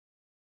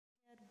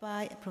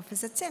by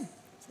Professor Tseng.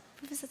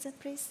 Professor Tseng,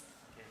 please.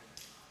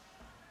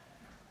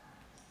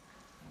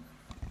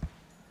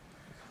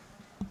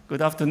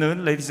 Good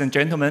afternoon, ladies and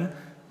gentlemen.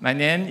 My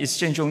name is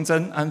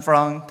Shian-Shyong. I'm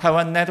from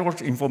Taiwan Network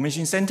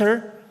Information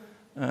Center.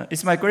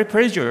 It's my great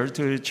pleasure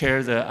to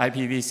chair the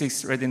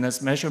IPv6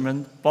 Readiness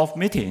Measurement BoF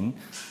meeting.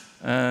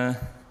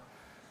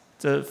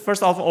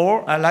 First of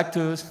all, I'd like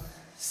to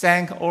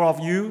thank all of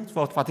you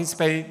for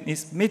participating in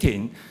this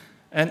meeting.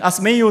 And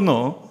as many of you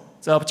know,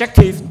 the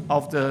objective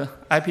of the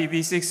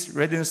IPv6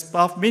 Readiness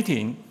BoF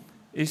meeting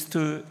is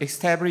to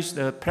establish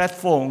the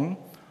platform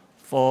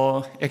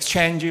for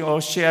exchanging or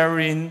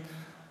sharing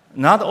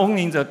not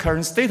only the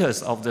current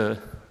status of the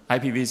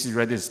IPv6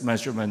 readiness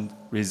measurement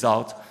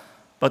result,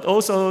 but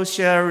also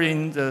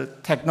sharing the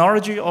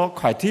technology or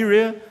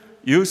criteria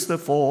used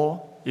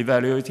for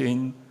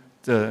evaluating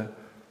the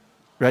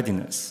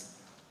readiness.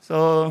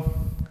 So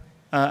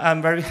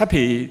I'm very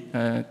happy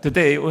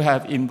today we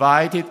have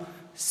invited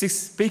 6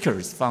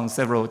 speakers from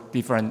several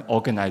different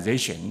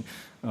organizations.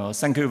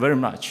 Thank you very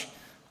much.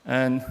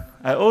 And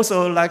I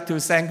also like to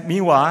thank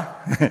Miwa.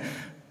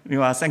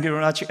 Miwa, thank you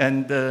very much,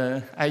 and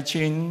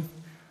Ai-Chin,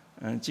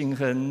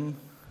 Jinghen,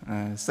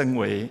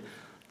 Seng-Wei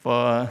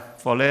for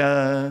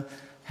their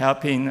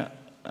helping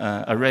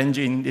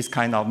arranging this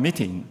kind of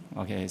meeting.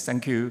 Okay,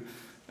 thank you.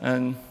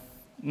 And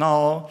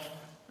now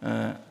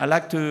I'd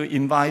like to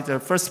invite the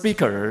first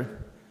speaker,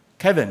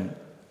 Kevin,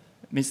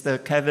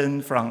 Mr.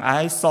 Kevin from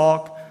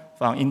ISOC,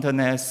 from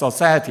Internet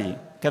Society.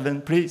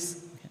 Kevin,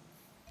 please.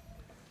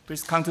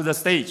 Please come to the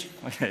stage.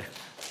 Okay.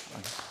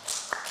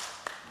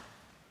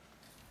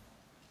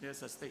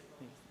 There's a stage.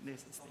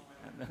 There's a stage.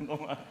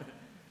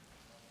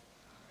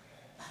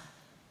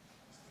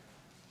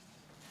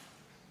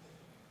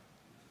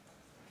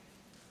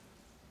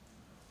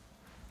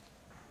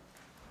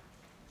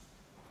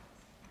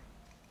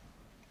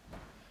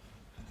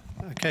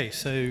 Okay,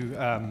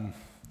 so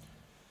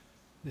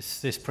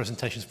this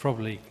presentation is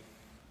probably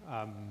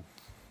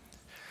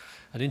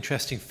an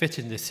interesting fit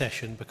in this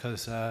session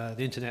because the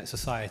Internet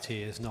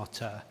Society is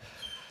not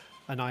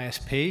an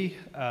ISP.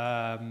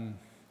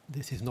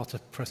 This is not a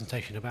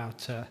presentation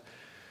about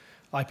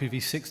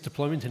IPv6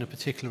 deployment in a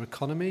particular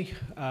economy.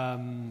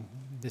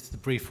 The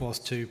brief was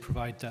to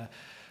provide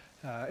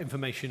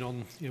information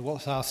on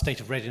what's our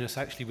state of readiness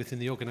actually within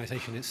the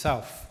organization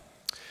itself.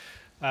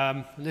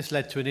 And this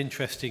led to an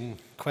interesting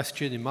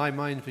question in my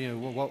mind,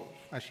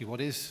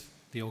 what is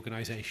the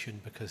organization?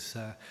 Because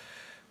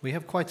we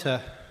have quite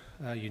a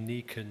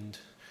unique and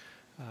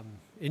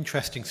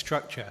interesting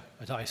structure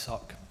at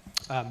ISOC.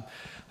 I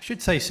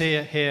should say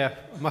here,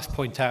 I must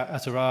point out,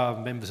 as there are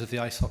members of the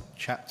ISOC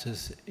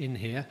chapters in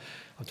here,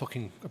 I'm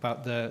talking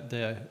about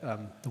the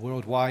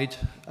worldwide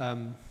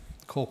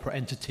corporate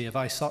entity of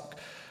ISOC.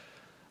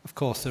 Of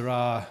course, there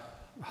are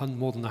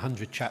more than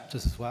 100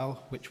 chapters as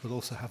well, which will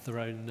also have their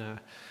own,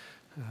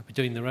 be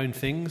doing their own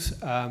things.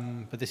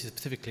 But this is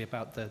specifically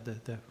about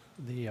the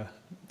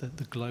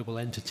global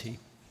entity.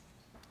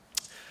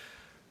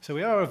 So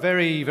we are a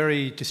very,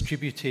 very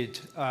distributed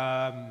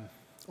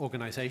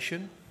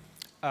organization.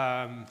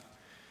 And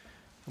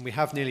we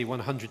have nearly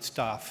 100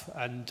 staff.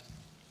 And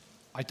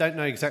I don't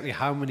know exactly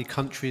how many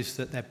countries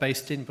that they're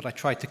based in, but I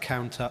tried to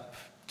count up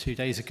 2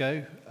 days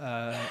ago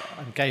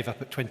and gave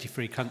up at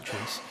 23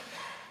 countries.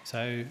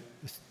 So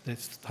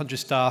there's 100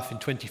 staff in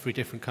 23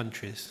 different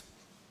countries.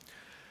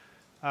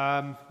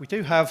 We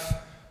do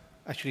have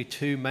actually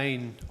 2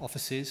 main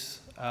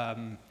offices.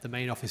 The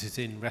main office is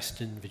in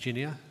Reston,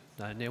 Virginia,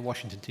 near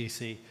Washington,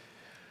 D.C.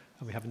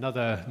 And we have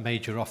another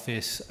major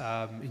office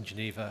in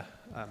Geneva,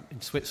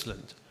 in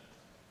Switzerland.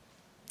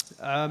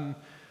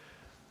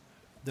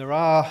 There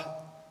are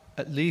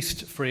at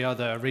least 3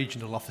 other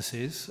regional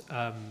offices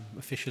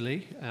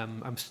officially,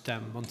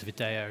 Amsterdam,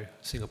 Montevideo,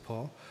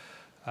 Singapore.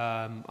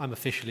 I'm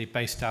officially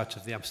based out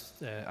of the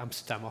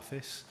Amsterdam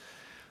office.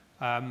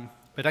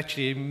 But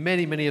actually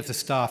many of the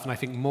staff, and I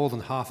think more than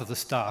half of the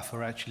staff,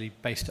 are actually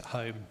based at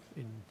home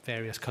in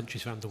various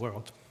countries around the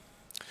world.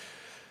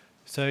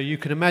 So you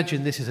can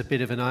imagine this is a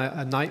bit of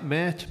a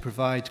nightmare to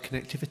provide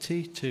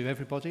connectivity to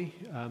everybody,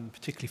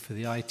 particularly for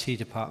the IT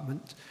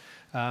department,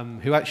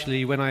 who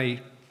actually, when I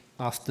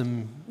asked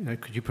them,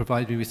 could you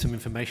provide me with some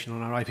information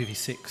on our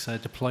IPv6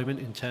 deployment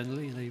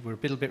internally, they were a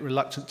little bit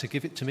reluctant to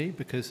give it to me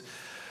because,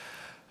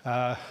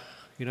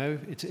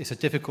 it's a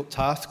difficult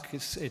task.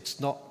 It's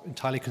not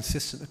entirely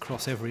consistent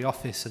across every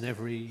office and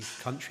every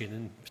country,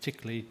 and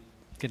particularly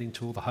getting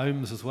to all the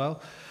homes as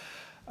well.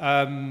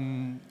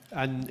 And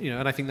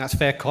I think that's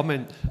fair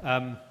comment.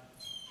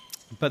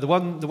 But the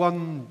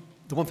one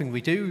thing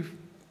we do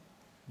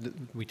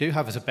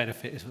have as a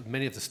benefit is that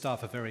many of the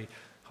staff are very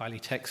highly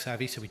tech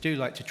savvy, so we do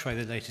like to try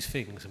the latest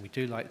things, and we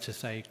do like to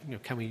say,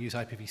 can we use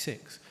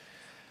IPv6?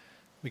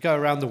 We go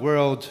around the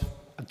world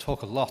and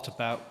talk a lot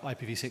about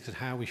IPv6 and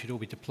how we should all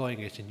be deploying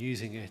it and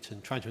using it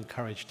and trying to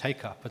encourage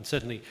take-up. And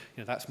certainly,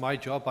 that's my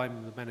job.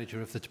 I'm the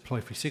manager of the Deploy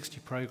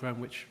 360 program,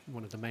 which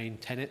one of the main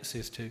tenets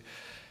is to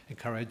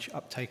encourage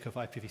uptake of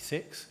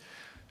IPv6.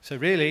 So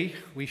really,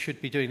 we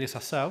should be doing this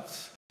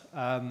ourselves,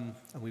 and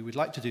we would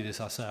like to do this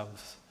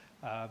ourselves.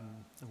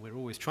 And we're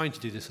always trying to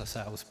do this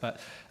ourselves, but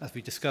as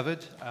we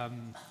discovered,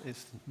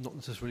 it's not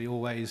necessarily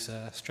always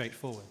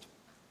straightforward.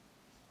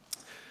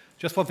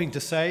 Just one thing to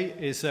say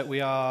is that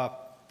we are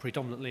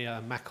predominantly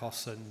a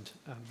macOS and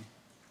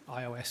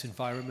iOS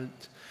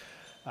environment.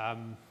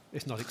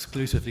 It's not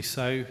exclusively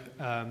so,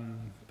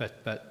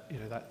 but you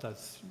know, that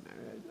does.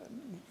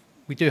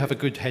 We do have a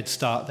good head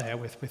start there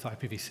with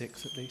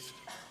IPv6 at least.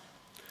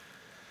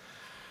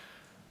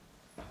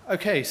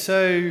 Okay,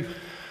 so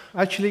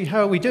actually,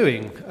 how are we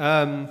doing?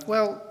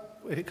 Well,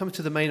 if it comes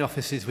to the main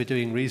offices, we're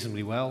doing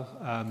reasonably well.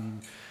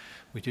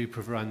 We do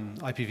run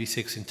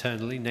IPv6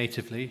 internally,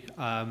 natively.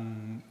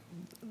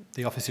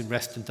 The office in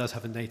Reston does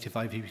have a native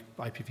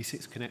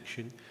IPv6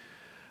 connection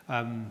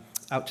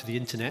out to the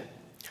internet.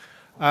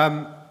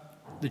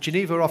 The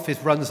Geneva office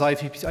runs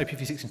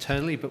IPv6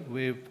 internally, but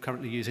we're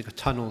currently using a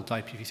tunneled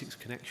IPv6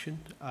 connection,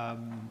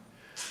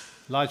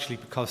 largely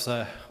because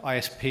the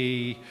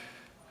ISP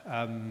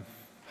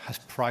has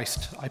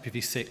priced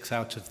IPv6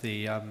 out of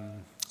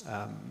an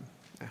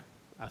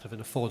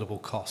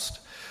affordable cost.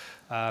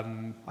 I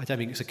don't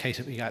think it's a case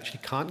that we actually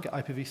can't get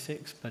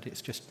IPv6, but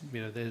it's just,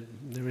 you know,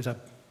 there is a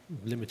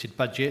limited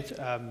budget,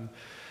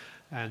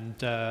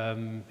 and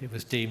it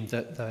was deemed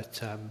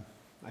that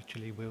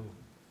actually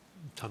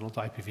tunneled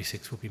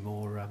IPv6 will be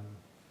more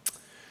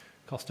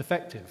cost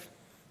effective.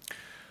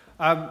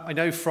 I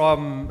know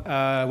from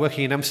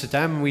working in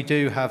Amsterdam, we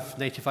do have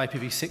native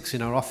IPv6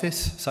 in our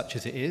office, such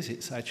as it is.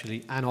 It's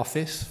actually an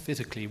office,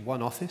 physically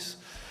one office.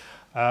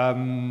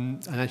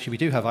 And actually we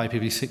do have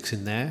IPv6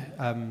 in there.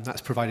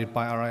 That's provided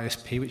by our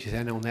ISP, which is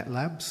NL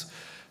Labs.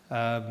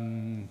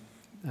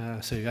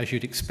 So as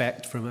you'd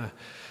expect from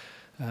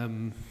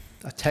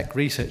a tech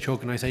research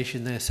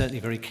organization, they're certainly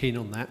very keen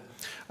on that.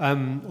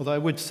 Although I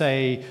would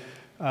say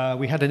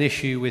we had an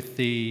issue with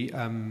the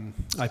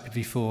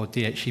IPv4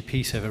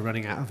 DHCP server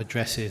running out of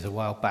addresses a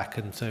while back,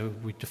 and so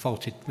we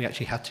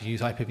actually had to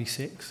use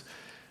IPv6.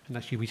 And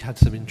actually we had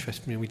some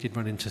interest, we did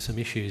run into some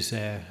issues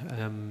there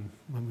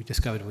when we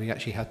discovered we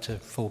actually had to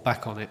fall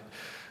back on it.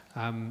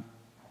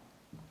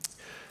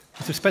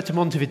 With respect to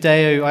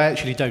Montevideo, I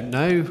actually don't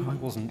know. I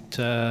wasn't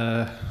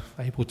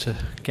able to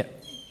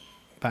get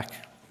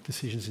back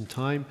decisions in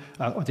time.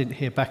 I didn't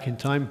hear back in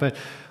time, but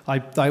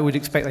I would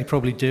expect they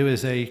probably do,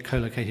 as they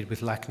co-located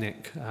with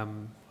LACNIC. I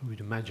would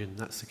imagine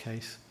that's the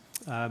case.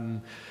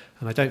 And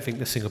I don't think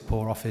the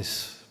Singapore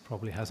office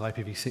probably has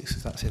IPv6,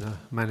 because that's in a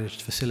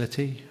managed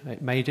facility.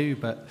 It may do,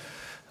 but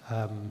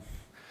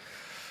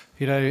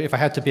you know, if I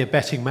had to be a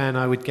betting man,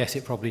 I would guess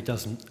it probably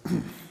doesn't.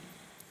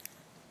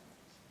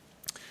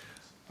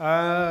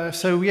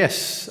 So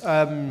yes,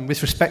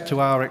 with respect to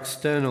our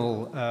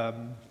external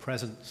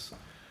presence,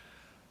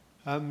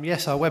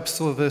 yes, our web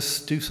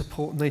servers do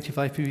support native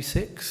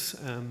IPv6.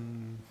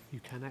 You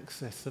can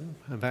access them.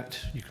 In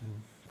fact, you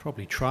can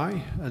probably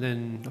try. And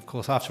then, of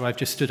course, after I've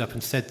just stood up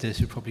and said this,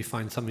 you'll probably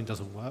find something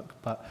doesn't work.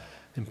 But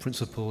in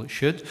principle, it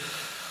should.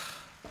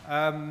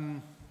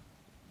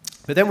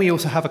 But then we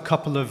also have a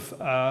couple of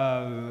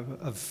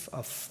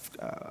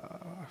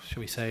shall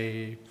we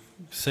say,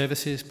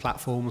 services,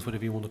 platforms,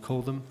 whatever you want to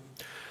call them.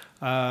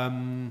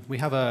 We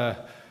have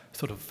a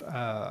sort of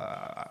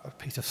a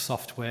piece of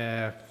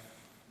software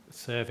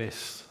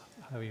service,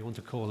 however you want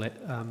to call it,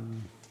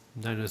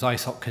 known as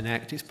ISOC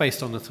Connect. It's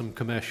based on some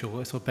commercial,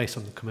 it's based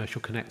on the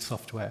commercial Connect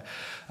software.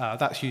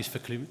 That's used for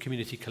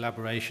community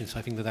collaboration, so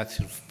I think that's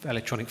sort of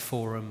electronic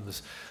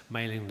forums,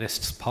 mailing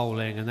lists,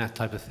 polling, and that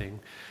type of thing.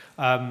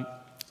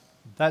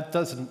 That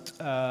doesn't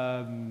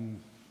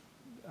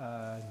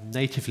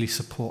natively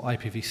support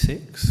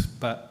IPv6,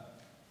 but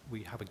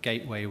we have a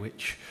gateway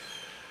which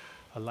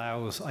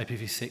allows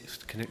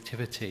IPv6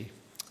 connectivity.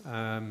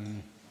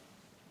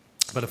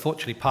 But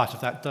unfortunately, part of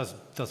that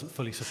doesn't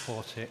fully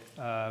support it,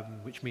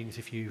 which means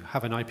if you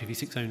have an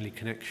IPv6 only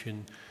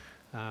connection,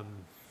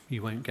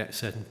 you won't get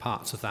certain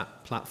parts of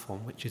that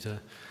platform, which is a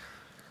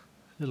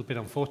little bit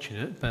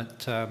unfortunate.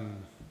 But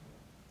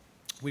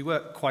we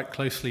work quite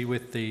closely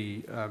with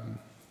the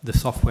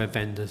software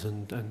vendors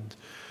and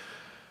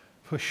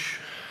push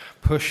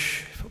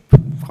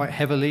quite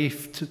heavily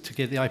to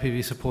get the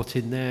IPv support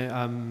in there.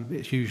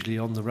 It's usually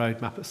on the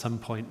roadmap at some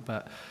point,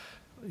 but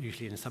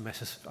usually in some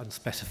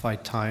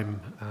unspecified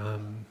time,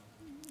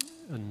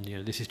 and you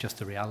know, this is just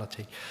the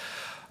reality.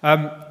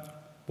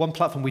 One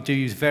platform we do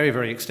use very,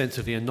 very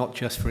extensively, and not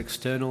just for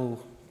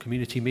external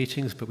community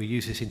meetings, but we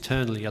use this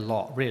internally a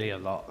lot, really a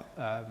lot.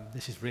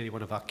 This is really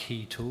one of our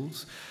key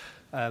tools.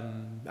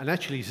 And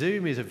actually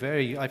Zoom is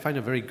I find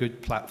a very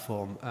good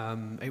platform.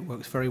 It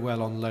works very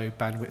well on low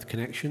bandwidth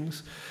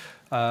connections.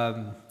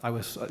 I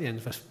was at the end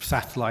of a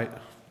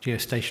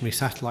geostationary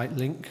satellite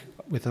link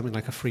with something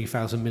like a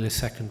 3,000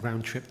 millisecond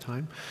round trip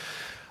time.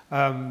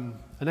 And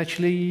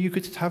actually you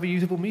could have a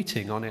usable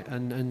meeting on it,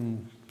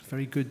 and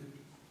very good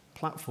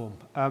platform.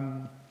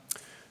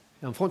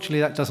 Unfortunately,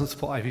 that doesn't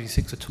support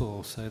IPv6 at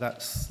all, so that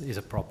is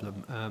a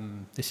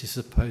problem. This is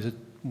supposed,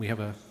 we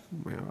have a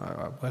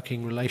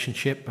working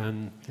relationship,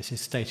 and this is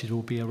stated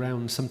will be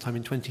around sometime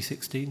in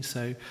 2016,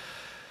 so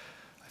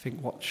I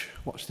think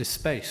watch this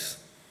space.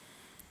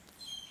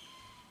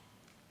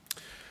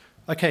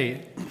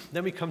 Okay,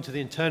 then we come to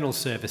the internal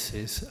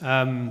services.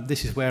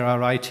 This is where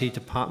our IT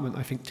department,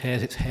 I think,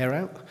 tears its hair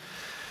out,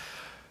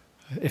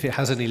 if it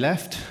has any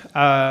left.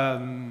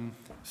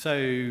 So,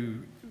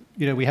 you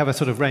know, we have a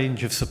sort of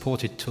range of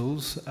supported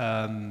tools,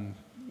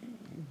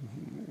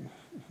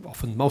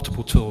 often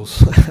multiple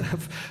tools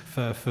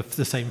for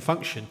the same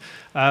function.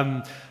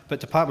 But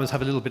departments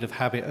have a little bit of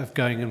habit of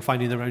going and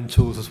finding their own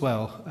tools as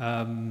well.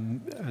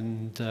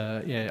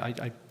 Yeah,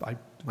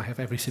 I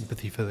have every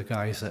sympathy for the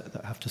guys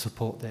that have to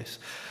support this.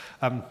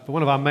 But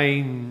one of our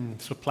main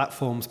sort of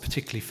platforms,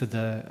 particularly for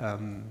the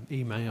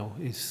email,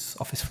 is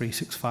Office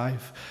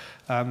 365.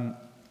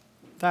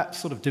 That's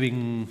sort of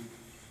doing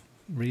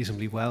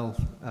reasonably well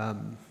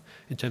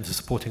in terms of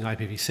supporting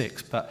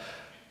IPv6, but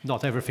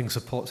not everything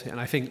supports it. And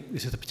I think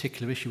this is a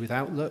particular issue with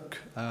Outlook,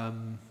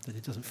 that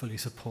it doesn't fully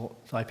support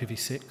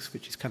IPv6,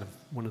 which is kind of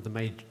one of the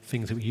main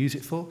things that we use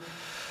it for.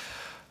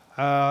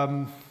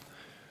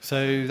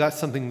 So that's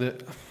something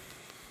that,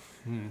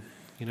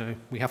 you know,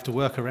 we have to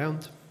work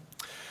around.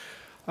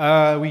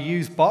 We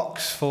use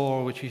Box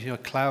for, which is, you know,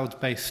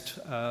 cloud-based,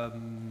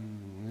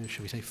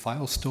 should we say,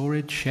 file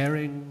storage,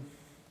 sharing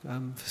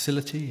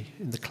facility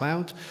in the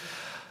cloud.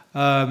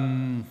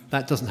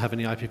 That doesn't have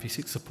any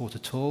IPv6 support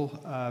at all.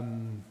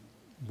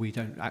 We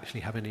don't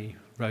actually have any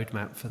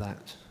roadmap for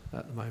that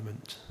at the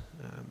moment.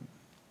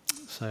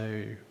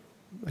 So,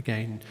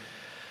 again,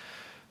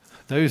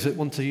 those that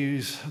want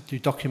to do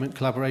document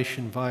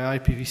collaboration via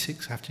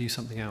IPv6 have to use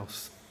something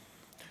else.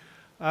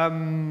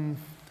 Drupal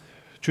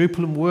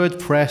and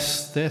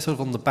WordPress, they're sort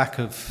of on the back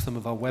of some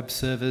of our web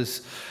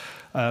servers.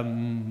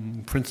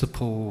 In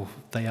principle,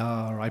 they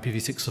are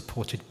IPv6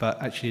 supported,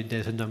 but actually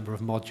there's a number of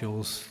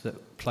modules,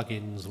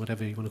 plugins,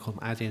 whatever you want to call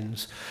them,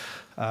 add-ins,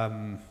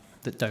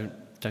 that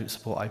don't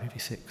support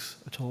IPv6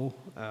 at all.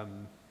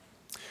 In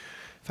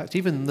fact,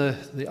 even the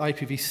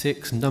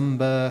IPv6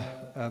 number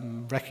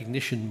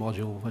recognition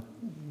module, I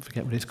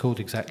forget what it's called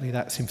exactly,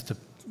 that seems to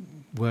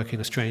work in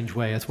a strange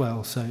way as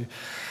well. So,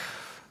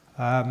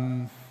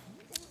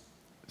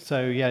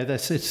 so yeah,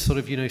 it's sort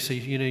of, you know, so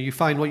you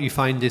find what you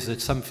find is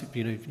that some,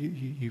 you know,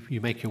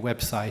 you make your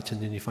website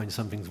and then you find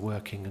some things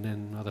working and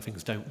then other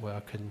things don't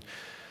work, and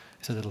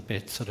it's a little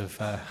bit sort of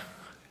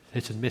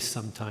hit and miss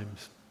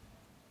sometimes.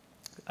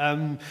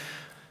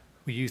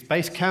 We use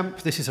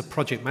Basecamp. This is a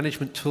project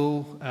management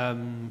tool.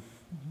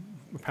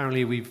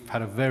 Apparently we've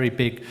had a very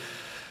big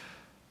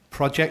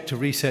project to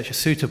research a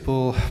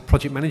suitable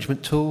project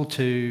management tool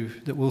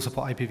that will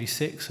support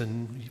IPv6,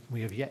 and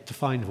we have yet to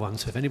find one.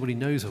 So if anybody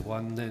knows of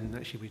one, then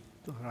actually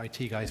our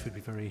IT guys would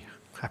be very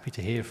happy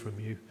to hear from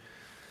you.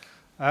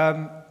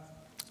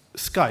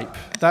 Skype,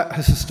 that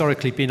has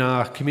historically been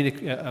our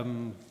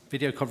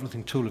video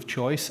conferencing tool of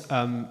choice.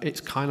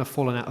 It's kind of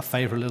fallen out of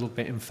favor a little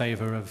bit in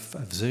favor of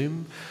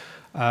Zoom.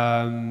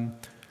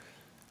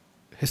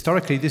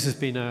 Historically, this has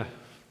been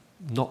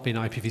not been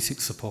IPv6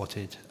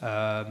 supported.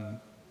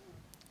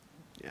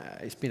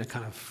 It's been a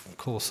kind of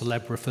core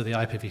celebra for the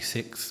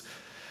IPv6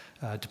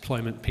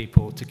 deployment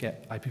people to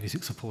get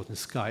IPv6 support in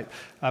Skype.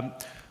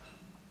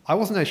 I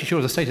wasn't actually sure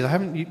of the status. I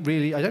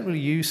don't really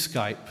use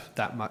Skype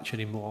that much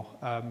anymore,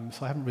 so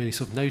I haven't really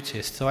sort of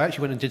noticed. So I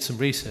actually went and did some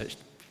research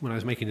when I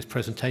was making this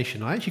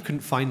presentation. I actually couldn't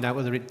find out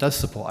whether it does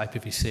support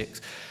IPv6.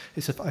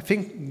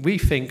 We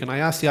think, and I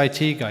asked the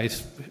IT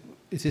guys,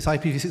 is this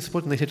IPv6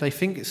 supported? And they said they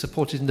think it's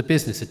supported in the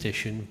business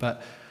edition,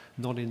 but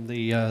not in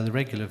the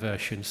regular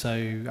version.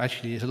 So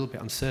actually it's a little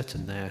bit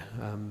uncertain there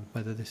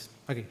whether this,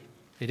 okay,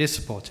 it is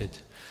supported,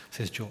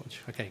 says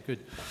George. Okay, good.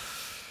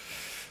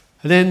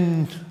 And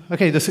then,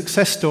 okay, the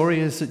success story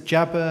is that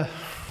Jabber,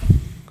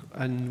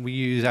 and we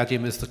use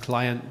Adium as the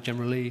client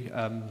generally.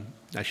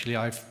 Actually,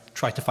 I've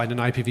tried to find an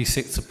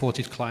IPv6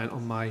 supported client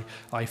on my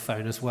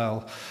iPhone as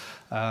well.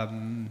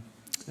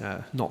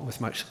 Not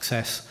with much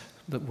success,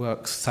 that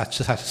works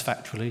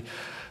satisfactorily.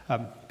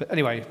 But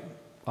anyway,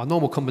 our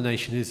normal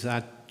combination is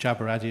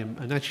Jabber Adium,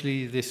 and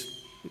actually this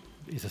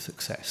is a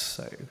success,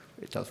 so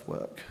it does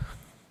work.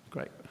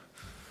 Great.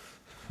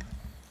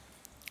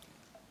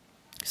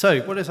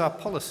 So, what is our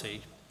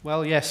policy?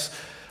 Well, yes,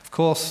 of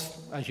course,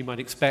 as you might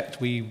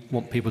expect, we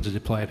want people to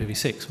deploy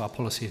IPv6. So our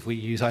policy is we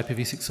use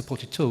IPv6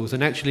 supported tools,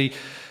 and actually,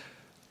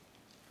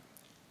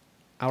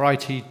 our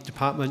IT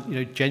department, you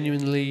know,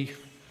 genuinely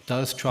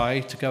does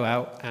try to go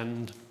out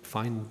and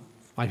find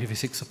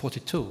IPv6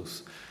 supported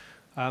tools.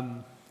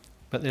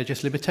 But there are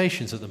just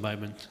limitations at the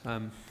moment.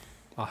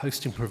 Our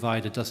hosting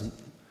provider doesn't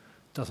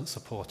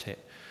support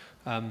it.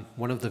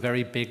 One of the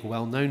very big,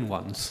 well-known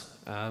ones,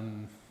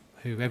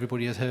 who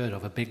everybody has heard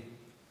of, a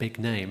big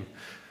name,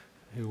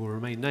 who will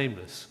remain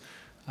nameless.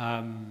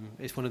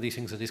 It's one of these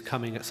things that is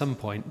coming at some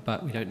point,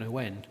 but we don't know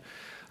when.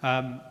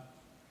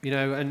 You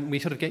know, and we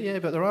sort of get, yeah,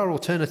 but there are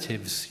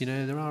alternatives. You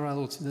know, there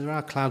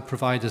are cloud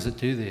providers that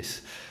do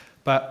this.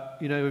 But,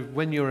 you know,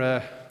 when you're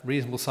a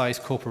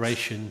reasonable-sized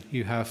corporation,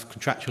 you have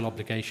contractual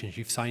obligations.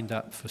 You've signed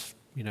up for,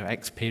 you know,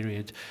 X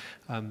period.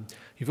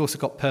 You've also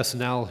got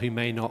personnel who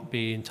may not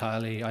be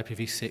entirely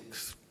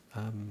IPv6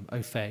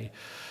 au fait.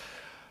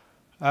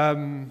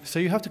 So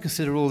you have to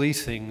consider all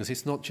these things.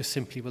 It's not just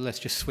simply, well, let's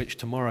just switch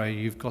tomorrow.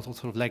 You've got all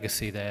sort of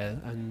legacy there,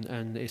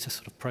 and it's a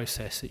sort of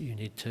process that you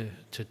need to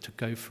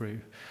go through.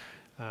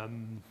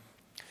 And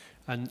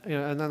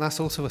that's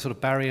also a sort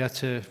of barrier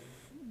to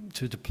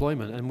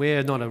deployment. And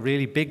we're not a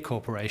really big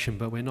corporation,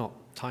 but we're not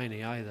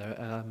tiny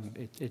either.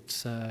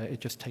 It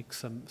just takes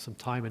some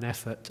time and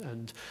effort.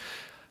 And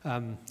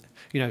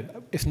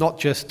it's not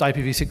just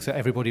IPv6 that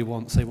everybody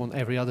wants. They want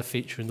every other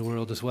feature in the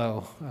world as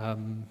well.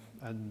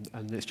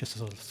 And it's just a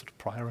sort of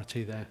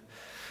priority there.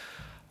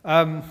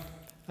 And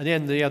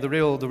then the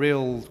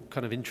real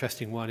kind of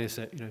interesting one is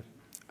that,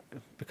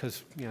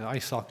 because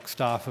ISOC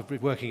staff are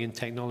working in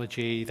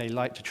technology, they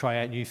like to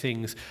try out new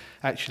things.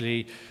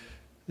 Actually,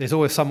 there's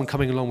always someone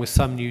coming along with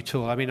some new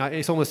tool. I mean,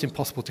 it's almost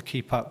impossible to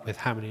keep up with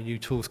how many new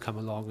tools come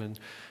along. And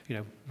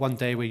one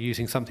day we're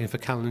using something for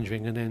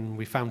calendaring, and then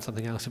we found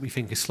something else that we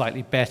think is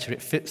slightly better.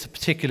 It fits a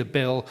particular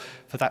bill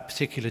for that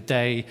particular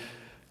day,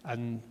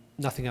 and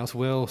nothing else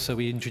will. So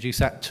we introduce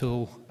that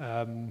tool.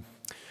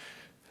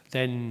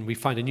 Then we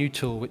find a new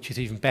tool which is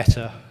even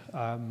better.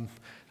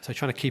 So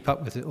trying to keep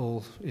up with it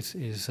all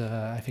is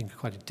I think,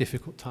 quite a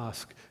difficult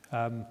task.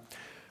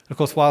 Of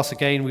course, whilst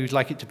again we would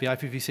like it to be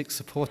IPv6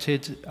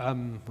 supported,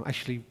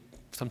 actually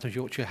sometimes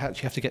you actually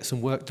have to get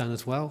some work done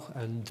as well.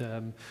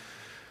 And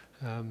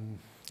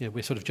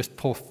we're sort of just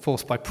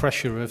forced by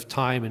pressure of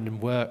time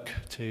and work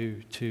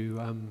to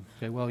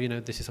go, well,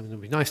 this is something that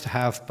would be nice to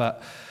have,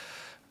 but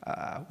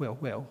we'll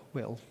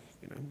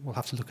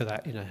have to look at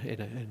that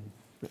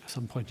at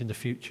some point in the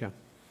future.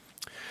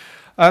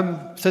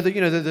 So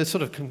the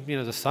sort of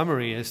the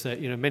summary is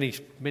that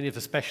many of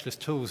the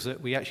specialist tools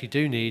that we actually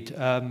do need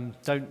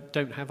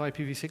don't have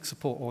IPv6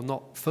 support, or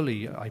not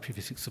fully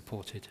IPv6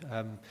 supported.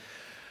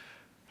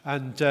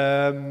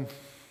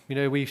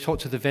 We talk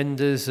to the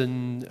vendors,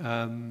 and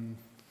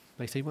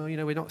they say, well,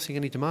 we're not seeing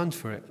any demand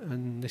for it,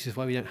 and this is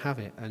why we don't have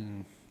it.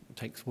 And it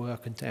takes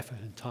work and effort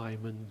and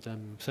time,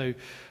 and so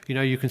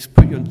you can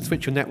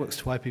switch your networks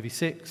to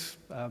IPv6.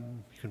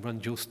 You can run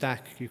dual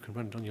stack. You can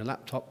run it on your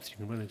laptops. You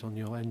can run it on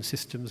your own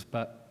systems.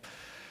 But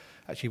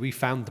actually, we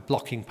found the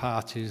blocking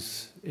part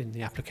is in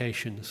the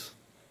applications.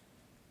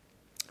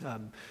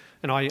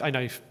 And I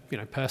know,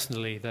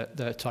 personally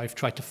that I've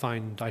tried to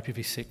find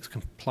IPv6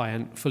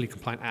 compliant, fully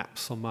compliant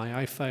apps on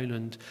my iPhone,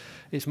 and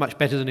it's much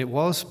better than it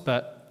was,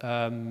 but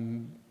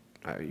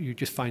you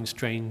just find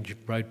strange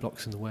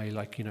roadblocks in the way.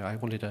 Like, I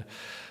wanted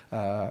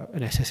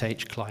an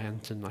SSH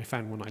client, and I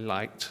found one I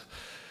liked,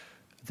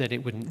 that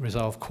it wouldn't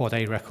resolve Quad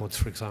A records,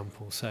 for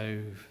example. So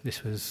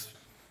this was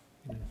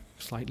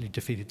slightly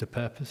defeated the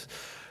purpose.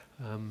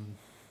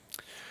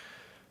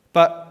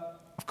 But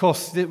of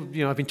course,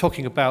 I've been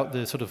talking about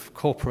the sort of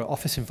corporate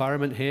office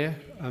environment here.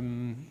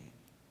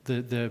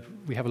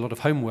 We have a lot of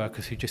home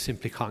workers who just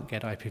simply can't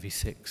get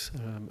IPv6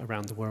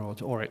 around the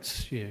world, or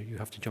it's you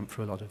have to jump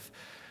through a lot of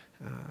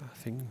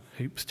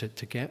hoops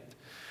to get.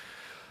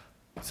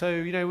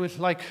 So with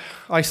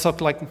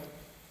ISOC,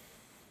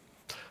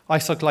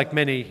 like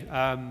many,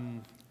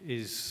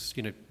 is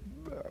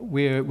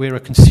we're a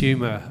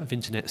consumer of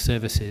internet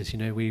services.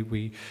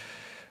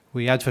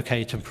 We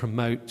advocate and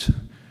promote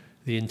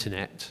the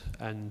internet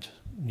and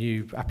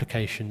new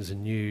applications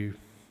and new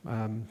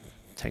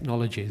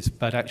technologies,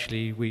 but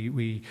actually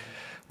we're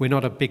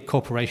not a big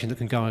corporation that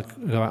can go out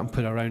and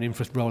put our own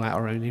roll out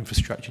our own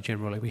infrastructure.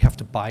 Generally, we have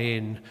to buy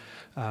in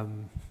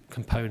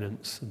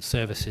components and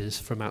services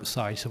from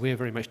outside, so we're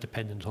very much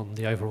dependent on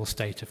the overall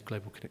state of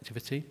global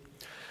connectivity.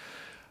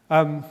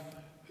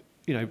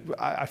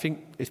 I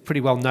think it's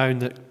pretty well known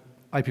that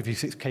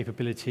IPv6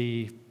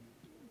 capability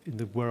in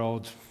the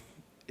world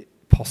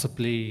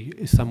possibly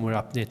is somewhere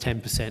up near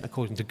 10%,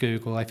 according to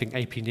Google. I think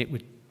APNIC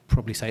would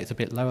probably say it's a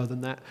bit lower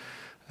than that.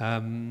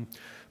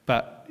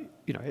 But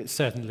it's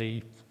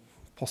certainly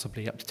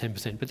possibly up to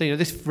 10%. But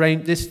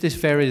this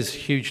varies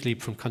hugely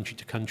from country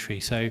to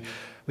country. So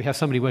we have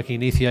somebody working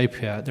in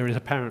Ethiopia. There is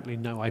apparently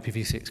no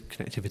IPv6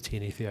 connectivity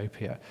in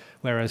Ethiopia,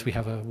 whereas we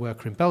have a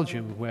worker in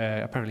Belgium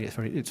where apparently it's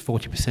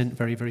 40%,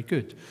 very, very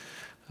good.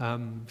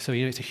 So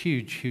it's a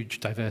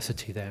huge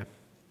diversity there.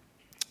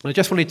 And I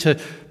just wanted to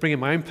bring in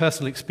my own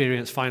personal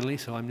experience finally,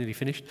 so I'm nearly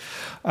finished.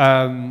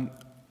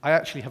 I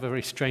actually have a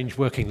very strange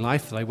working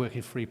life. That I work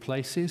in 3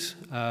 places,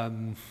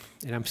 in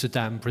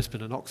Amsterdam,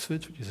 Brisbane and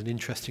Oxford, which is an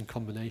interesting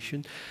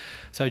combination.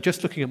 So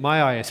just looking at my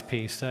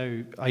ISP,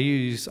 so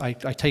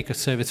I take a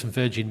service from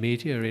Virgin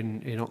Media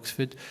in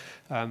Oxford.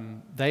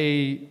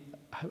 They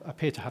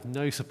appear to have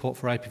no support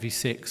for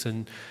IPv6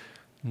 and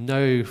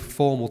no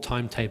formal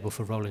timetable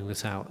for rolling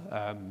this out.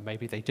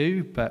 Maybe they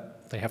do,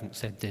 but they haven't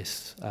said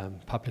this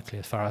publicly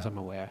as far as I'm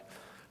aware.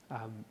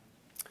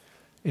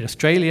 In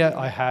Australia,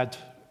 I had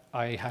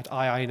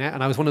IINet,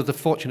 and I was one of the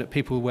fortunate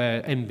people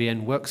where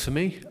NBN works for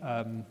me.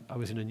 I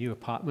was in a new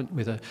apartment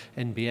with a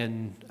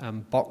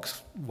NBN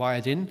box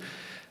wired in,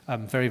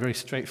 very, very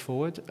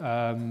straightforward.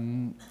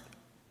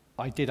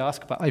 I did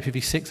ask about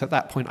IPv6. At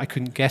that point, I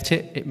couldn't get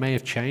it. It may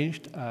have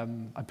changed.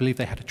 I believe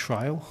they had a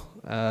trial,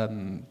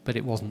 but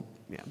it wasn't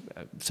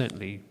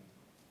certainly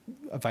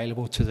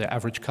available to the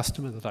average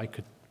customer that I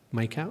could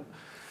make out.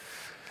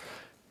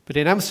 But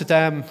in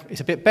Amsterdam,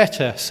 it's a bit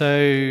better.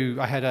 So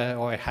I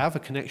have a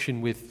connection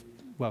with,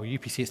 well,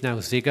 UPC, it's now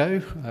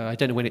Ziggo. I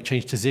don't know when it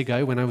changed to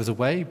Ziggo when I was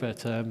away, but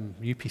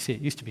UPC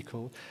it used to be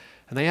called.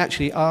 And they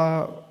actually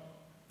are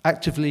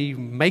actively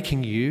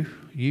making you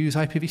use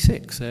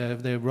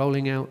IPv6. They're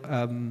rolling out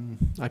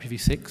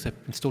IPv6, they're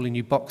installing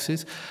new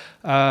boxes.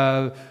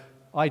 I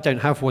don't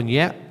have one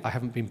yet. I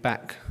haven't been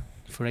back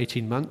for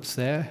 18 months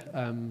there,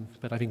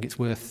 but I think it's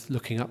worth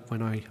looking up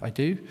when I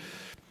do.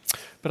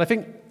 But I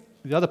think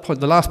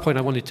the last point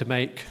I wanted to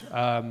make,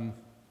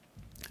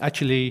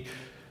 actually,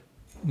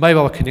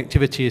 mobile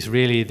connectivity is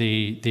really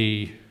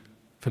the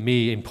for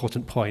me,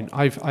 important point.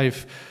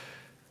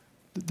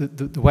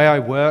 The way I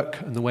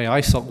work and the way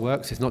ISOC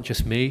works is not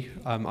just me.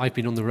 I've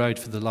been on the road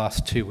for the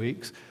last 2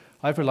 weeks.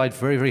 I've relied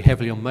very, very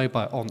heavily on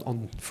mobile,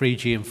 on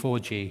 3G and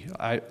 4G.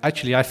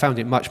 I found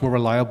it much more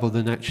reliable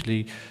than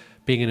actually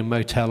being in a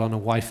motel on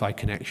a Wi-Fi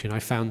connection. I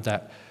found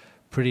that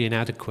pretty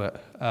inadequate.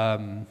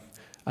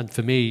 And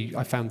for me,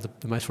 I found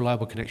the most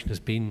reliable connection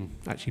has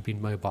actually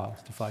been mobile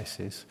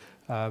devices.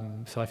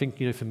 So I think,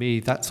 for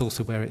me, that's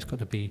also where it's got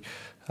to be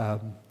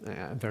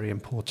very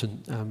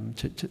important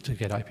to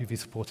get IPv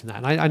support in that.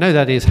 And I know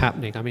that is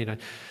happening. I mean,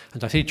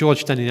 and I see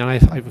George standing there.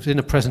 I was in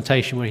a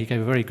presentation where he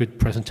gave a very good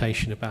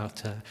presentation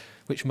about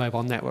which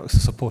mobile networks are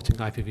supporting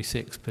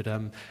IPv6. But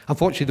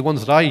unfortunately, the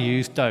ones that I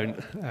use don't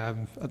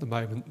at the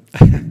moment.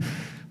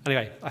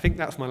 Anyway, I think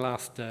that's my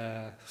last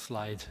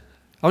slide.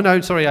 Oh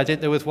no, sorry,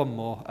 there was one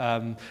more.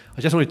 I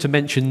just wanted to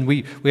mention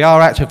we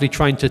are actively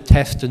trying to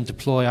test and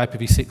deploy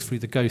IPv6 through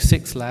the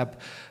Go6 lab.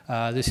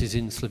 This is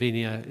in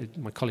Slovenia.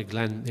 My colleague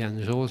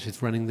Jan George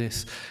is running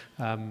this.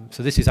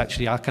 So this is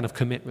actually our kind of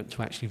commitment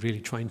to actually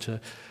really trying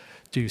to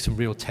do some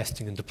real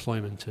testing and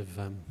deployment of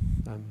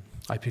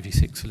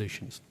IPv6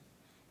 solutions.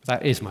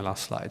 That is my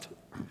last slide.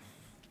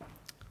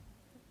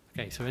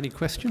 Okay, so any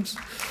questions?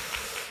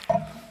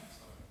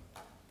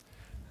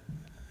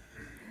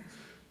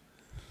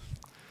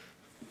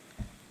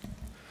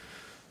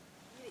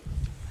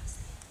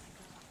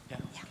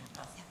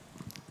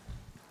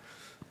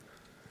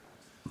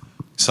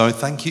 So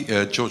thank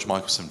you, George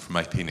Michelson from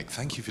APRICOT.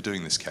 Thank you for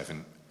doing this,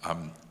 Kevin.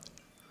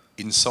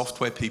 In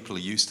software, people are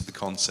used to the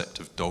concept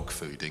of dog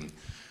fooding,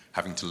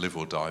 having to live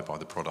or die by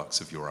the products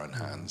of your own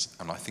hands.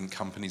 And I think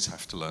companies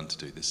have to learn to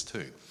do this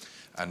too.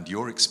 And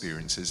your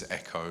experiences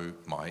echo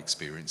my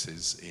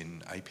experiences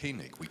in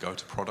APRICOT. We go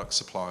to product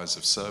suppliers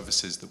of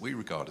services that we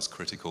regard as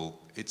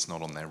critical. It's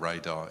not on their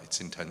radar.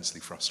 It's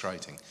intensely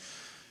frustrating.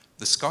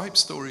 The Skype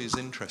story is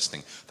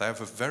interesting. They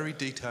have a very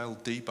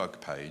detailed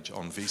debug page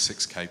on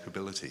V6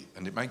 capability,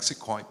 and it makes it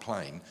quite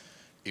plain.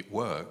 It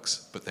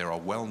works, but there are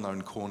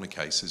well-known corner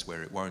cases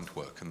where it won't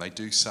work. And they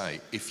do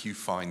say, if you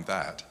find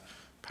that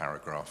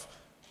paragraph,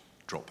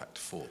 drop back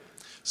to 4.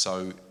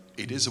 So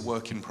it is a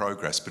work in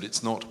progress, but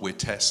it's not we're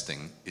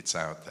testing, it's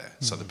out there.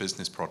 So the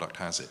business product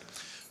has it.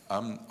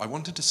 I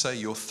wanted to say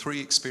your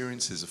 3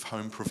 experiences of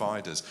home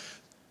providers,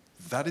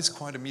 that is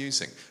quite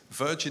amusing.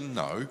 Virgin,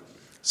 no.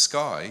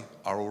 Sky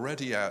are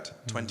already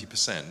at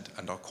 20%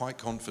 and are quite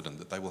confident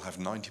that they will have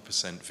 90%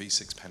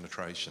 V6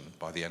 penetration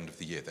by the end of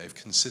the year. They've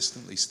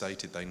consistently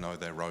stated they know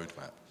their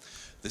roadmap.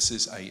 This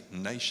is a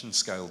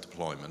nation-scale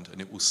deployment,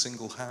 and it will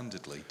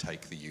single-handedly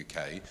take the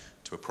UK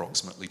to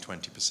approximately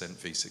 20%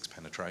 V6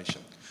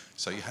 penetration.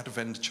 So you had a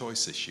vendor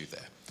choice issue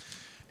there.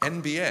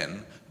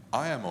 NBN,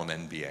 I am on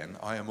NBN,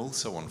 I am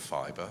also on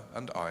fibre,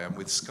 and I am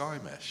with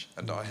SkyMesh,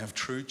 and I have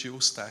true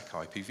dual-stack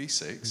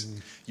IPv6.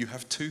 You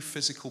have 2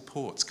 physical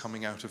ports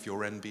coming out of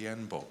your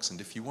NBN box, and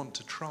if you want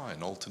to try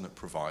an alternate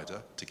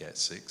provider to get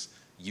 6,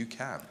 you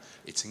can.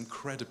 It's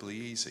incredibly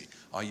easy.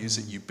 I use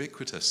it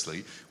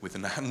ubiquitously with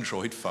an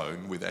Android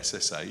phone with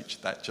SSH.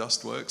 That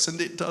just works, and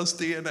it does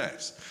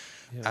DNS.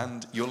 Yeah.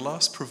 And your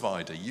last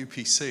provider,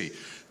 UPC,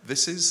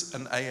 this is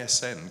an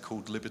ASN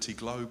called Liberty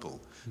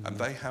Global, and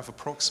they have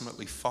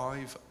approximately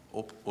 5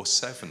 or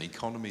 7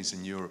 economies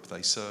in Europe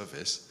they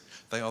service.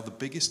 They are the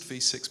biggest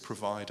V6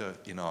 provider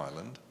in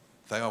Ireland.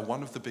 They are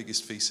one of the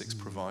biggest V6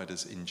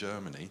 providers in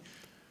Germany.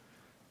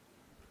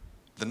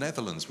 The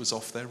Netherlands was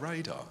off their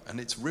radar, and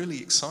it's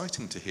really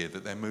exciting to hear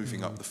that they're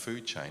moving up the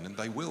food chain, and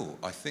they will,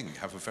 I think,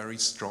 have a very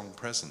strong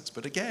presence.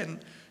 But again,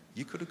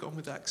 you could have gone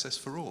with Access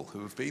for All,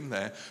 who have been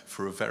there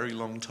for a very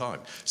long time.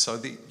 So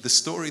the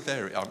story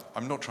there,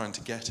 I'm not trying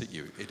to get at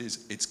you.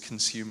 It's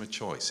consumer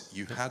choice.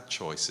 You had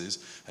choices,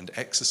 and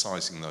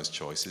exercising those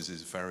choices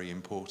is very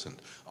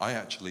important. I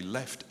actually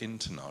left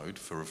Internode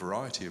for a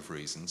variety of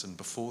reasons, and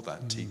before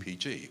that,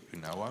 TPG, who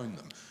now own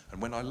them. And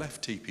when I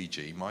left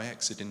TPG, my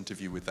exit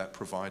interview with that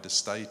provider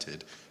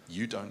stated,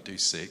 you don't do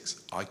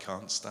 6, I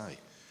can't stay.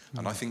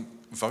 And I think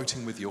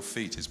voting with your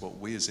feet is what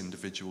we as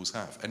individuals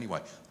have. Anyway,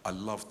 I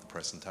loved the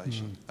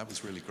presentation. That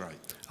was really great.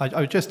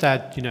 I would just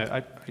add,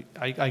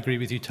 I agree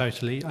with you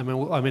totally. I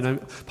mean,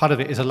 part of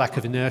it is a lack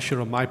of inertia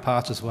on my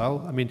part as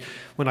well. I mean,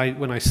 when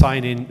I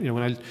sign in,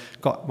 when I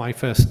got my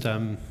first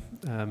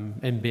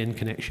NBN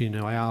connection,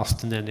 I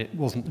asked, and then it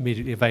wasn't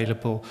immediately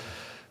available.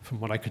 from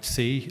what I could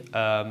see.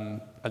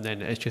 And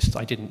then it's just,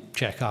 I didn't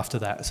check after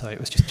that, so it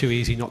was just too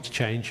easy not to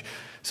change.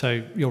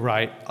 So you're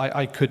right,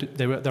 I could,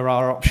 there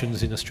are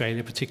options in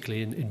Australia,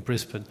 particularly in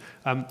Brisbane.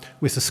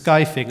 With the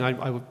Sky thing,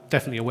 I'm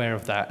definitely aware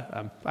of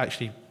that,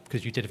 actually,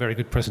 because you did a very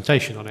good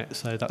presentation on it,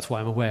 so that's why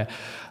I'm aware.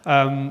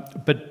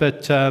 But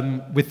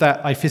with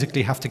that, I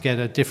physically have to get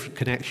a different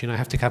connection. I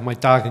have to have my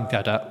garden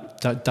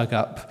dug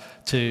up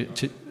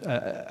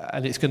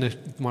and it's going to,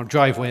 my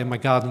driveway and my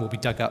garden will be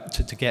dug up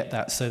to get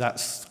that. So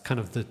that's kind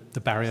of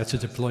the barrier to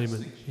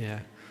deployment. Yeah.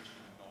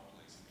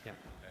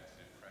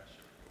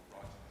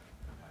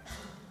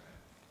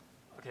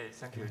 Okay,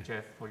 thank you,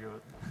 Jeff, for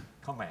your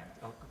comment.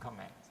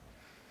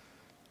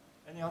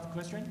 Any other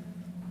question?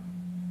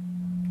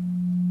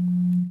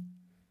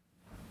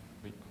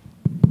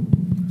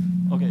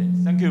 Okay,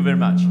 thank you very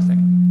much. Thank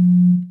you.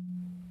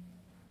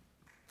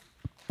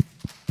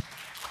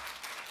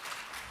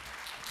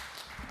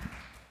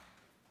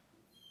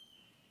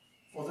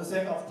 For the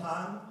sake of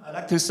time, I'd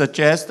like to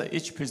suggest that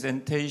each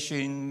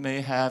presentation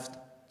may have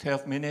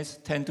 12 minutes,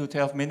 10 to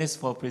 12 minutes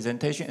for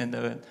presentation,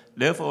 and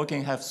therefore we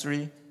can have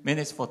 3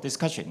 minutes for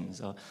discussion.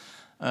 So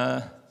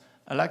I'd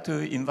like to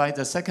invite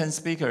the second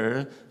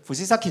speaker,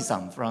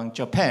 Fujisaki-san from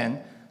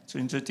Japan, to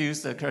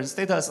introduce the current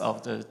status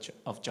of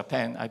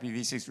Japan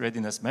IPv6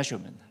 readiness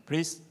measurement.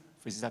 Please,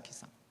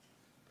 Fujisaki-san.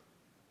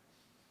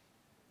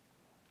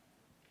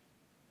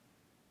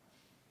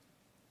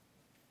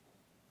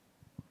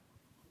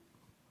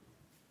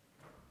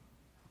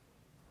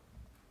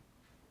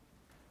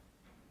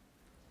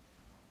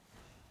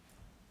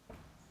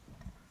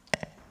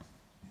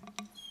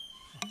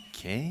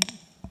 Okay.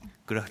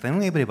 Good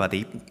afternoon,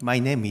 everybody. My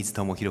name is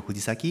Tomohiro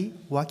Fujisaki,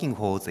 working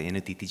for the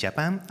NTT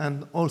Japan,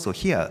 and also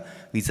here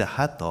with the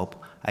hat of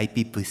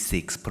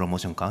IPv6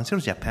 Promotion Council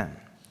Japan.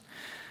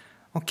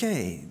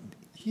 Okay,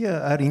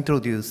 here I'll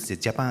introduce the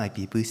Japan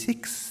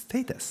IPv6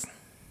 status.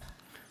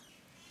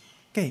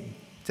 Okay,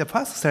 the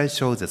first slide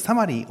shows a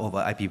summary of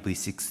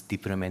IPv6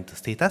 deployment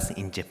status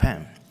in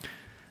Japan.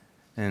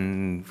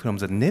 And from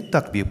the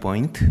network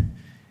viewpoint,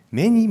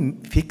 many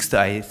fixed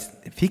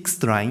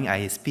line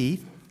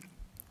ISPs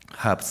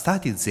have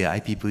started their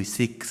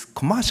IPv6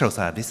 commercial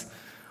service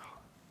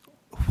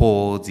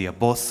for their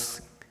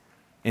both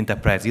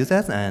enterprise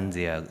users and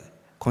their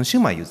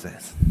consumer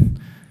users.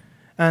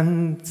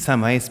 And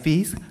some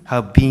ISPs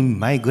have been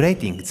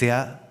migrating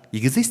their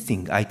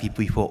existing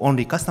IPv4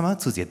 only customers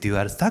to their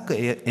dual stack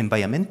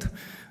environment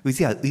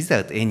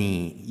without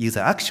any user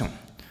action.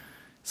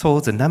 So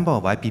the number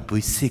of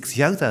IPv6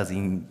 users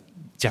in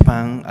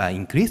Japan are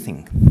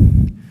increasing.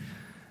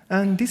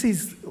 And this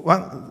is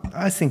one,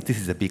 I think this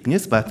is a big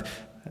news, but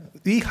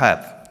we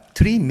have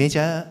 3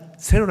 major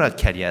cellular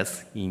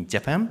carriers in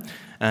Japan,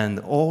 and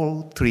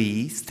all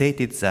 3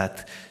 stated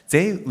that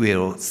they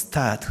will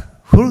start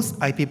full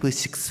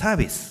IPv6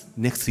 service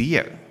next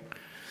year.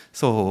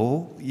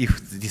 So if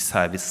this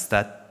service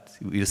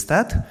will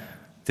start,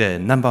 the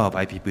number of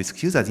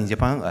IPv6 users in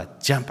Japan will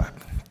jump up.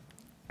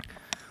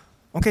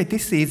 Okay,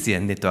 this is the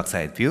network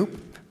side view,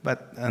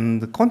 but on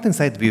the content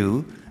side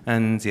view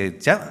and the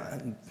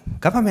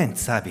government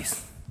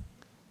service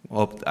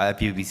of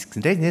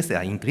IPv6 readiness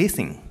are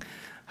increasing.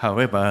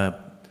 However,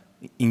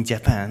 in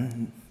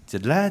Japan, the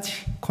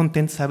large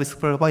content service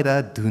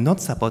providers do not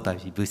support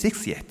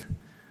IPv6 yet.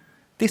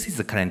 This is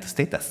the current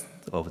status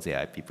of the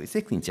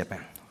IPv6 in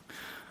Japan.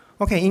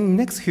 Okay, in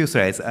next few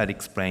slides, I'll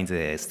explain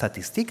the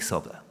statistics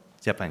of the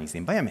Japanese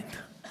environment.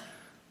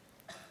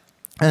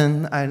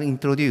 And I'll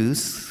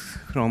introduce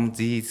from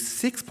these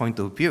 6 points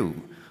of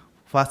view.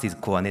 First is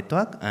core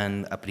network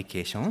and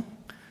application,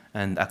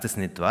 and access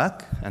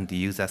network, and the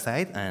user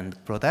side, and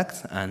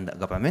products, and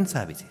government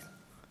services.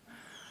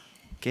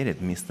 Okay,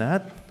 let me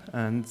start.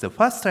 And the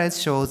first slide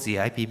shows the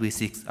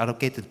IPv6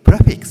 allocated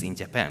prefix in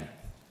Japan.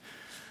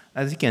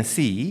 As you can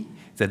see,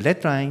 the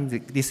red line,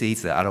 this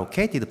is the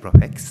allocated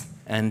prefix,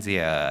 and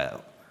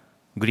the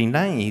green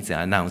line is the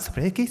announced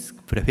prefix,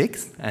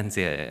 and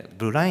the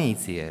blue line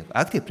is the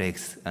active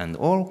prefix, and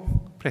all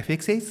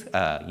prefixes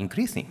are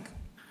increasing.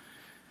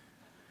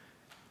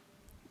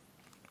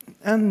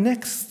 And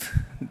next,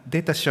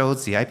 data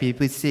shows the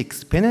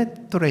IPv6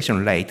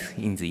 penetration rate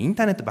in the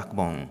internet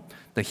backbone.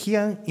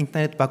 Here,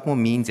 internet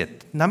backbone means the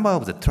number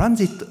of the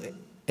transit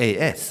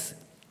AS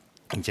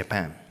in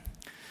Japan.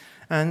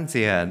 And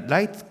the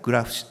right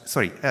graph,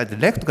 the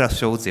left graph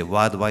shows the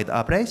worldwide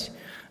average,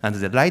 and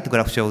the right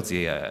graph shows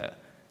the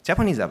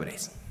Japanese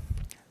average.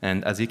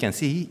 And as you can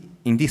see,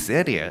 in this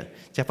area,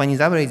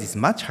 Japanese average is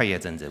much higher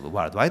than the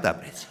worldwide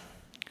average.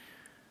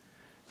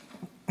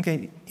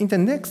 Okay, in the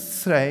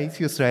next slide,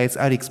 few slides,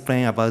 I'll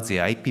explain about the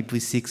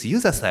IPv6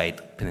 user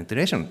side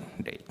penetration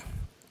rate.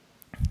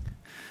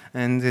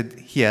 And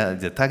here,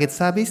 the target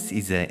service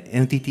is the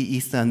NTT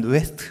East and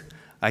West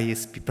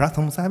ISP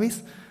platform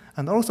service.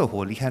 And also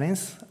for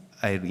reference,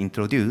 I'll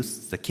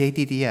introduce the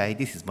KDDI.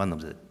 This is one of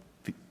the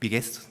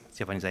biggest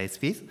Japanese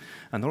ISPs,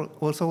 and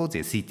also the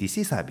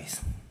CTC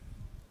service.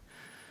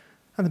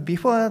 And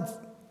before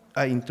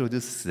I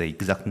introduce the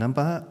exact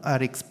number,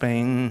 I'll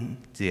explain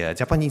the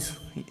Japanese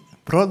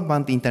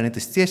broadband internet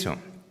situation.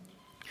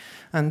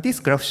 And this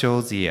graph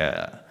shows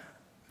the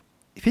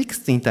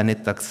fixed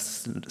internet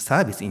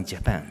service in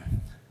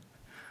Japan.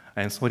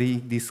 I'm sorry,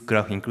 this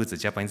graph includes the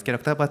Japanese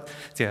character, but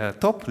the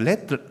top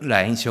red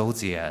line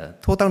shows the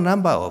total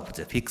number of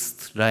the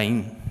fixed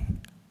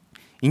line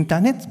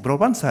internet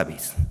broadband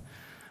service.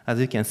 As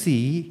you can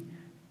see,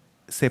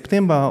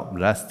 September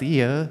last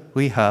year,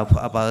 we have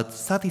about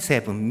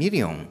 37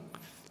 million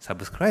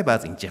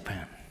subscribers in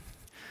Japan.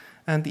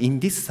 And in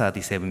this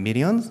 37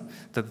 million,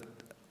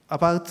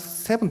 about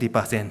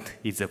 70%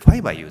 is a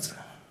fiber user.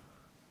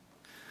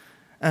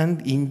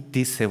 And in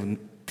this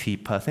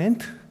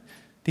 70%,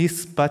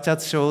 this bar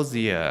chart shows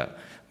the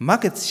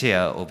market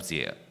share of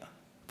the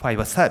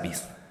fiber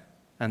service.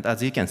 And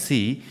as you can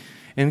see,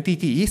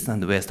 NTT East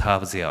and West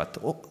have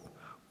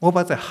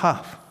over the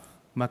half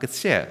market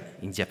share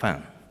in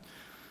Japan.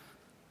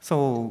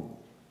 So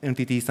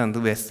NTT East and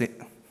West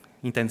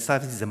internet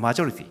service is the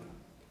majority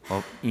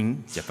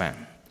in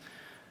Japan.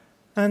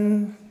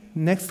 And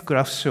next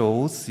graph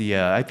shows the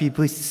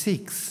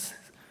IPv6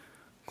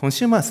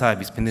 consumer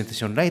service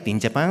penetration rate in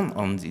Japan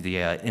on the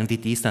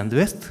NTT East and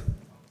West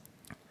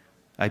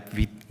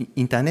IP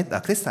internet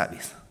access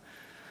service.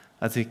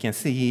 As you can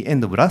see,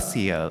 end of last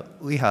year,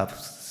 we have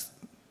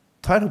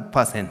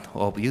 12%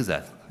 of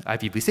users,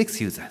 IPv6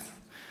 users.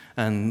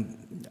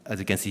 And as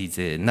you can see,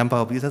 the number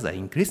of users are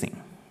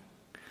increasing.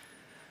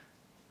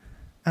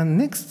 And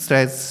next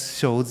slide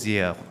shows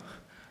the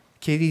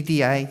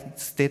KDDI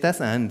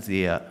status and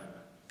the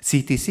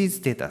CTC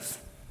status.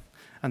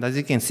 And as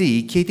you can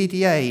see,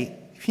 KDDI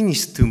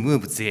finished to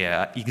move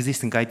their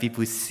existing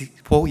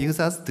IPv4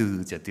 users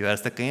to the dual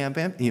stack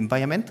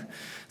environment.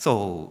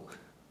 So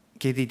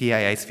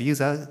KDDI ISP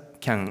user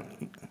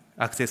can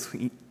access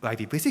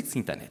IPv6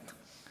 internet.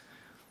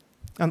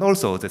 And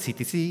also the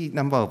CTC,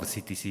 number of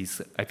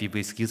CTC's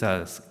IPv6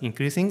 users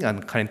increasing,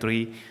 and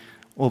currently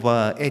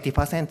over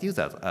 80%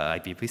 users are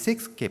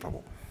IPv6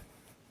 capable.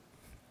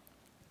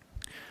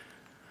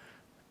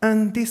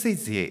 And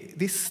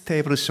this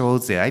table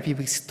shows the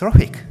IPv6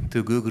 traffic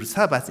to Google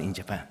servers in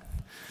Japan.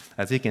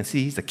 As you can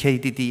see, the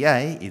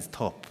KDDI is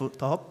top,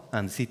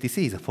 and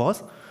CTC is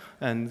fourth,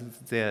 and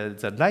the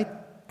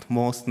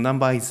rightmost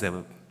number is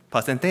the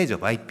percentage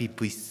of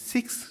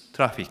IPv6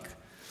 traffic.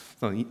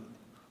 So,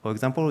 for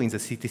example, in the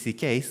CTC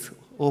case,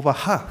 over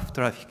half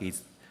traffic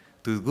is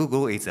to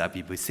Google is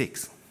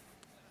IPv6.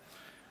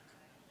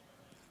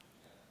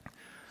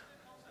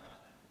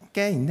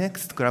 Okay,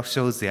 next graph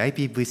shows the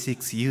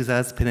IPv6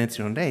 users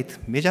penetration rate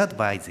measured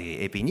by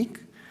the APRICOT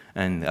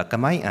and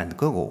Akamai and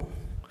Google.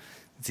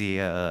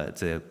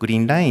 The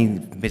green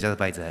line measured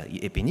by the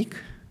APRICOT.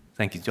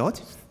 Thank you, George.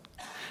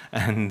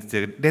 And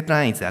the red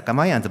line is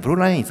Akamai, and the blue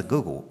line is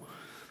Google.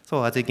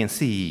 So as you can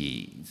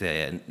see,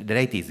 the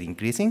rate is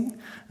increasing,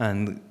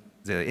 and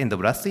the end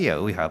of last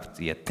year, we have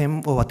the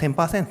over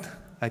 10%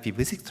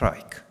 IPv6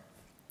 traffic.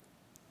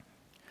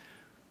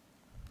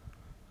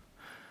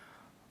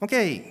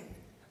 Okay.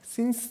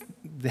 Since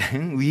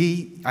then,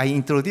 I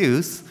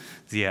introduced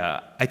the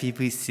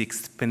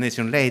IPv6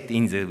 penetration rate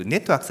in the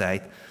network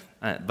side,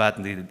 but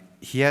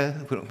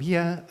from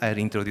here, I'll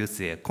introduce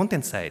the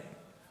content side.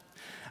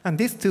 And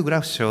these two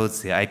graphs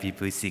shows the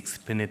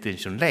IPv6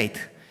 penetration rate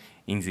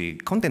in the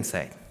content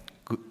side,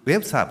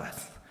 web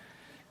servers.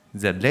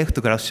 The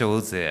left graph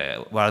shows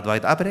the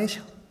worldwide average,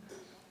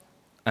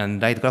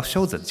 and right graph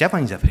shows the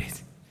Japanese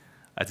average.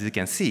 As you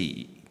can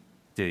see,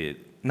 the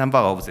number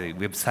of the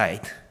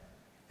website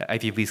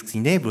IPv6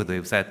 enabled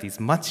website is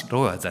much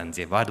lower than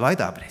the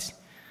worldwide average.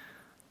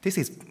 This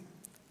is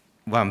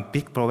one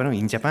big problem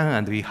in Japan,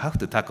 and we have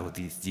to tackle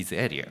this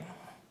area.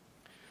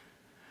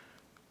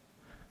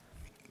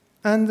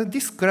 And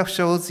this graph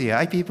shows the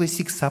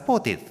IPv6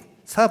 supported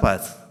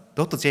servers,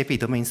 .jp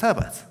domain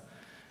servers,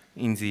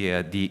 in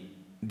the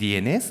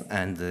DNS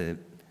and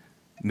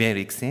mail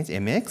exchange,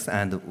 MX,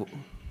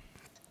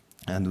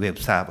 and web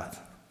servers.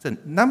 The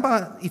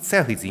number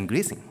itself is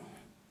increasing.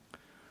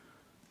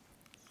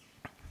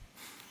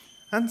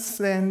 And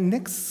then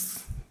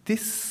next,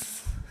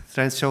 this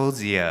slide shows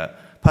the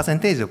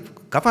percentage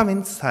of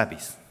government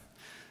service,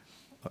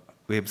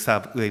 web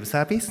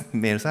service,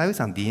 mail service,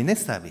 and DNS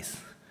service.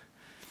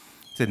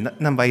 The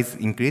number is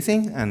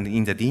increasing, and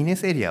in the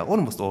DNS area,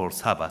 almost all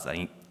servers are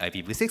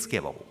IPv6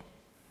 capable.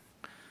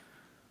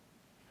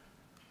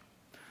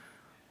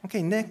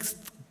 Okay, next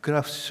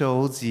graph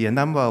shows the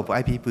number of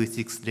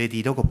IPv6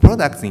 ready local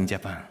products in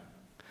Japan.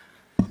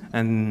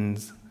 And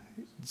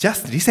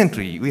just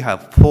recently, we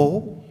have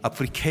 4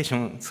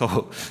 applications,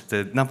 so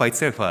the number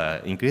itself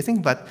is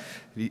increasing, but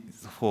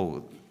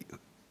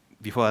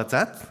before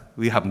that,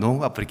 we have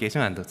no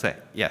application, and so,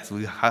 yes,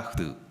 we have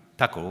to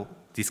tackle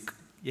this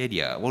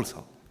area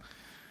also.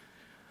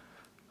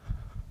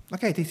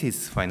 Okay, this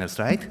is final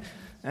slide.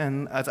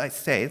 And as I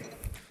said,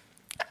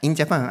 in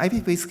Japan,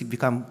 IPv6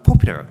 become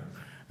popular,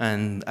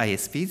 and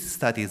ISPs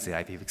started the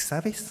IPv6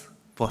 service,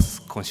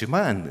 both consumer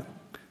and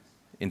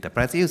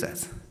enterprise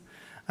users.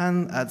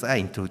 And as I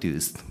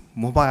introduced,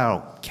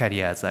 mobile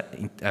carriers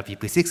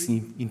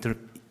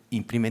IPv6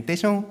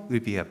 implementation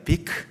will be a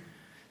big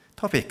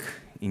topic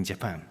in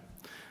Japan.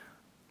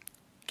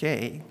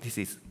 Okay, this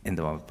is end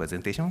of our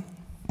presentation.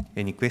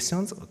 Any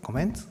questions or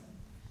comments?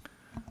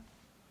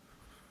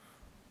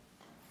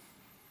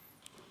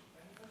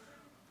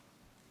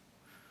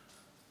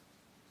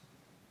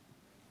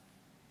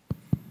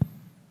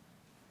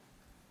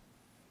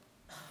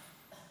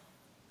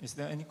 Is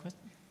there any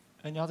question?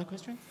 Any other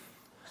question?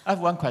 I have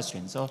one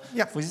question. So,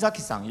 yeah.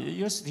 Fujisaki-san,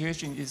 your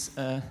situation is,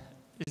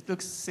 it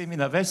looks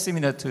similar, very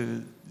similar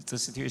to the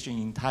situation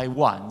in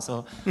Taiwan.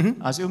 So,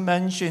 as you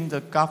mentioned, the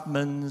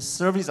government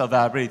service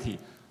availability,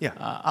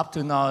 up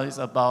to now is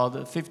about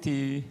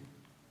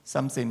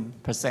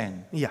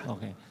 50-something%. Yeah.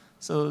 Okay.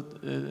 So,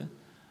 do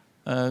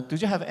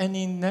you have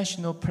any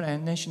national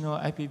plan, national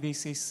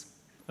IPv6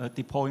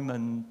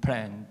 deployment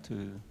plan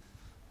to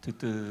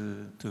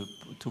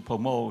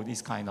promote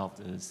this kind of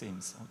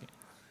things? Okay.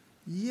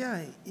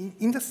 Yeah,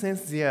 in the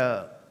sense,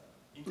 there.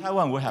 In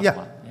Taiwan, we have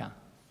one. Yeah.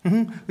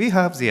 We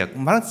have the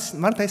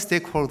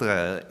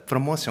multi-stakeholder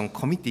promotion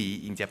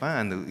committee in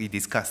Japan, and we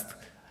discussed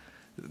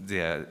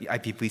the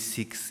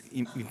IPv6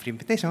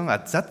 implementation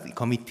at that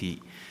committee.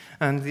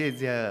 And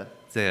the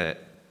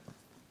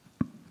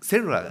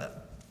cellular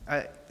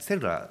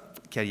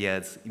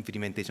carriers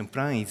implementation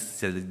plan is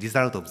the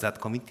result of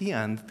that committee,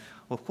 and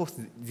of course,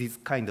 this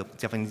kind of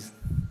Japanese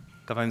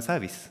government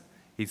service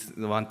is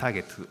one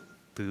target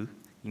to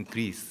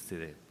increase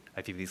the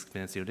IPv6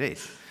 penetration rate.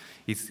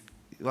 It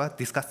was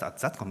discussed at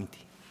that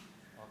committee.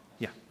 Okay.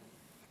 Yeah.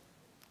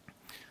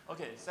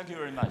 Okay, thank you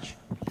very much.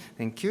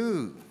 Thank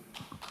you.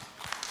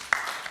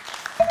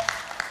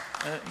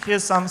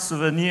 Here's some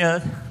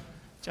souvenir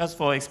just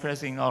for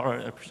expressing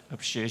our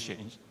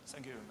appreciation.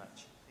 Thank you very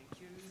much. Thank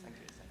you. Thank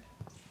you.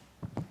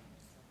 Thank you.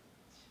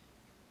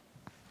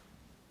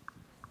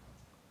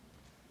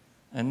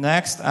 And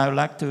next, I would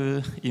like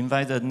to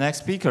invite the next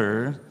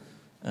speaker,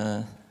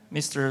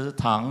 Mr.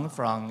 Thang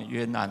from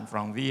Yunnan,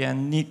 from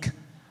VNNIC.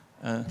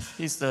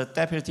 He's the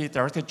Deputy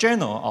Director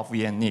General of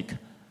VNNIC.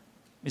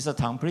 Mr.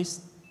 Thang, please.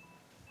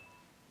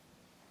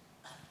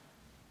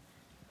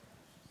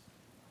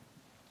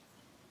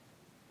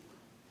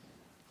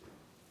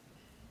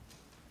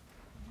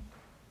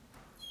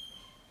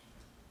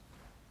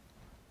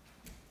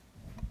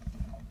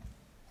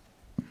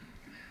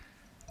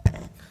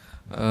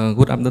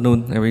 Good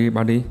afternoon,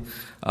 everybody.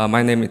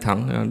 My name is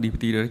Thang,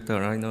 Deputy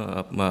Director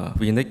of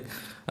VNNIC.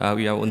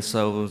 We are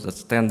also the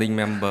standing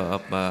member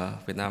of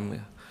Vietnam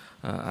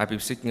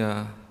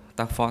IPv6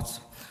 task force.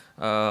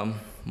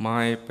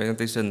 My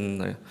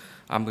presentation,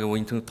 I'm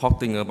going to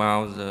talking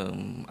about the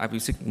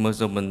IPv6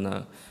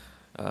 measurement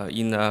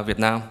in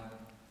Vietnam.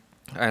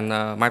 And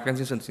my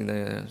presentation is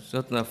in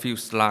just a few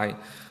slides,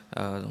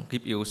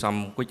 give you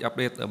some quick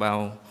update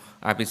about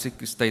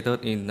IPv6 status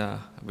in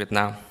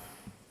Vietnam.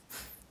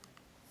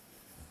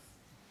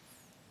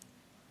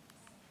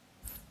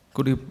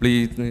 Could you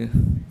please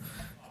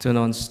turn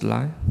on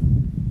slide?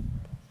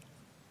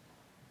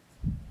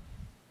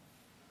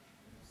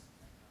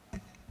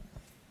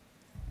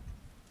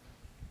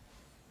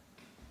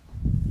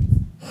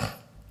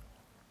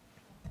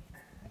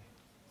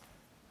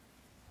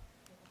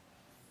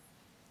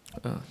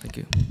 Thank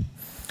you.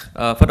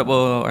 First of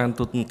all, I want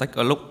to take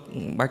a look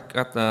back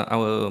at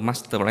our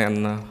master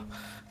plan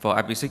for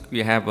IPv6.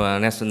 We have a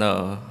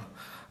national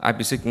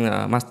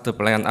IPv6 master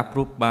plan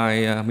approved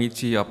by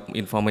Ministry of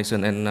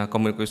Information and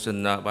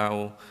Communication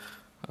about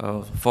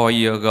 4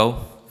 years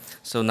ago.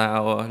 So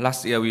now,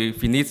 last year we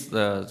finished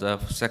the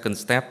second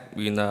step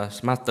in the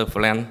master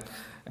plan,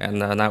 and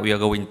now we are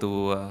going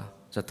to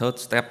the third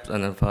step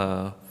and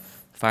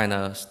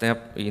final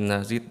step in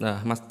this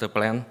master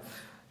plan.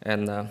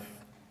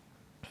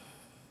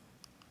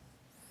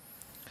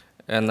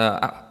 And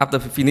after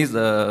we finish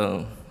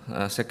the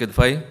second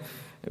phase,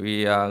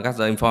 we got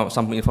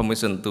some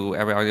information to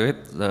evaluate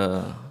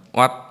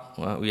what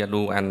we are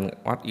doing and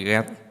what we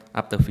get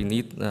after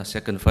finish the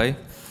second phase.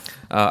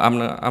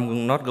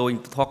 I'm not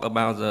going to talk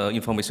about the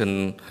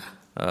information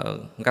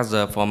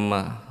gathered from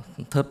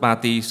third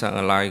parties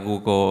like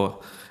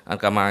Google and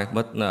Kamai,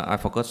 but I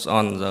focus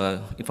on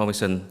the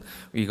information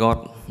we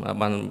got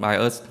by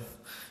us.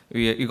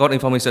 We got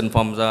information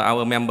from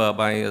our member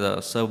by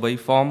the survey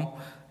form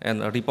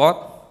and a report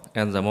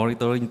and the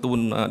monitoring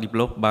tool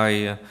developed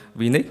by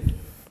VNNIC.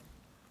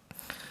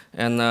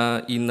 And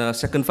in the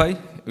second phase,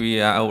 we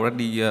are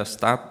already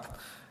start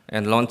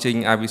and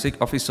launching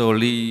IPv6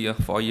 officially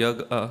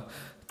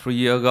 3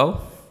 years ago.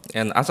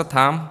 And at the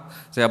time,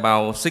 there are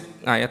about 6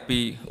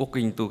 ISP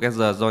working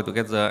together, join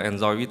together, and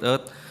join with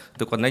us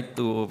to connect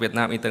to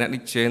Vietnam Internet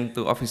Exchange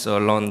to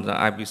officially launch the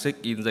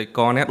IPv6 in the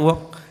core network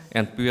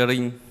and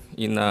peering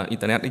in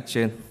Internet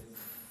Exchange.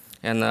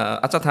 And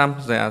at the time,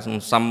 there are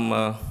some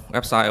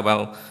websites,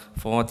 about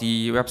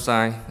 40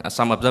 websites.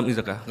 Some of them is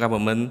a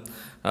government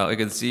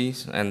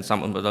agencies, and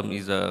some of them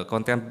is a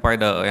content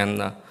provider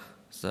and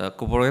the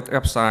corporate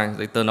website.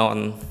 They turn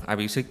on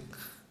IPv6.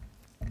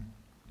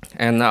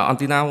 And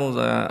until now,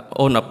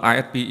 all of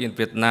ISP in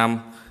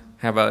Vietnam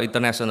have an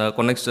international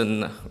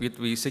connection with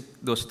V6,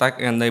 those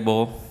stack and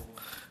neighbor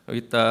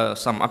with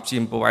some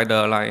upstream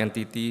provider like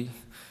NTT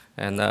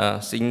and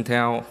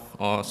Singtel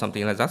or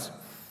something like that.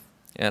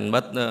 and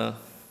but the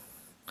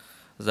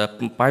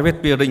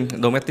private peering,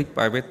 domestic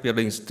private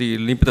peering is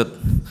still limited.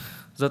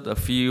 Just a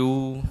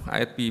few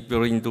ISP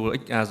peering to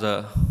each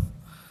other,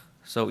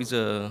 so it's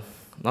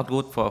not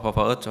good for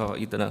us or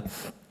internet.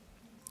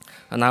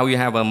 And now we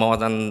have more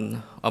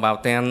than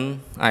about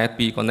 10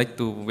 ISP connect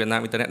to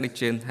Vietnam Internet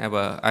Exchange, have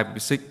a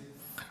IPv6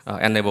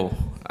 enable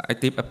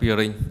active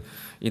appearing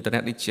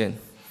Internet Exchange.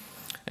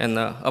 And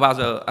about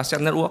the access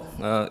network,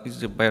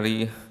 it's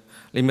very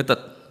limited.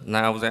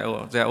 Now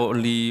there are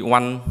only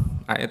one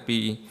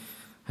ISP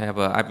have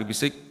a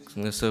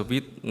IPv6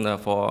 service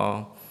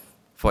for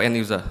end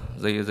user.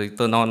 They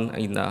turn on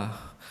in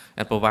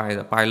and provide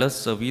a pilot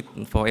service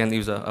for end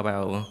user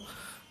about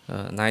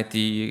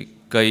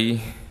 90K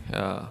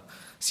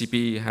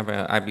CP have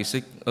an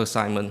IPv6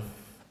 assignment.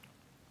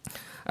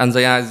 And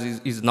they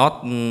is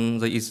not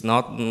the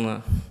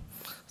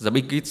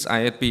biggest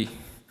ISP.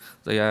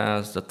 They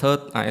are the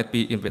third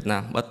ISP in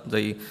Vietnam, but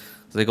they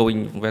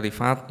going very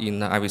fast in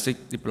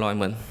IPv6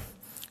 deployment.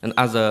 And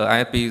other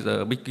ISP,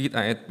 the biggest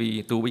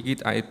ISP, two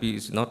biggest ISP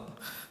is not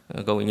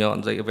going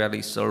on. They are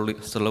very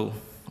slow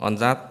on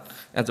that,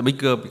 and the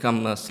bigger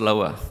become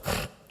slower.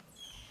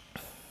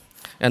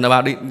 And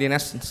about the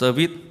DNS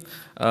service,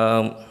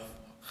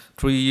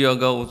 3 years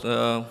ago,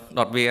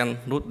 .vn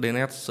root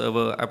DNS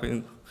server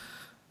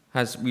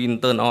has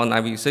been turned on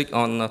IPv6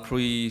 on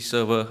 3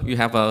 server. We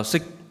have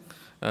 6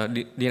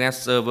 DNS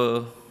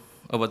server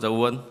over the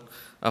world,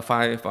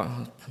 5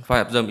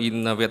 of them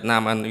in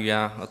Vietnam, and we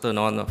are turned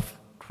on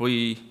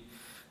 3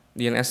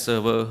 DNS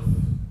server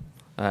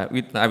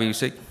with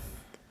IPv6.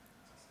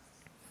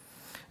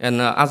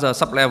 And other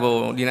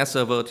sub-level DNS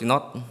server is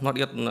not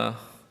yet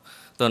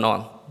turned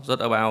on.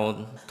 Just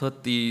about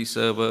 30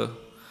 server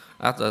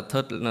at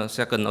the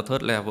second or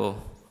third level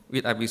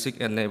with IPv6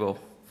 enabled.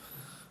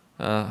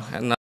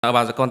 And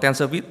about the content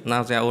service,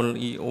 now there are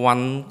only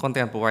one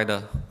content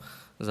provider.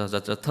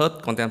 The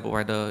third content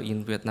provider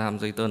in Vietnam,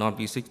 they turned on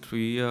IPv6 3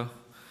 years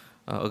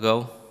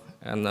ago,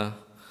 and the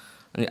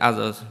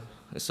others,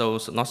 so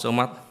not so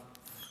much.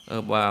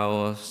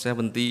 About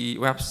 70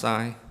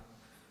 websites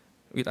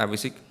with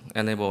IPv6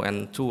 enabled,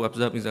 and 2 of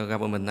them is a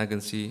government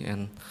agency,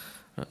 and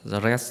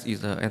the rest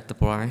is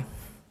enterprise.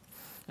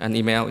 And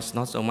email is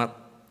not so much.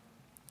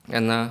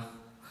 And the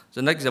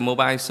next, the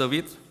mobile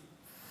service.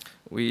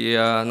 We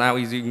are now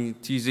using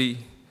TZ,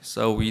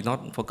 so we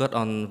not focus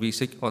on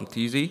V6 on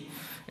TZ.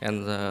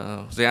 And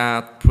there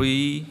are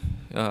 3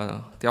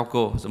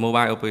 telco, the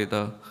mobile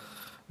operator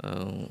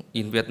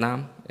in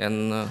Vietnam.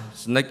 And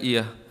next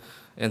year,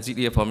 and this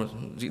year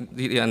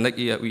and next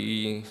year,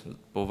 we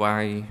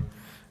provide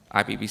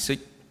IPv6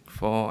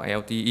 for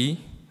LTE.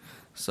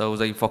 So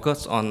they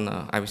focus on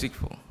IPv6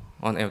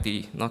 on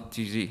LTE, not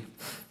TZ.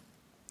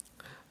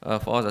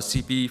 For the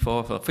CP,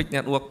 for fixed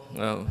network,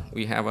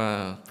 we have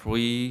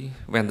 3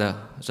 vendors.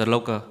 The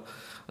local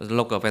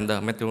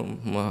vendor,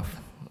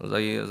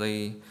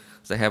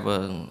 they have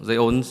their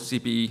own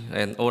CPE,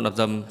 and all of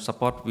them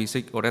support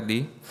V6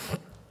 already.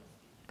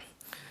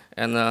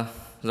 And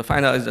the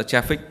final is the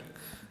traffic,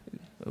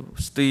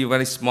 still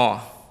very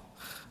small.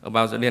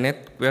 About the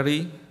DNS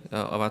query,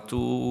 about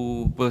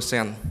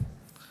 2%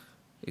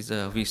 is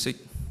V6,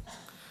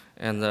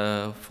 and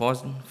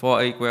for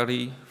a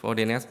query for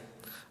DNS,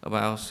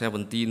 about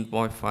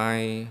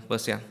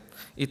 17.5%.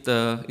 It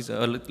is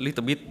a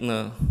little bit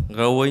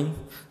growing,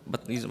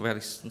 but it's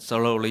very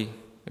slowly.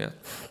 Yeah.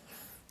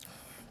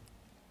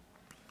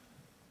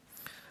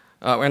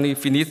 When we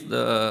finish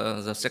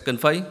the second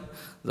phase,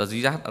 the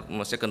result of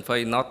the second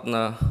phase not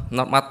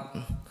much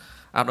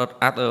at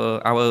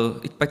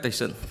our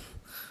expectation,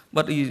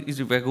 but it's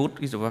very good.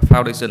 It's a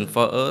foundation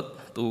for us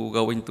to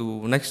go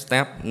into next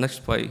step,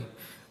 next phase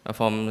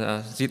from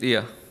this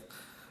year.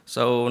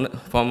 So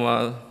from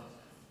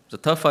the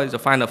third phase, the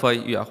final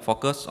phase, we are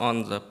focused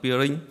on the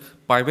peering,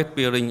 private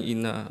peering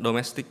in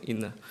domestic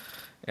and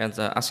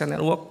the access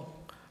network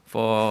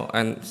for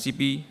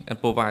CP,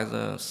 and provide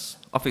the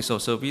official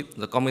service,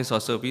 the commercial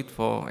service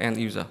for end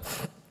user.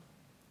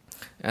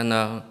 And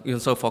we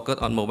also focus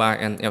on mobile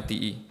and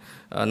LTE.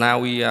 Now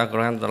we are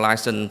grant the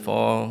license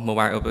for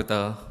mobile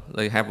operator.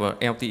 They have a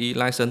LTE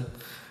license,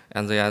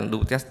 and they are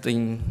do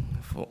testing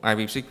for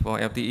IPv6 for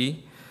LTE.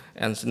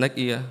 And next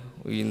year,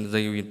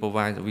 they will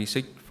provide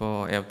V6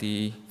 for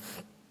LTE.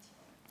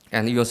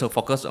 And you also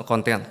focus on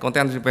content.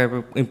 Content is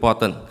very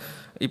important.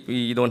 If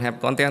we don't have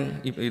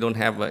content, if we don't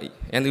have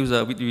end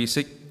user with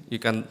V6, you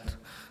can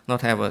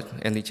not have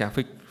any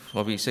traffic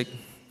for V6.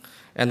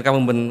 And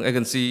government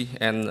agency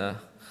and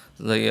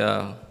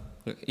the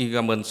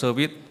e-government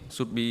service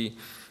should be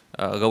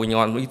going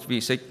on with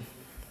V6.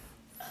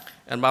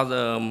 And about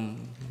the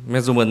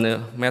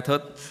measurement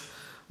method,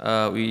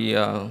 we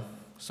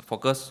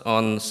focus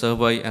on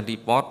survey and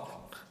report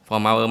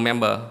from our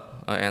member,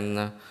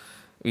 and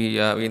we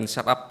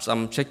set up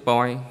some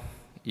checkpoint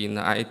in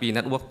the IP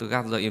network to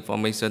gather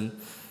information,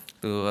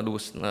 to do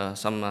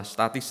some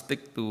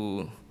statistics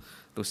to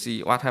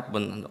see what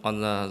happened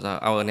on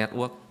our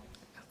network.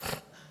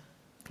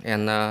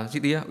 And this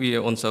year we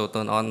also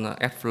turn on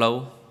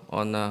AdFlow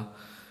on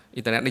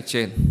Internet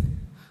Exchange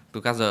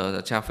to gather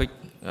the traffic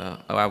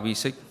about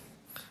V6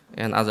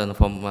 and other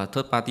from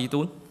third-party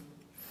tool.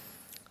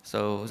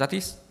 So that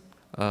is,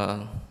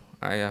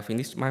 I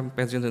finished my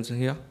presentation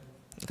here.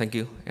 Thank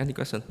you. Any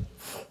question?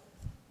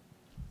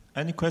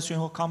 Any question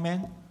or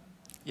comment?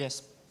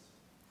 Yes.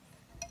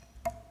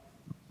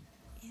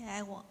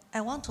 Yeah,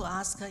 I want to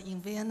ask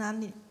in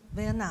VNNIC,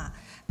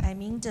 I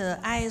mean the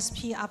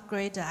ISP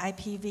upgrade the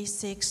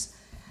IPv6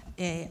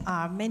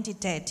 are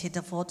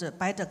mandated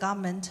by the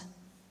government.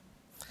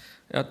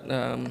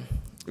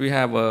 We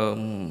have a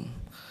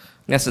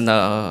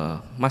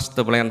national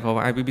master plan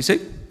for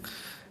IPv6,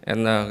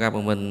 and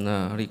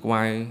government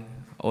require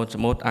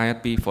almost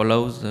ISP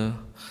follows the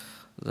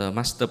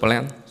master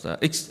plan. So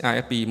each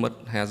ISP must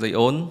have their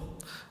own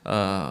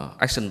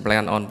action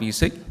plan on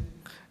V6,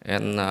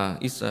 and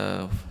it's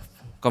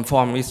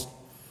conform with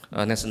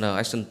national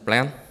action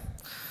plan.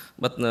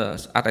 But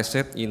as I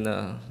said in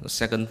the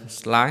second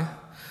slide,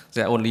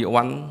 there are only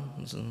one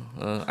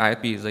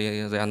ISP.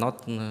 They are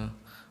not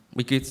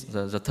big.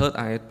 The third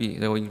ISP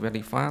they are going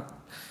very fast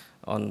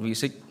on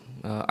V6.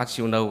 As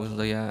you know,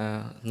 they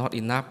are not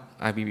enough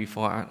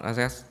IPv4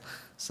 access,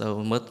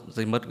 so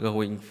they must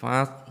going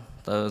faster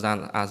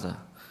than other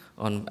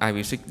on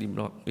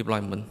IPv6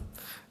 deployment,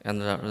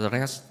 and the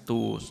rest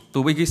two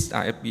biggest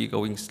ISP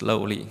going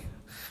slowly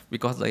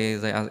because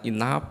they are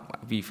enough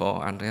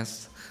V4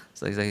 address,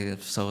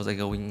 so they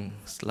going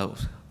slow.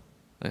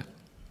 Yeah.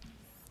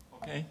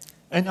 Okay.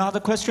 Any other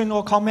question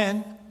or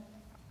comment?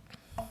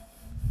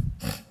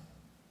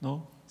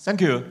 No.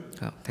 Thank you.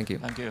 Thank you.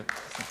 Thank you.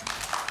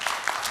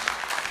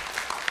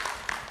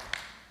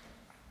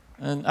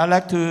 And I'd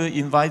like to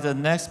invite the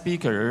next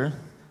speaker,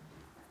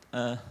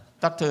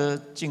 Dr.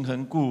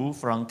 Jingheng Gu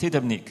from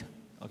TWNIC.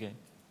 Okay,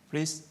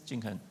 please,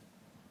 Jingheng.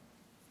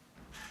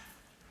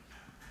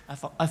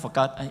 I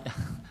forgot.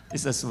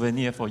 It's a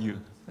souvenir for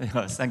you.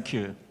 Thank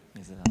you.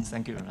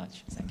 Thank you very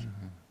much. Thank you.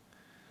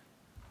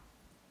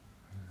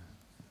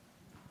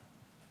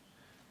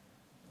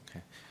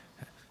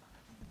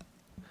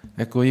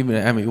 Good evening,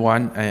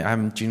 everyone.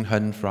 I'm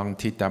Jingheng from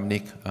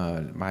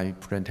TWNIC. My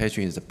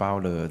presentation is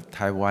about the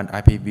Taiwan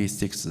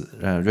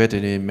IPv6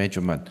 readiness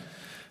measurement.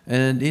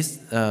 And this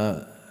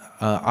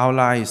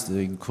outlines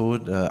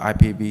include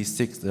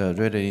IPv6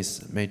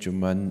 readiness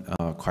measurement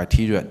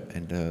criteria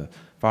and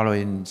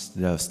following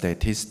the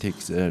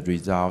statistics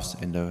results,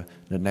 and the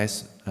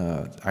next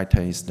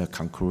item is the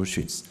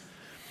conclusions.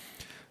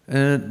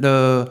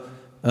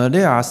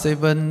 There are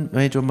 7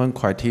 measurement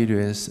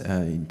criteria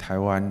in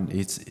Taiwan.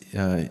 It's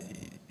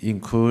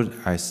include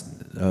as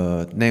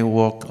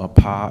network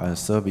part,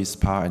 service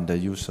part, and the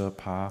user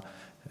part,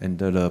 and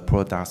the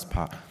products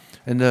part.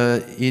 And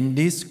in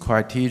these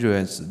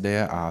criteria,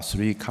 there are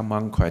 3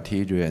 common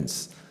criteria.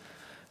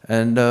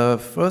 And the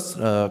first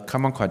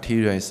common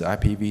criteria is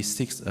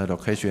IPv6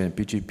 location and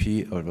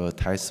BGP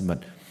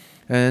advertisement.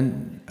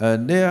 And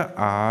there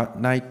are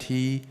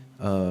 90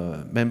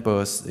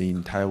 members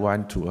in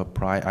Taiwan to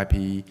apply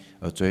IP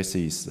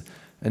addresses,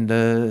 and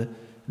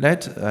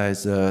that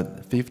as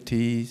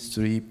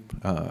 53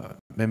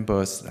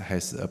 members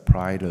has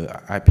applied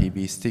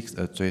IPv6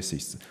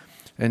 addresses,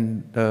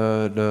 and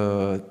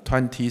the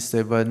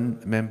 27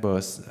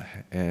 members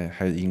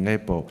have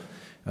enabled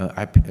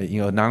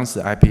announced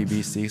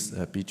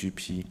IPv6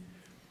 BGP,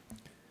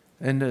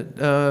 and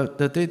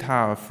the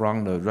data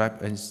from the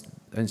RAP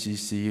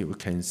NCC, we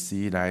can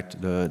see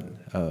that the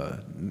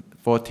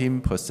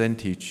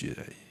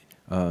 14%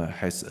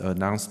 has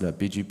announced the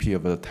BGP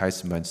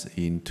advertisements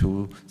in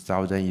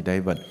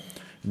 2011.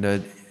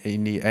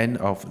 In the end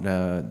of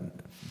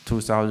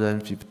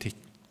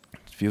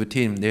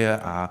 2015,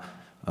 there are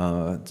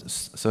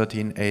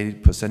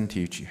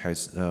 13.8%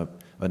 has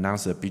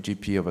announced the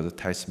BGP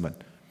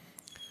advertisement.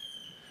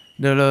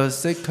 The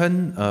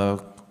second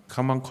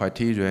common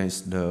criteria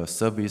is the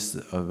service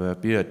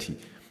availability.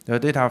 The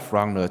data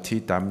from the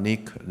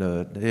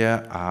TWNIC,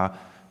 there are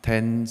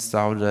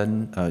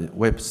 10,000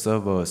 web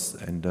servers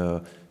and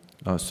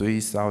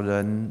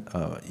 3,000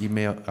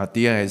 email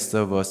DNS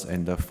servers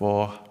and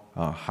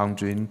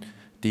 400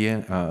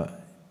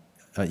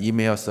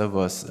 email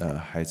servers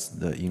has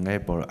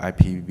enabled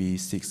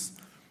IPv6.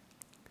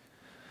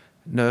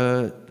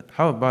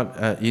 How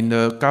about in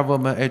the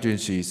government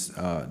agencies?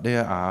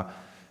 There are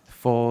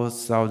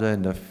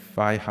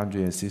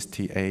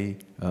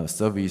 4,568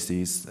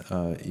 services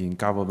in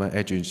government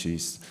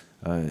agencies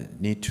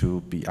need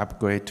to be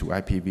upgraded to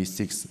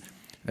IPv6,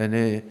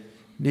 and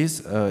this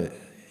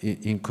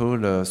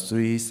include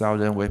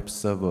 3,000 web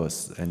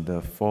servers and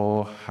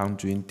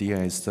 400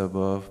 DNS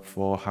server,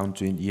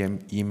 400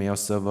 email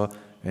server,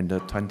 and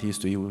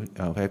 23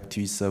 web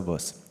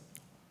servers.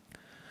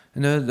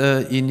 And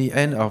in the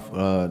end of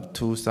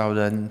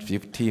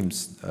 2015,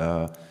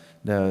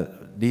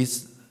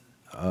 these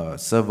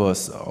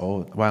servers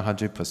are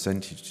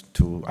 100%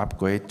 to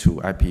upgrade to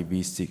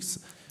IPv6.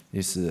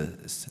 Is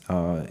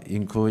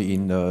included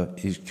in the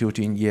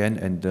executing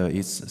Nguyen and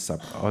its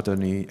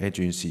subordinate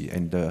agency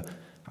and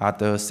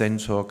other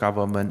central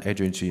government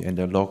agency and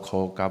the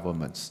local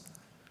governments.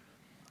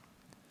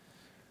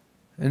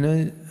 And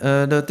then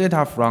the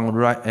data from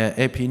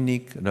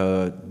APRICOT,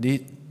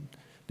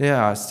 there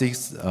are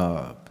 6.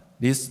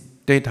 This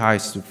data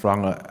is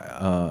from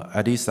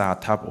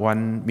ADISA top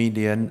 1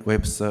 million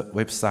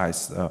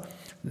websites.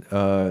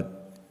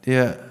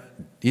 There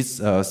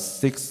is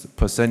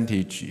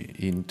 6%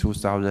 in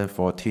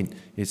 2014.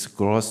 It's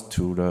grows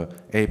to the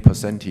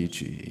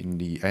 8% in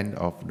the end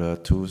of the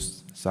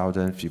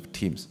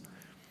 2015.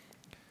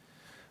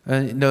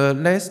 And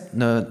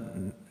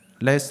the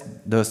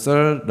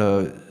third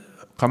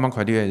common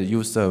criteria is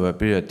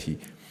usability.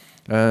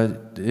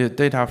 The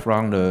data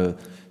from the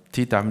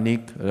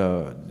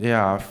TWNIC,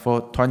 there are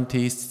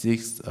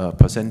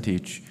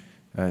 26%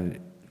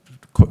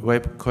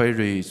 web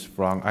queries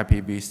from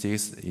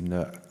IPv6 in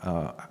the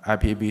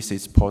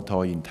IPv6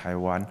 portal in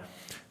Taiwan,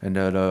 and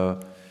the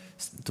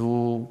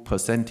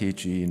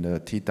 2% in the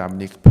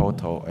TWNIC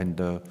portal, and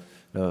the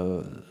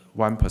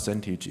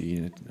 1%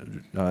 in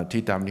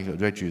TWNIC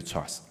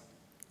registries.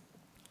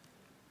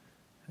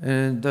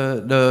 And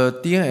the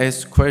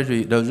DNS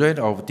query, the rate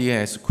of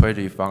DNS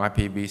query from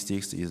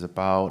IPv6 is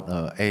about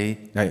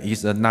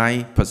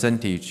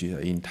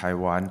 9% in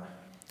Taiwan.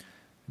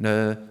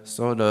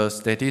 So the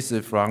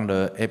statistics from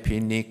the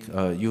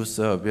APRICOT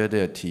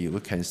usability,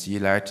 we can see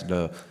that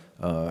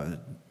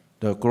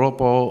the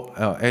global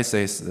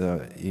access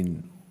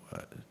in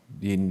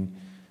using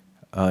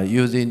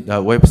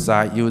the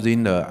website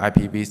using the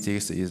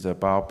IPv6 is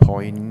about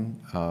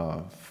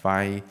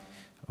 0.5%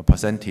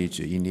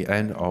 in the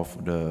end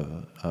of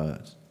the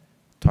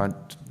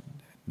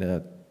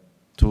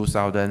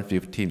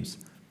 2015.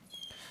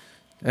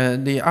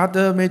 And the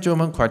other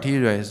measurement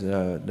criteria is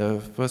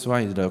the first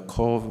one is the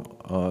core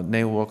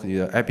network.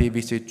 The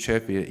IPv6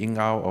 traffic in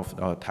out of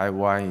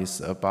Taiwan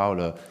is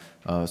about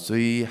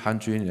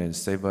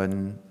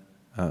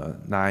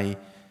 379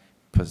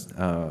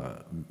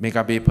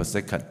 megabit per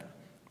second.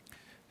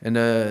 And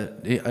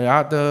the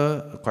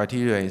other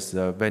criteria is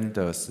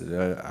vendors.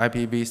 The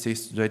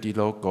IPv6 ready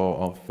logo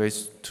of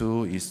phase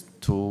 2 is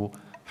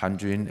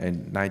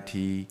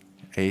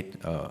 298,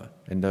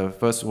 and the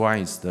first one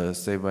is the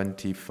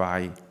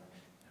 75.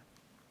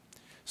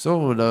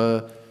 So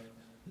the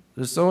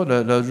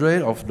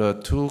rate of the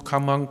two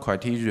common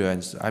criteria,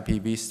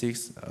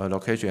 IPv6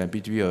 location and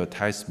B2B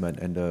attachment,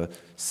 and the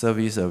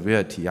service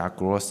availability are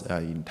growth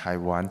in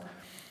Taiwan.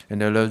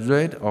 And the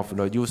rate of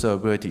the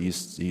usability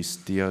is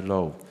still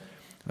low.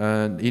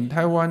 In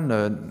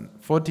Taiwan,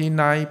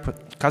 49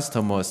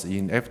 customers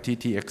in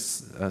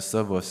FTTX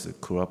servers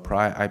could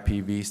apply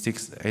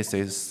IPv6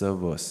 access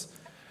servers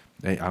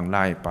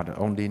online, but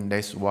only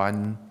less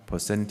 1%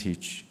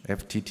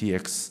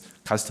 FTTX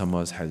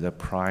customers has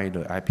applied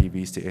the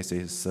IPv6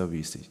 access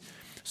services.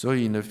 So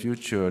in the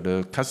future,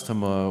 the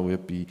customer will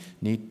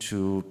need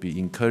to be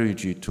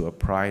encouraged to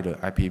apply the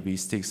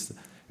IPv6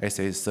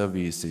 access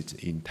services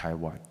in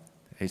Taiwan.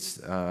 It's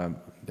a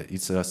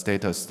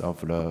status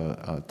of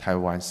the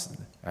Taiwan's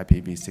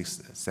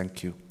IPv6.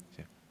 Thank you.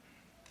 Yeah.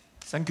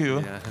 Thank you.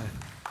 Yeah.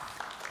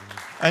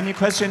 Any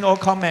question or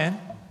comment?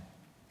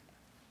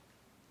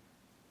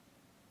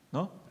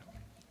 No?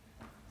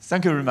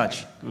 Thank you very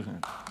much.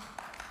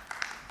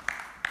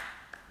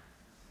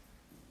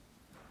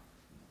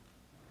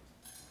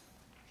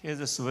 Here's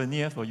a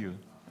souvenir for you.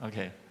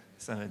 Okay.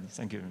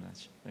 Thank you very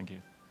much. Thank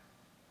you.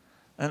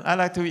 And I'd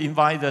like to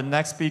invite the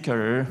next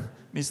speaker,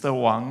 Mr.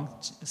 Wang,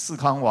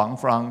 Shih-Kang Wang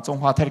from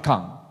Chunghwa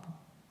Telecom.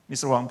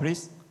 Mr. Wang,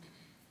 please.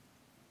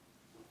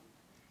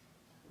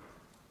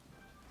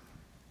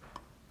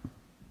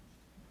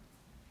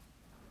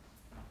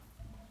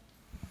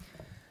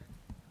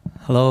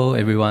 Hello,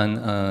 everyone.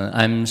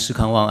 I'm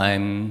Shih-Kang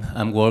Wang.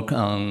 I'm work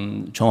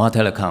on Chunghwa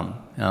Telecom.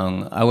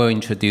 I will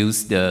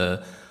introduce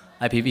the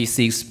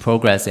IPv6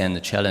 progress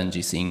and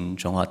challenges in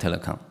Chunghwa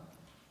Telecom.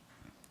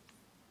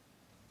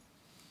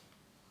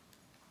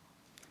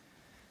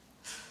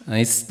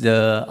 It's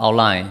the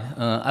outline.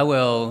 I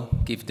will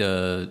give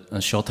a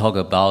short talk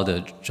about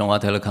the Chunghwa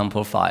Telecom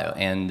profile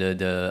and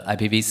the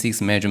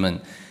IPv6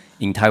 measurement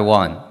in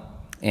Taiwan.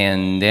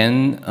 And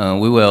then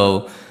we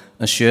will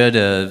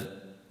share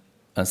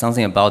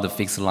something about the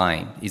fixed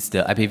line. It's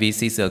the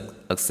IPv6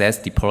 access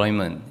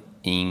deployment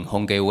in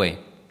home gateway.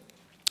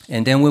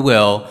 And then we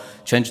will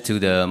change to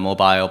the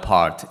mobile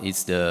part.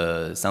 It's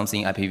the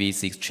something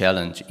IPv6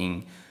 challenge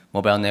in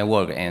mobile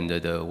network and the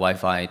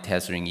Wi-Fi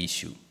tethering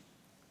issue.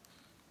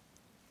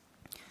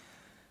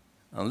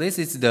 This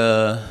is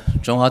the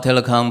Chunghwa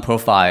Telecom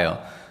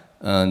profile.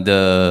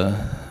 The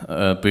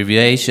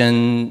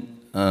abbreviation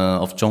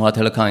of Chunghwa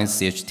Telecom is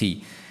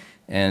CHT.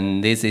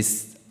 And this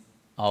is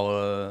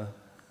our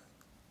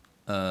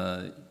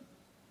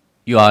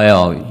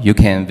URL you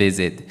can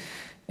visit.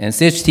 And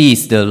CHT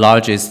is the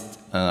largest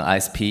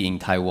ISP in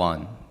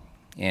Taiwan.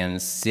 And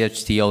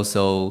CHT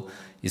also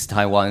is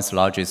Taiwan's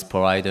largest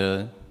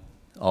provider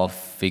of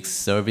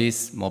fixed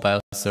service,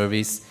 mobile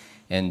service,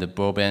 and the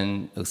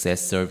broadband access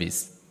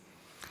service.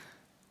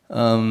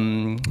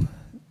 About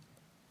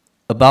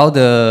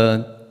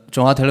the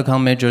Chunghwa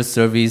Telecom major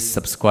service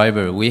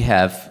subscriber, we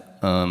have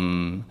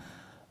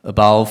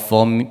about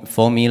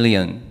 4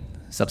 million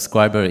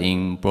subscribers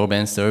in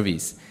broadband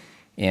service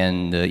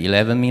and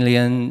 11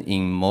 million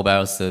in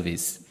mobile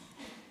service.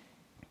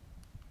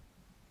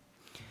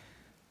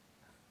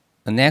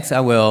 Next, I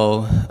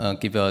will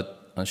give a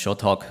short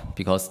talk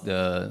because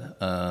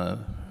the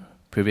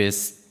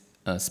previous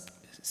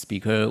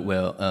speaker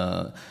will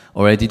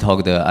already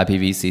talked the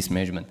IPv6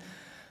 measurement.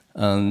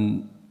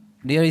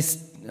 There is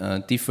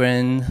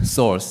different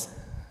source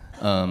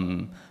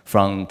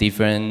from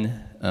different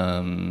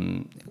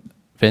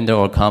vendor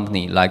or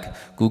company like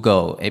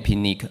Google,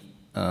 APNIC,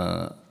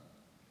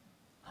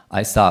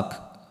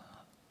 ISOC,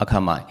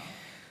 Akamai.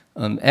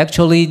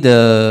 Actually,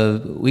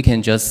 we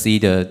can just see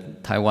the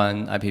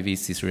Taiwan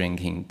IPv6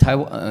 ranking.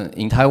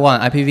 In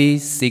Taiwan,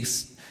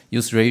 IPv6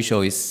 use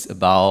ratio is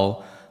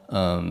about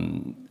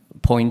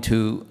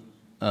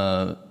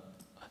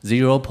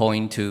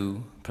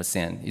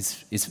 0.2%.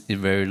 It's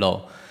very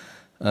low.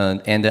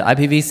 And the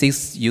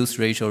IPv6 use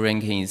ratio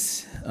ranking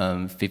is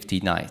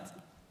 59.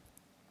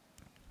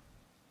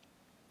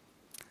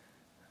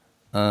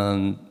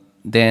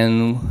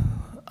 Then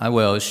I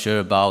will share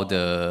about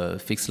the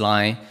fixed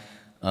line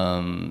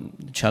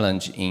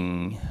challenge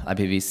in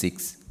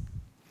IPv6.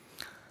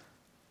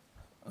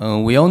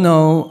 We all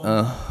know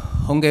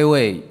home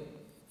gateway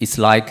is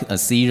like a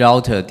C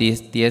router,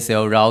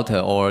 DSL router,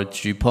 or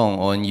GPON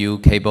or new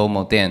cable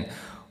modem,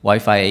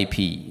 Wi-Fi AP.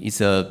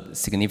 It's a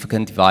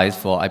significant device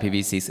for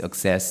IPv6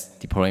 access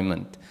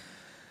deployment.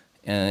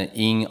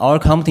 In our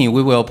company,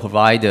 we will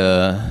provide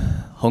a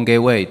home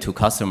gateway to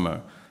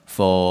customer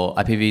for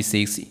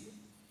IPv6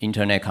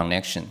 internet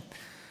connection.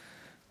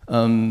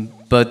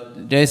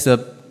 But there's a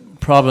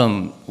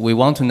problem. We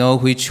want to know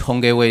which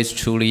home gateway is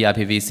truly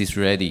IPv6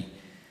 ready.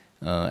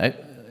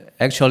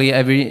 Actually,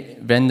 every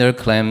vendor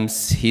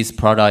claims his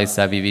product is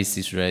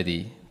IPv6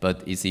 ready,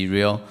 but is it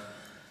real?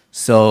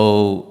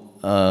 So,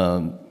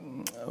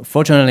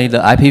 fortunately, the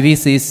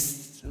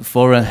IPv6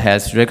 Forum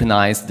has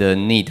recognized the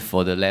need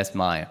for the last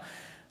mile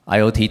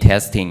IoT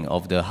testing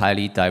of the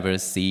highly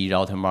diverse C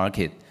router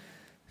market.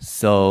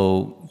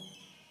 So,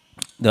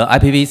 the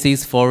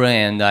IPv6 Forum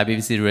and the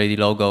IPv6 Ready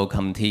Logo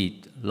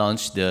Committee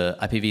launched the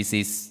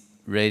IPv6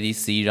 Ready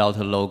C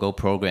Router Logo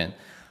program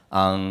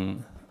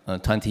on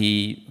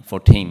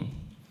 2014.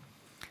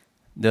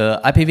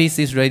 The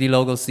IPv6 Ready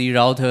Logo C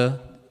Router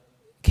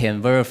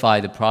can verify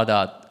the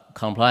product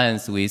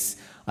compliance with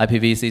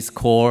IPv6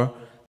 core,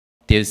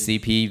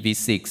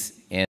 IPv6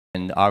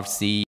 and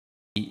RFC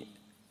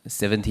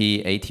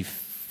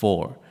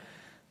 7084.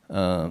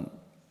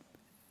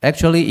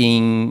 Actually,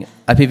 in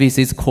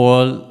IPv6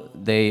 core,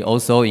 they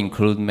also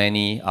include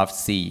many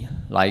RFC,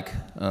 like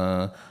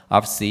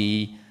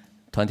RFC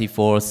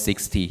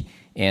 2460,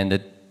 and the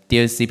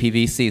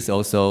DLCPv6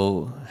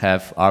 also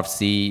have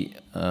RFC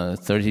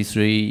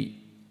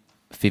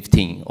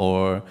 3315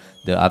 or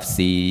the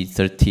RFC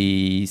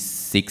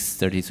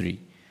 3633.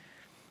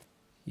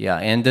 Yeah,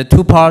 and the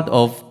two part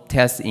of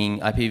test in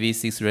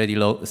IPv6 Ready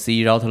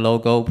C Router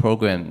Logo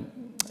program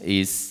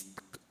is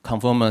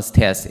conformance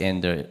test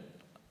and the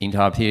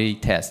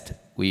interoperability test.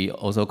 We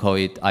also call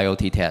it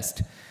IoT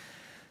test.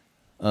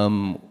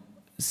 CHT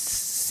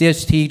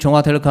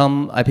Chunghwa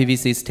Telecom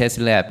IPv6 Test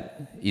Lab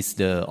is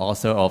the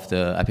author of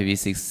the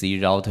IPv6 C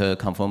router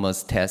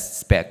conformance test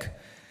spec,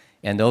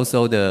 and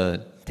also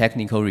the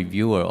technical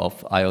reviewer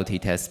of IoT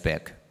test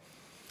spec.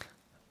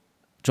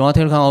 Chunghwa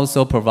Telecom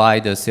also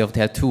provides a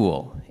self-test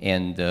tool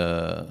and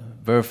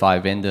verify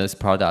vendors'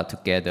 product to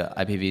get the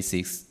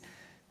IPv6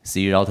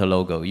 C router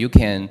logo. You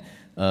can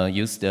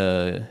use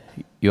the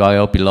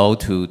URL below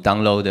to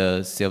download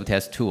the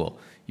self-test tool.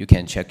 You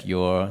can check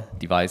your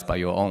device by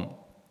your own.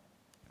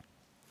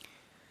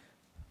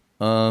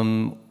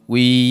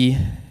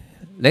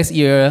 Last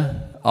year,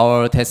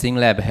 our testing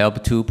lab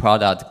helped two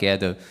products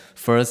get the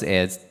first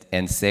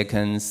and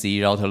second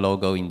C router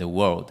logo in the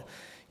world.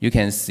 You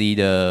can see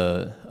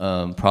the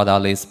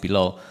product list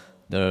below.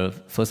 The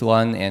first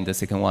one and the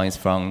second one is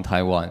from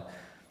Taiwan.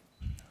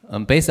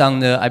 Based on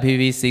the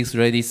IPv6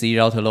 Ready C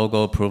router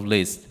logo approved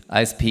list,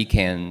 ISP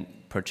can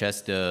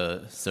purchase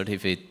the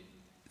certificate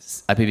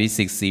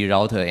IPv6 C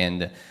router,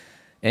 and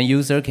end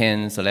user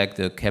can select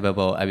the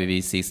capable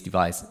IPv6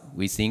 device.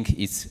 We think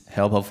it's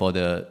helpful for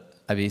the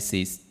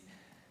IPv6.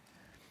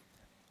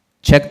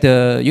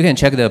 You can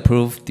check the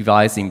approved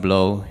device in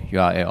below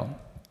URL.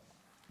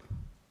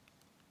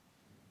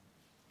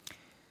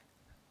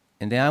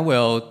 And then I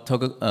will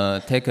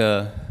take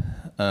a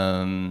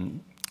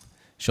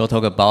short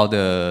talk about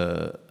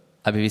the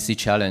IPv6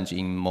 challenge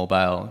in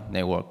mobile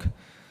network.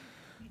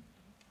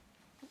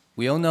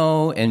 We all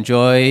know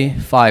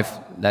Android 5,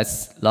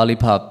 that's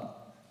Lollipop,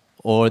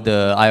 or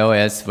the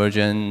iOS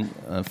version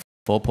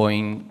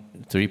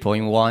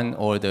 4.3.1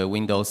 or the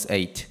Windows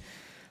 8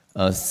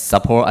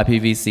 support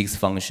IPv6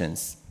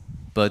 functions.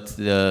 But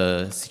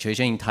the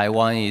situation in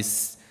Taiwan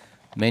is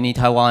many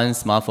Taiwan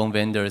smartphone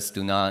vendors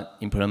do not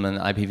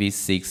implement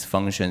IPv6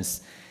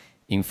 functions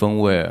in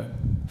firmware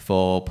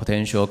for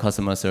potential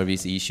customer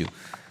service issue.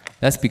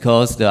 That's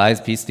because the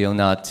ISP still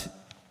not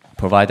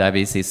provide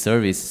IPv6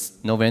 service.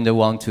 No vendor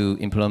want to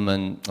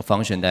implement a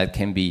function that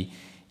can be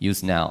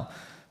used now.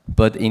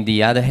 But in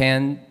the other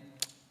hand,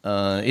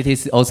 it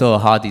is also a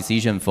hard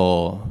decision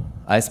for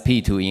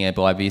ISP to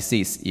enable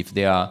IPv6 if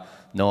there are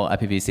no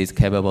IPv6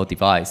 capable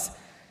device,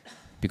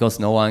 because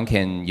no one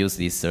can use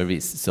this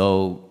service.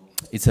 So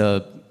it's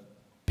a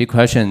big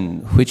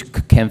question, which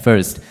came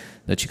first,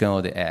 the chicken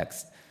or the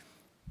eggs?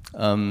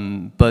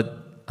 But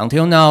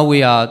until now,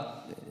 we are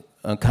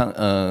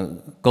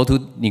go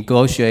to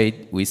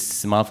negotiate with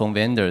smartphone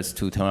vendors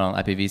to turn on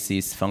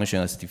IPv6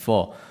 function as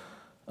default.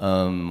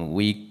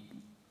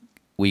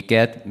 We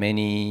get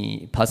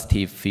many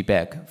positive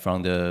feedback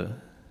from the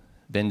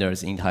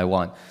vendors in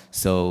Taiwan,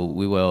 so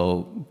we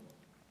will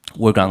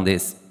work on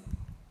this.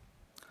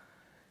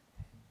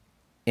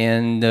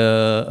 And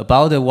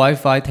about the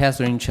Wi-Fi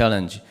tethering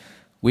challenge,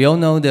 we all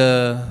know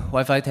the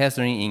Wi-Fi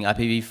tethering in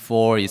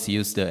IPv4 is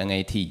used the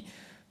NAT,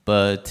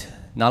 but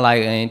not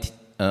like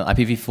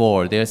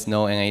IPv4, there's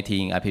no NAT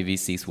in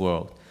IPv6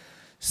 world.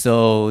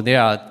 So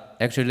there are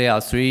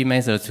three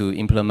methods to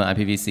implement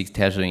IPv6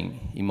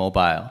 tethering in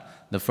mobile.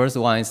 The first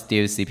one is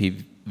still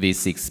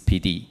IPv6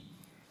 PD.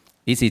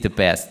 This is the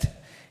best.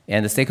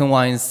 And the second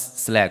one is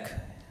Slack.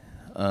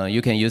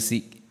 You can use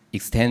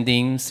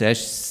extending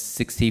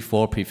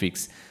 /64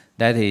 prefix.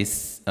 That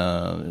is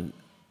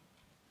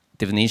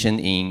definition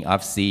in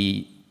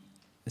RFC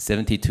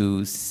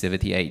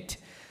 7278.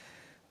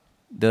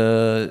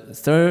 The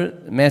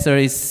third method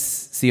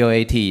is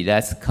COAT,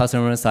 that's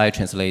customer side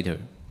translator.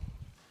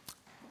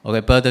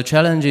 Okay, but the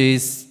challenge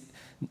is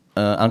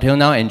until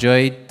now,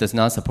 Android does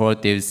not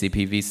support this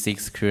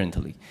IPv6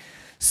 currently.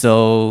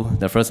 So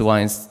the first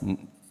one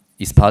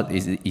is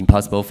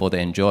impossible for the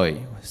Android.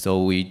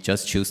 So we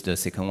just choose the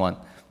second one.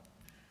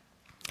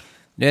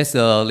 There's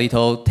a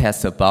little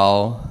test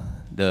about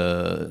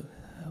the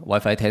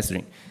Wi-Fi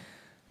tethering.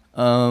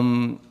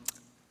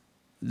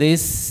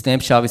 This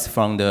snapshot is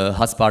from the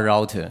hotspot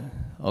router.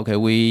 Okay,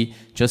 we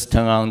just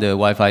turn on the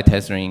Wi-Fi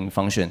tethering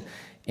function,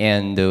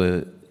 and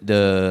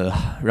the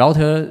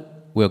router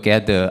will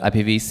get the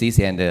IPv6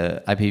 and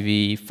the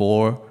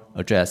IPv4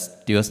 address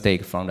dual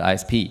stack from the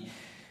ISP.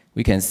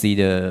 We can see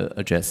the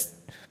address.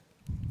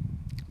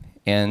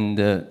 And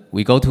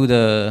we go to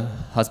the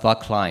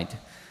hotspot client.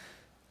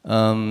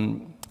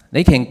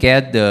 They can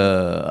get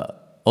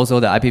also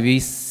the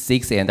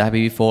IPv6 and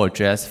IPv4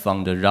 address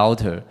from the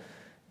router.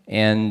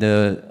 And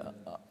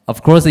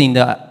of course, in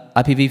the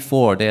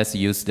IPv4, there's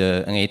used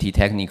the NAT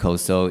technical,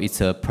 so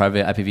it's a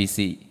private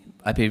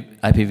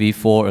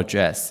IPv4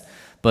 address.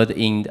 But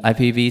in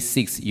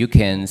IPv6, you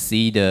can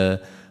see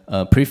the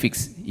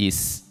prefix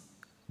is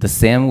the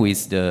same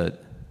with the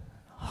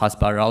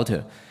hotspot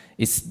router.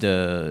 It's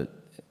the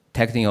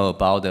technical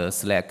about the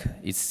Slack.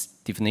 It's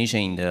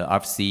definition in the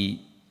RFC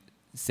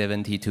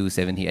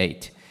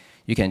 7278.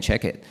 You can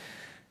check it.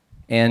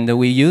 And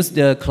we use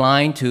the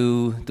client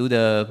to do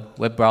the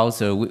web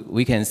browser.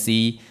 We can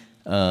see,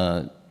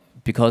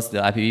 because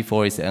the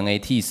IPv4 is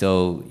NAT,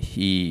 so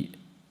he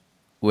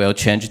will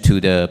change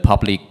to the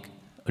public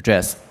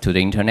address to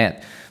the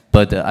internet.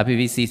 But the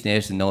IPv6,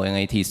 there's no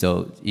NAT,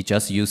 so it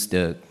just uses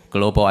the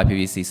global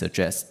IPv6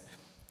 address.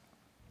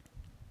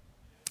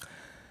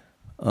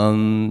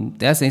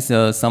 That is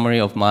a summary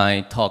of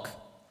my talk.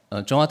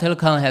 Chunghwa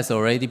Telecom has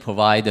already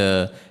provided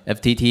a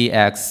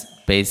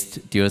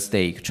FTTX-based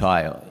dual-stack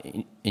trial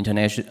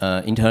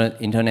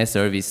internet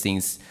service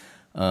since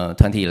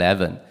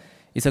 2011.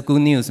 It's a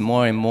good news.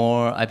 More and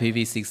more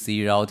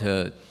IPv6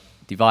 router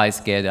device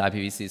get the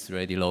IPv6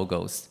 ready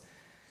logos.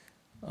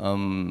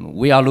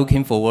 We are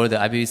looking forward to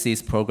the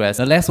IPv6 progress.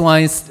 The last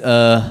one is,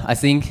 I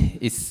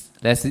think it's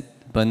last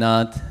but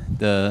not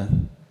the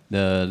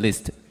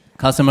least.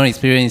 Customer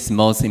experience is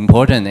most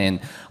important, and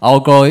our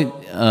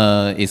goal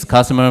is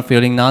customer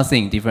feeling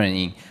nothing different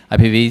in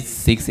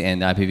IPv6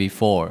 and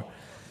IPv4.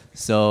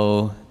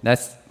 So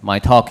that's my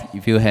talk.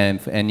 If you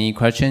have any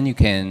question, you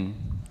can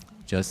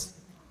just...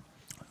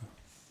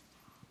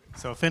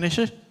 So finish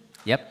it?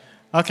 Yep.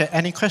 Okay,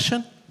 any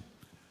question?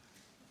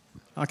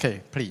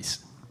 Okay, please.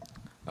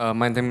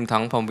 My name is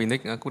Thang from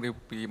VNNIC. Could you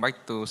be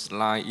back to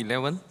slide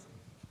 11?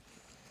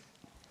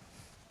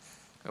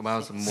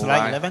 About the mobile.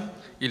 Slide 11?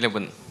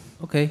 11.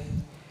 Okay.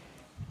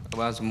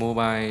 About the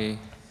mobile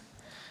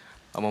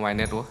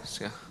networks.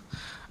 Yeah.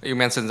 You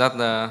mentioned that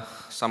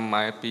some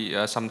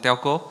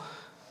telco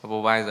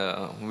provide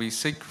the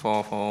V6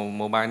 for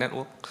mobile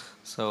network.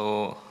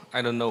 So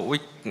I don't know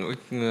which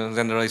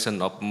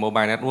generation of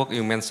mobile network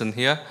you mentioned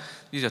here.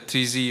 Is it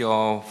 3G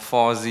or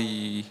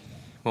 4G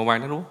mobile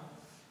network?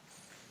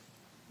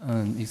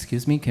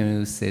 Excuse me, can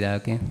you say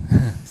that again?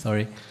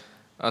 Sorry.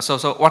 So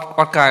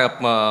what kind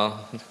of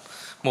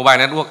mobile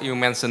network you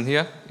mentioned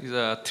here? Is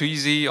it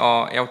 3G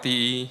or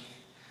LTE?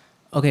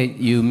 Okay,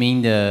 you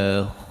mean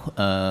the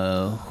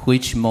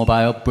which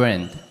mobile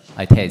brand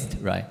I test,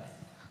 right?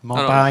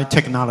 Mobile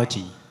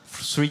technology,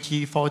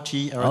 3G,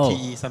 4G,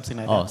 LTE, something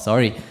like that. Oh,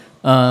 sorry.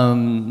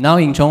 Now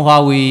in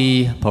Chunghwa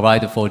we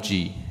provide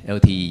 4G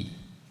LTE.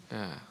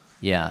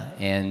 Yeah,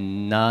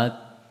 and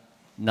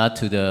not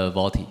to the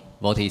VoLTE.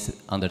 VoLTE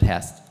is under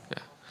test.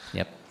 Yeah.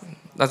 Yep.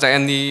 Is there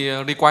any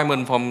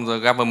requirement from the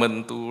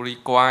government to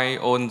require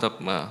all the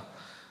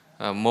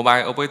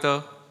mobile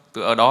operator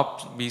to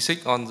adopt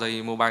V6 on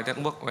the mobile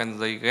network when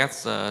they get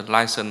the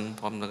license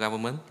from the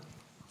government?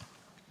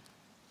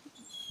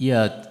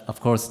 Yeah, of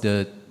course,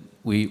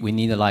 we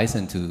need a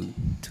license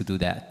to do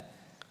that.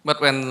 But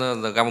when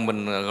the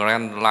government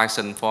grant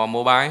license for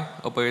mobile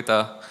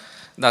operator,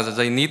 does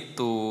they need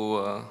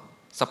to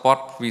support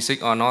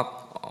V6 or not?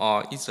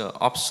 Or is an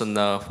option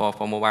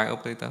for mobile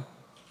operator?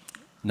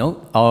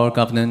 No, our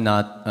government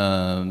not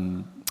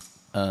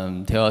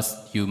tell us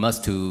you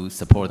must to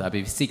support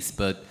IPv6,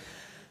 but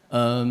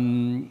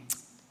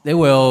they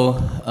will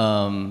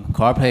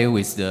cooperate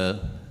with the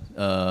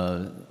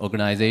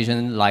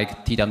organization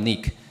like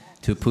TWNIC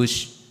to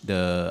push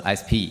the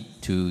ISP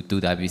to do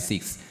the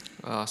IPv6.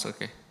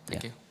 Okay,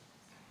 thank you.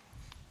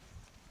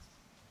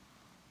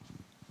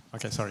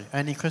 Okay, sorry.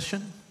 Any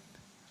question?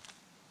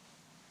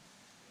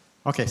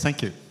 Okay,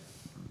 thank you.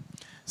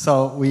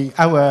 So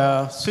I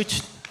will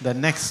switch the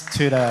next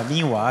to the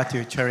Minhwa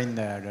to chairing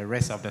the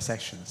rest of the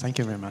section. Thank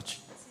you very much.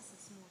 This is a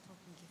small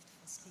token gift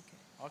for speaker.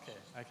 Okay,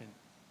 I can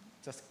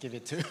just give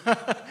it to.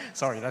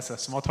 Sorry, that's a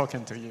small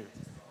token to you.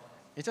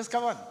 You just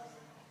got one.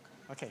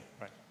 Okay,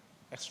 right.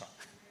 Extra.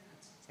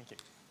 Thank you.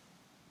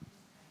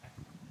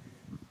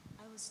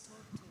 I was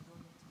told to go to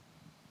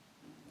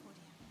the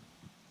podium.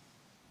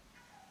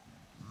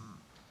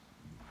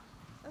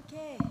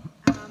 Okay.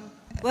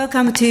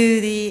 Welcome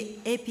to the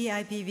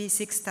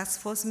APIPv6 Task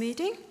Force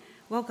meeting.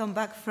 Welcome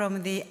back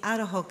from the ad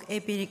hoc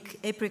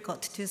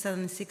APRICOT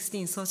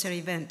 2016 social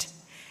event.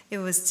 It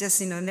was just,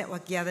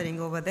 network gathering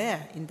over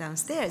there in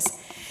downstairs.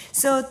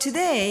 So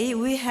today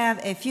we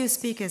have a few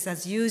speakers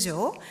as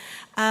usual.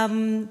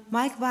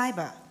 Mike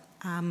Biber,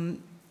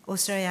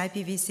 Australia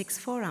IPv6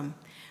 Forum.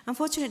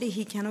 Unfortunately,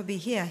 he cannot be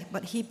here,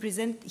 but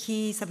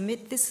he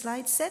submitted this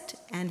slide set,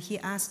 and he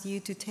asked you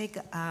to take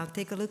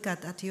a look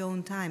at your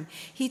own time.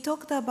 He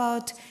talked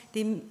about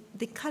the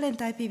current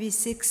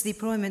IPv6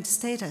 deployment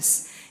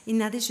status.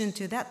 In addition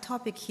to that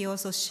topic, he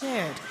also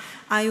shared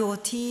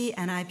IoT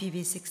and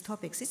IPv6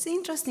 topics. It's an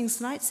interesting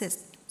slide set,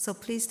 so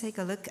please take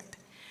a look at.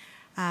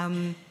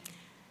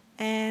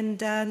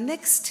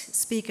 Next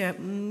speaker,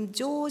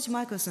 George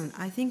Michelson.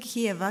 I think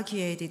he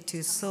evacuated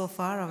to so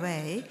far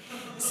away.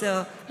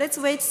 So let's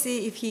wait to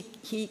see if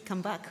he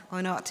come back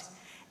or not.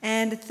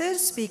 And the third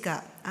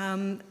speaker,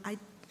 hold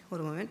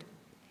a moment.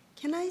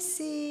 Can I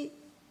see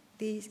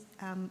the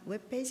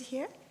web page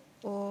here?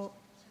 Or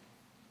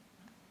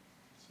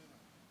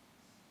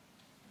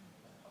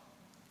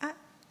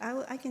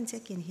I can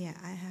check in here.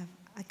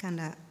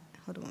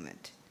 Hold a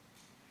moment.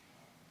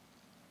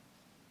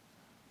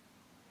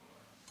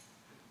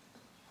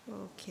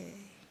 Okay.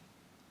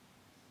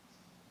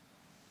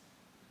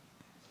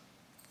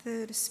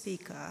 Third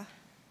speaker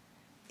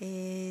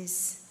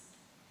is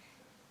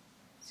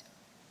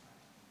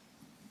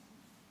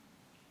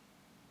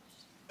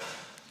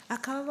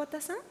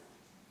Kawabata-san?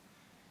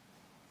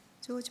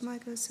 George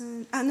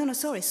Michelson. No,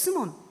 sorry,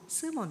 Sumon.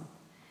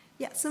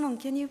 Yeah, Sumon,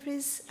 can you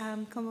please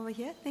come over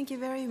here? Thank you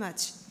very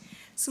much.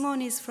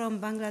 Sumon is from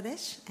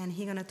Bangladesh, and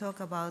he's going to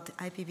talk about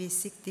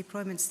IPv6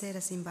 deployment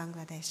status in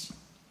Bangladesh.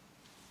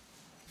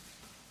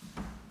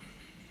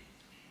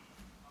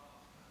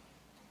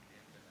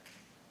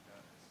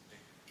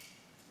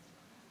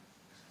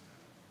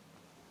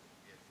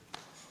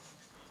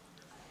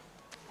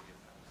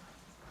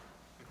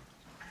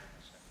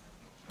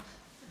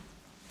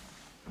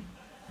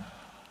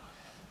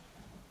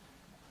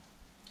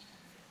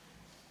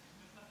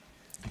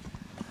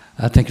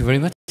 Thank you very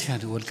much,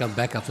 and welcome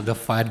back after the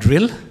fire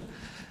drill.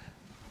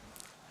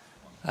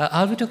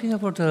 I'll be talking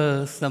about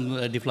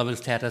some deployment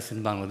status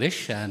in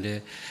Bangladesh,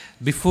 and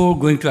before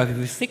going to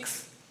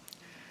IPv6,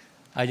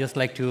 I just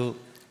like to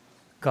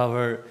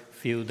cover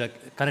the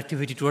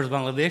connectivity towards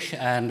Bangladesh,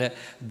 and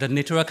the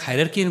network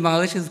hierarchy in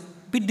Bangladesh is a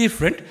bit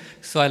different,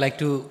 so I like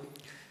to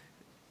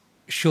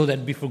show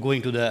that before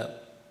going to the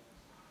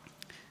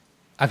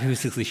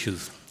IPv6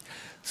 issues.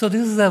 So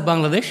this is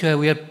Bangladesh.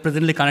 We are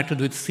presently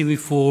connected with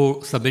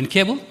CME4 subband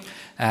cable,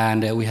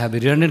 and we have a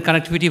redundant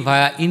connectivity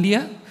via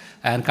India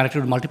and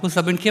connected with multiple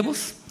subband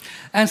cables.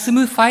 And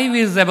CME5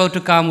 is about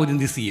to come within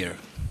this year.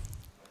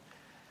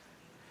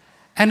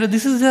 And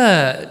this is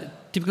the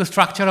typical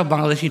structure of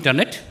Bangladesh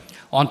internet.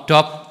 On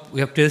top,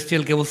 we have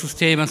terrestrial cable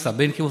system and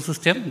subband cable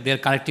system. They are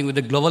connecting with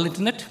the global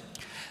internet.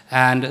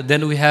 And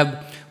then we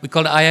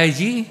call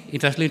IIG,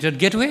 International Internet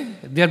Gateway.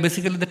 They are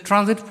basically the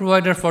transit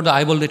provider for the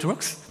eyeball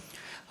networks.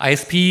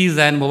 ISPs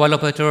and mobile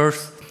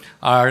operators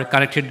are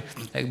connected,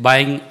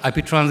 buying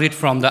IP transit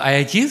from the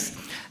IIGs,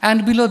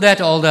 and below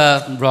that all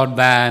the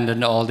broadband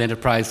and all the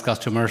enterprise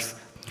customers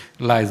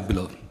lies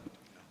below.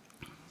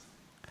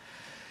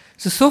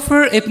 So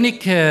far,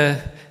 APNIC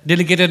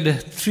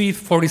delegated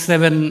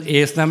 347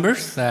 AS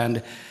numbers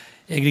and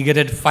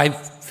aggregated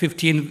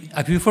 515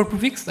 IPv4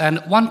 prefix and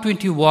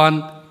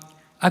 121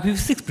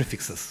 IPv6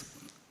 prefixes.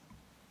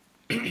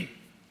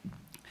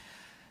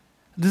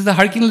 This is the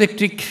Hurricane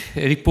Electric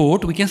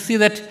report. We can see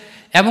that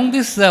among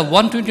this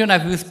 121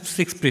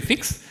 IPv6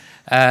 prefix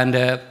and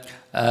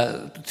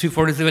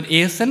 347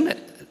 ASN,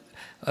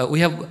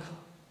 we have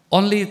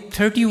only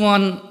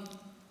 31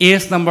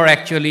 AS number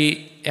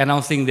actually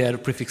announcing their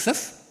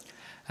prefixes,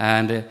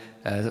 and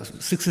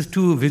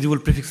 62 visible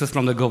prefixes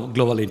from the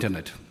global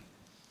internet.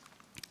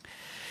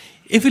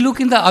 If we look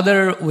in the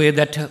other way,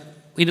 that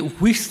in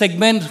which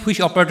segment, which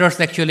operators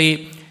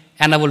actually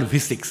enable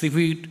V6. If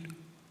we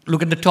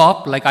look at the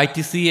top, like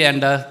ITC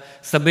and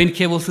sub-band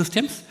cable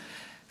systems,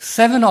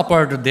 7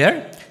 operators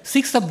there,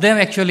 6 of them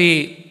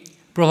actually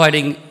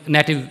providing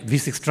native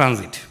V6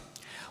 transit.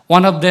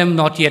 1 of them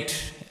not yet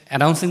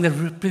announcing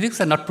the prefix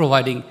and not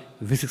providing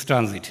V6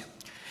 transit.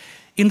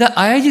 In the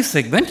IIG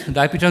segment,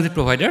 the IP transit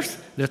providers,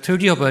 there are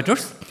 30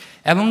 operators,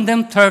 among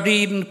them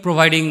 13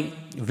 providing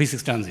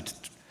V6 transit.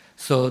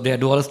 So they are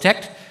dual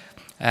stacked,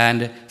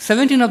 and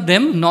 17 of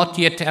them not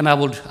yet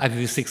enabled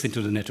IPv6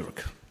 into the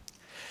network.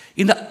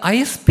 In the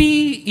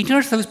ISP,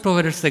 Internet Service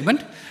Provider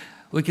segment,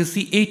 we can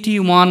see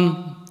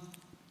 81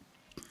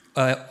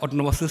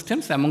 autonomous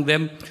systems. Among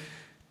them,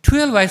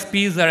 12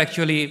 ISPs are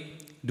actually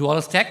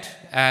dual stacked,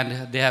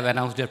 and they have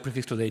announced their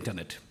prefix to the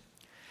internet.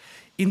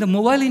 In the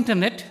mobile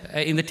internet,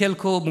 in the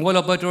telco, mobile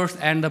operators,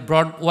 and the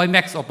broad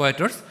WiMAX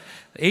operators,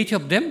 8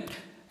 of them,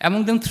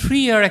 among them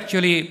 3 are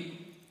actually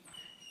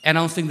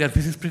announcing their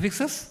V6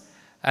 prefixes,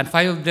 and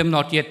 5 of them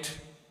not yet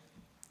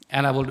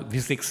enabled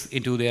V6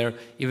 into their,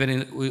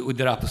 even with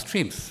their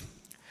upstreams.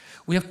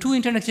 We have 2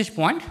 internet exchange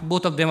points,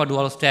 both of them are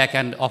dual stack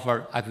and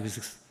offer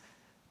IPv6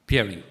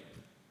 peering.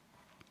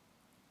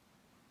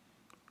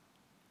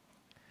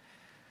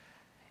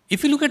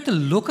 If you look at the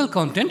local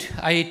content,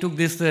 I took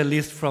this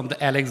list from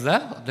the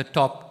Alexa, the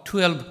top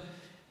 12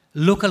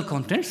 local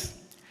contents.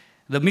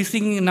 The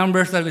missing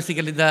numbers are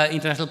basically the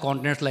international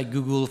contents like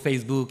Google,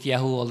 Facebook,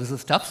 Yahoo, all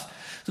this stuff.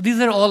 So these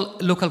are all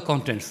local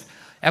contents.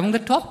 Among the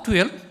top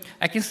 12,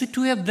 I can see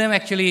 2 of them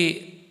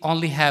actually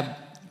only have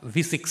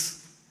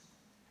V6,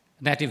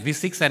 native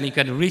V6, and you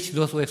can reach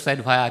those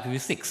websites via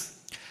IPv6.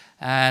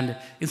 And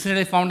instead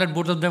I found that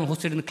both of them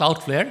hosted in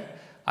Cloudflare.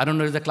 I don't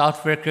know if the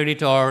Cloudflare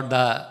credit or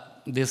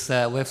this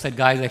website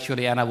guys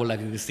actually enable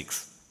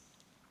IPv6.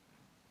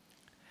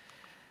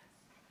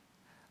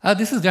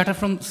 This is data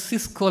from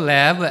Cisco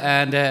Lab,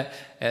 and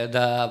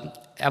the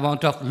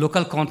amount of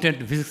local content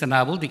V6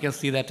 enabled. You can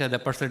see that the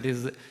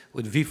percentage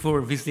with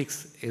V4,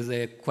 V6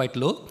 is quite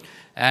low.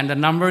 And the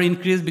number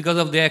increased because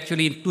of they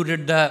actually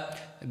included the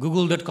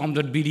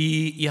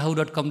google.com.bd,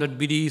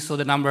 yahoo.com.bd, so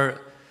the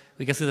number,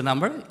 we can see the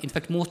number. In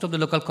fact, most of the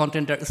local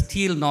content are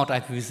still not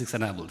IPv6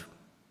 enabled.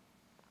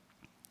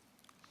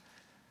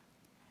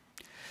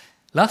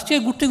 Last year,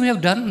 good thing we have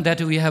done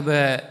that we have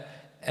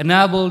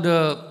enabled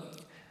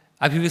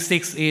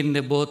IPv6 in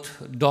both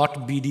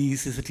 .bd,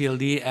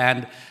 ccTLD,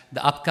 and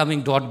the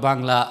upcoming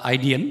 .bangla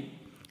IDN,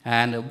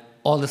 and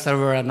all the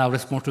servers are now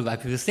responsive to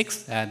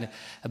IPv6, and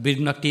a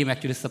VNNIC team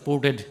actually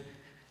supported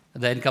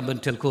the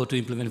incumbent telco to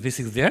implement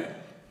V6 there.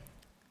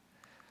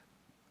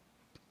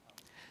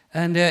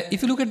 And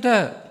if you look at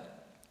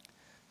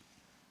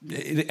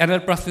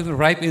another perspective,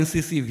 ripe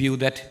NCC view,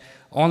 that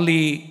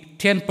only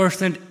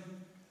 10%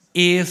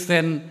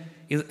 ASN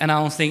is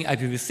announcing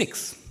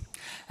IPv6.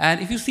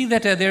 And if you see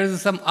that there is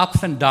some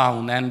ups and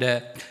downs, and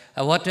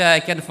what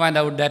I can find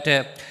out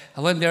that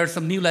when there are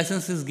some new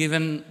licenses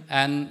given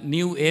and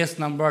new AS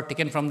number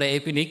taken from the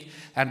APNIC,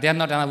 and they are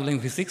not enabling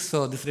V6,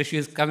 so this ratio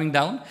is coming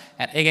down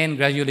and again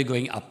gradually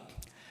going up.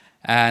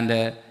 And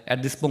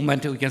at this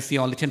moment, we can see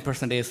only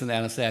 10% AS and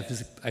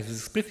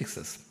IPv6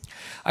 prefixes.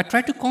 I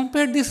try to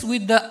compare this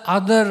with the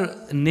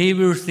other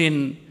neighbors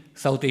in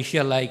South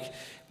Asia, like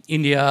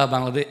India,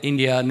 Bangladesh,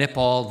 India,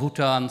 Nepal,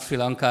 Bhutan, Sri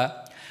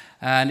Lanka.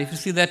 And if you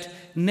see that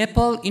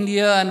Nepal,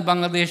 India, and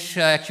Bangladesh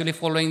are actually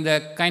following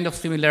the kind of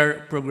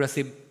similar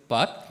progressive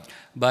path,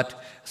 but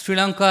Sri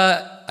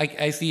Lanka,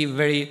 I see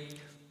very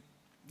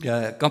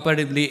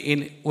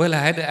comparatively well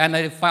ahead, and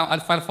I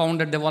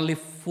found that there were only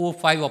 4 or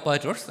 5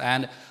 operators,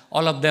 and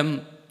all of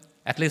them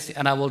at least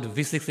enabled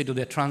V6 into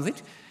their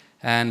transit.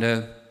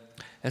 And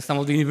some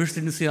of the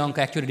universities in Sri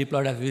Lanka actually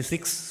deployed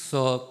V6,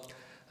 so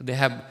they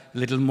have a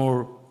little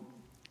more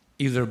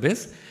user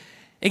base.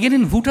 Again,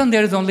 in Bhutan,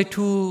 there is only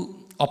 2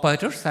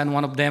 operators, and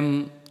one of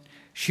them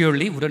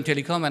surely, Bhutan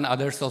Telecom, and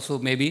others also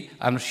maybe,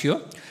 I'm not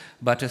sure.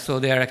 But so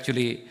they are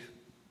actually,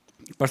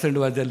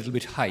 percent-wise, they're a little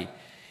bit high.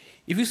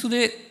 If you see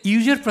the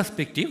user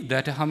perspective,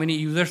 that how many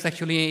users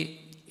actually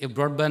a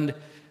broadband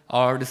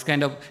or this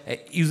kind of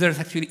users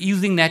actually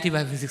using native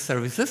IPv6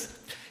 services,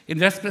 in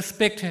that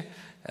respect,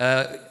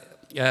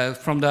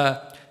 from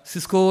the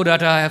Cisco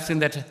data, I have seen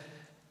that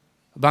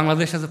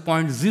Bangladesh has a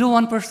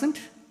 0.01%,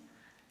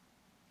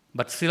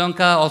 but Sri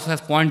Lanka also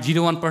has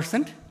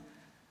 0.01%,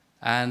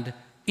 and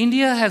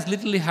India has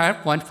little higher,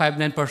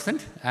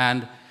 0.59%,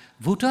 and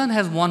Bhutan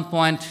has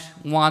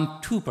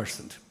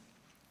 1.12%.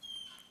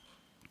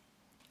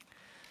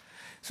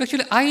 So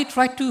actually, I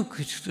tried to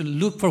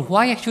look for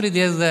why actually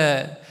there's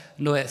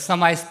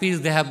some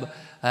ISPs, they have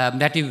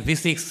native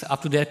V6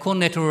 up to their core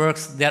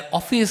networks, their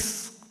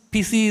office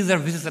PCs are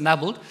V6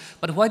 enabled,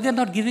 but why they're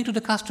not giving to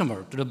the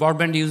customer, to the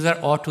broadband user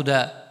or to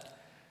the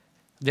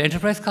the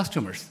enterprise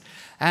customers.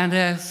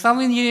 And some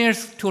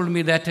engineers told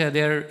me that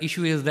their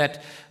issue is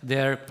that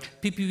their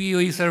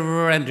PPVoE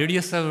server and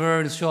radius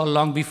server installed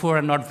long before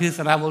and not VSIX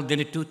enabled. They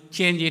need to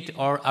change it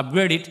or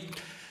upgrade it.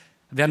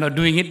 They are not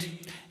doing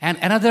it. And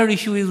another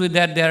issue is with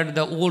that they're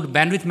the old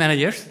bandwidth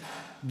managers.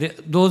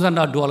 Those are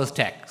not dual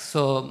stack.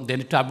 So they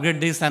need to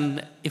upgrade this,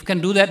 and if can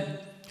do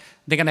that,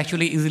 they can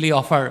actually easily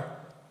offer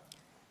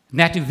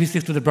native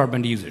VSIX to the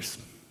broadband users.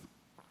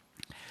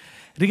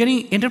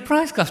 Regarding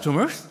enterprise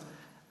customers,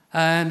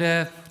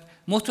 and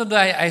most of the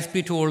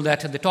ISP told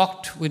that they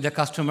talked with the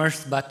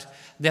customers, but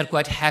they're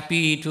quite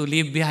happy to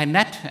leave behind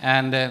NAT,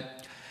 and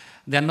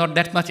they're not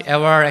that much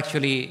aware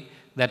actually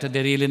that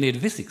they really need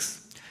VSIX.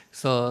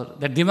 So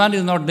the demand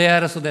is not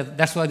there, so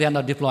that's why they are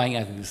not deploying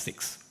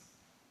IPv6.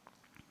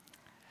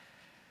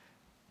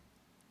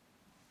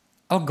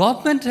 Our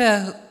government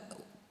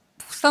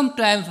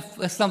sometimes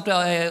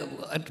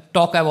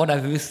talk about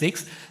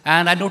IPv6,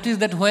 and I noticed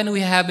that when we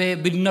have a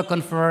VNNIC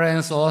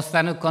conference or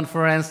SANUC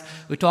conference,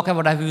 we talk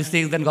about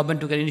IPv6, then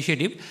government took an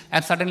initiative,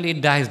 and suddenly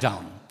it dies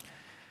down.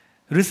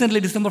 Recently,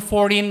 December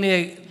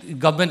 14,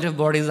 government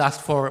bodies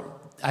asked for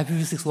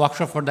IPv6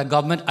 workshop for the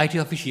government IT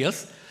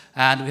officials,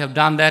 and we have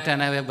done that,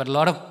 and we have got a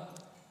lot of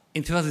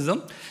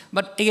enthusiasm.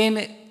 But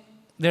again,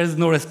 there is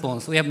no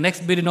response. We have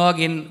next VNNIC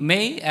in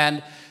May,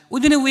 and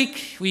within a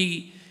week,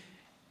 we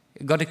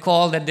got a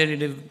call that they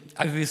did an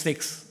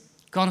IPv6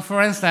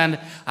 conference, and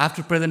I have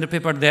to present a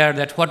paper there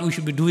that what we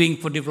should be doing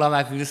for deploying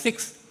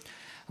IPv6.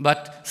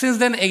 But since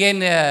then,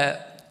 again,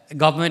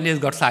 government has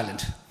got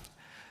silent.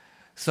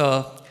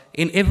 So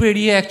in every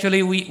area,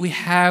 actually, we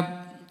have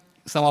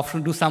some option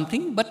to do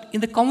something, but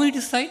in the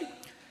community side,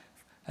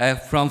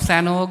 from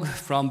SANOG,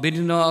 from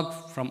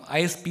VNNIC, from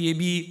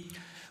ISPAB,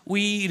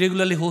 we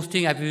regularly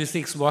hosting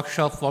IPv6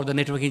 workshop for the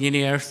network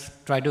engineers,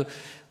 try to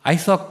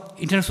ISOC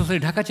International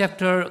Society Dhaka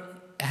chapter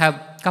have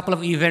a couple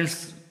of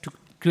events to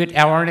create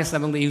awareness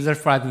among the users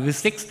for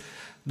IPv6.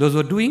 Those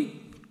were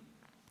doing.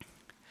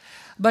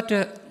 But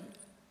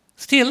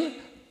still,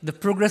 the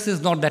progress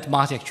is not that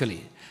much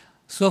actually.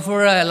 So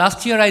for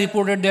last year, I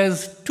reported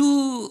there's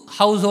 2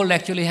 households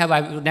actually have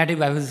native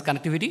IPv6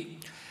 connectivity.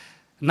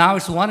 Now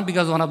it's 1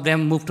 because one of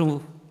them moved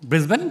to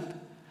Brisbane.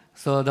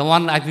 So the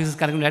one IPv6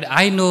 connectivity,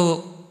 I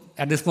know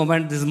at this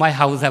moment, this is my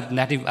house have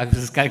native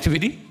IPv6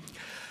 connectivity.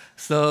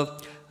 So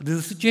this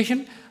is the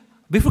situation.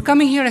 Before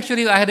coming here,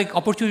 actually, I had an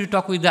opportunity to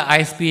talk with the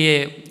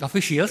ISPA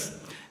officials,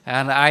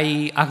 and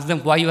I asked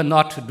them why you are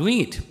not doing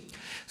it.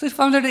 So it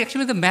found that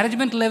actually the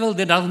management level,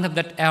 they doesn't have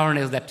that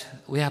awareness that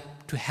we have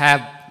to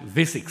have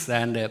VSIX,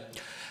 and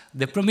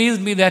they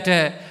promised me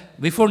that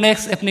before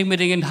next ethnic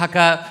meeting in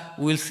Dhaka,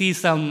 we'll see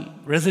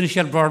some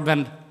residential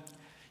broadband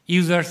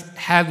users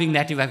having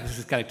native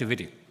IPv6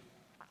 connectivity.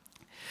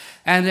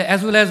 And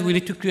as well as we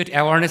need to create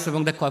awareness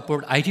among the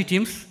corporate IT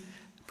teams.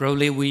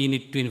 Probably we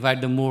need to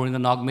invite them more in the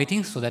NOG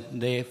meetings so that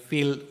they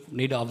feel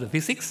need of the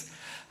VSIX.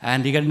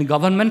 And regarding the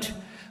government,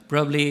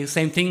 probably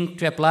same thing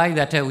to apply,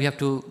 that we have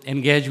to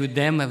engage with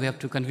them and we have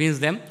to convince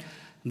them.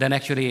 Then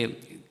actually,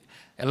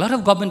 a lot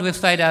of government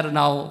websites are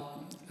now,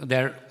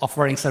 they're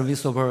offering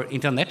service over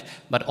internet,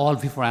 but all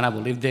before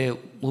enabled. If they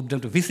move them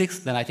to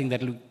V6, then I think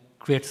that will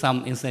create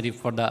some incentive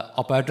for the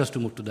operators to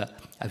move to the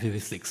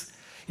IPv6.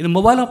 In the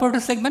mobile operator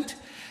segment,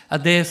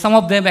 some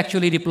of them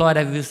actually deployed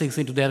IPv6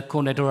 into their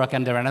core network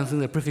and they're announcing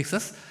the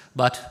prefixes,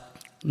 but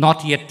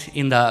not yet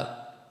in the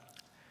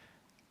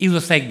user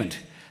segment.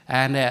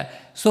 And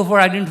so far,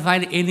 I didn't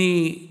find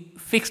any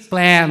fixed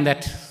plan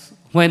that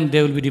when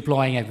they will be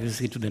deploying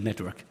IPv6 to the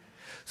network.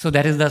 So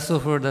that is so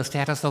far the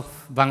status of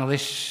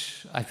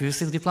Bangladesh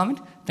IPv6 deployment.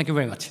 Thank you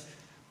very much.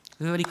 If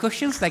you have any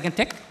questions, I can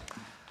take.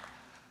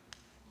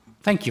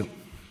 Thank you.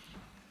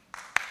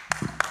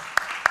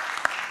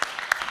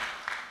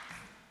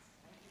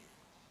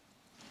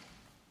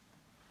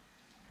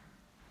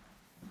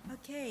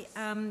 Okay,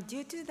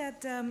 due to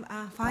that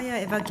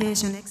fire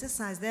evacuation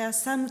exercise, there are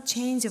some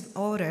change of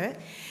order.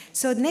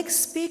 So next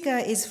speaker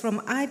is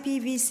from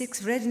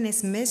IPv6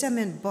 Readiness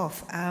Measurement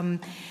BoF.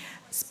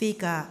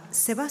 Speaker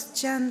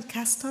Sebastián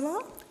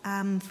Castro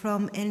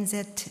from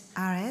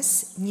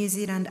NZRS, New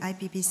Zealand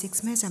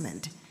IPv6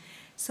 Measurement.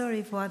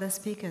 Sorry for other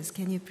speakers.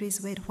 Can you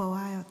please wait for a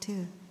while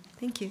too?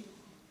 Thank you.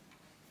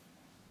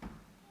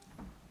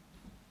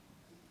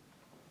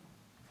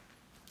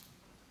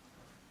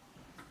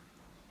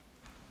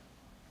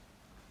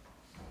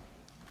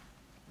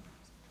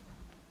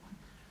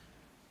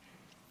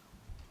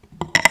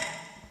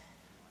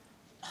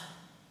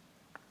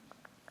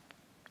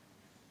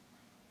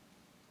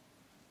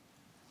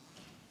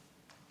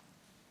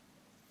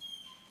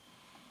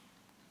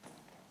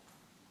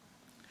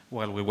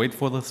 While we wait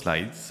for the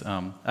slides,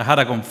 I had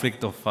a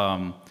conflict of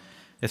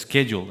a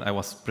schedule. I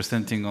was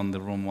presenting on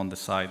the room on the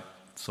side,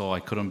 so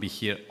I couldn't be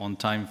here on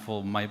time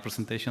for my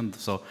presentation.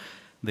 So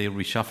they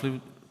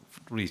reshuffled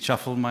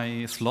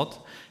my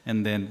slot,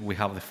 and then we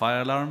have the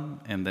fire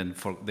alarm, and then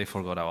they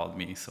forgot about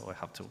me, so I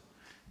have to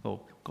go.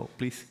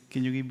 Please,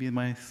 can you give me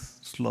my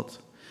slot?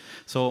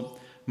 So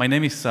my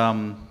name is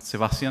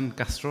Sebastián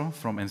Castro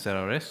from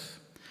NZRS.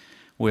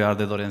 We are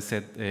the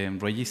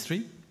 .NZ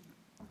registry.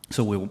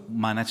 So we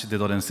manage the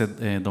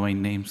 .NZ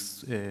domain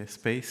names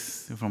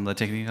space from the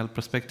technical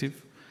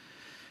perspective.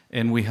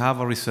 And we have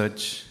a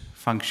research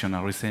function,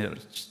 a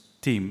research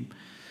team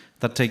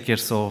that takes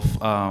care of,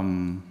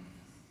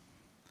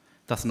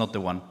 that's not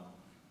the one,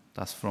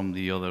 that's from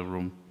the other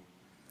room.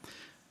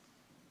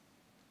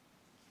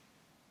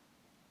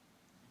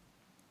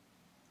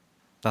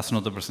 That's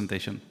not the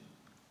presentation.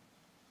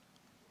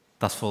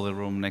 That's for the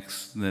room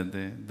next,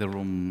 the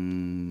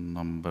room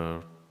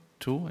number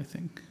 2, I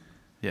think.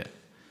 Yeah.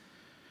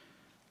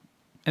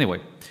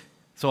 Anyway,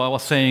 so I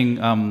was saying,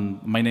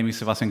 my name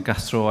is Sebastián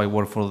Castro. I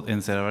work for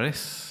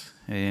NZRS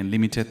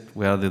Limited.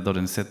 We are the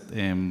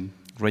 .NZ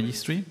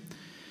registry.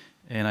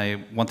 And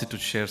I wanted to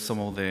share some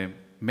of the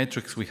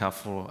metrics we have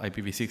for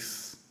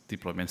IPv6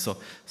 deployment. So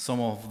some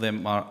of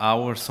them are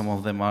ours, some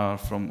of them are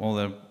from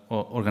other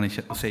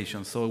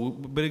organizations. So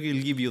we'll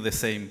give you the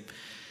same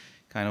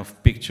kind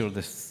of picture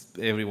that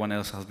everyone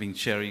else has been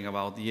sharing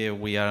about, yeah,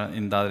 we are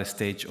in that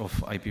stage of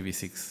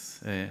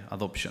IPv6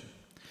 adoption.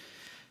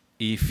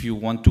 If you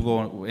want to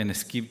go and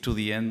skip to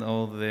the end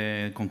of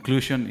the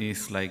conclusion,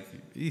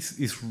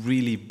 it's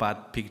really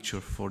bad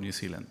picture for New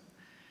Zealand,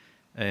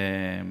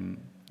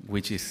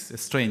 which is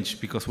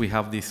strange because we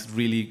have this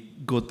really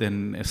good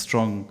and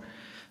strong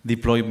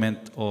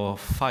deployment of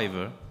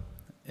fiber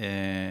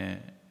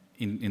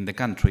in the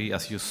country,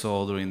 as you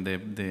saw during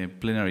the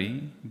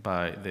plenary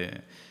by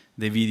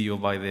the video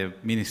by the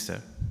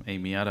minister,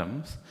 Amy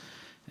Adams,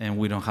 and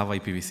we don't have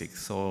IPv6.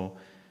 So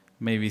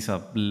maybe it's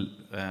a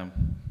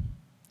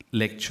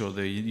lecture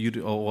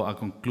or a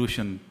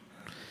conclusion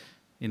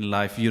in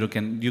life. You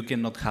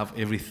cannot have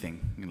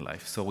everything in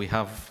life. So we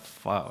have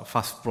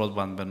fast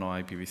broadband but no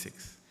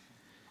IPv6.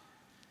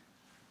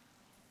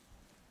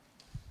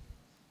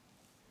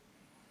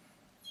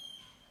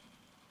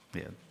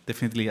 Yeah,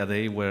 definitely a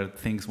day where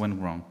things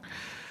went wrong.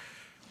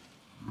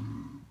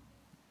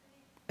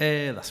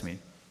 That's me.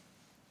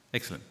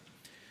 Excellent.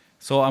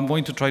 So I'm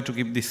going to try to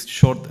keep this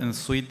short and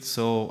sweet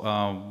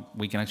so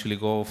we can actually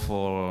go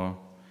for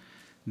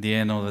the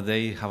end of the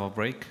day, have a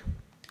break.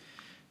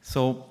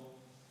 So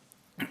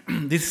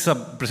this is a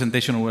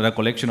presentation with a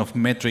collection of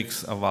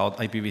metrics about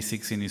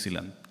IPv6 in New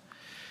Zealand.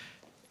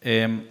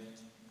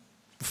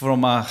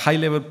 From a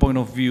high-level point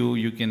of view,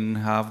 you can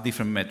have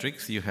different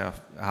metrics. You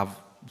have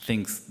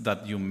things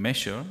that you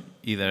measure,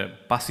 either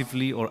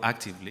passively or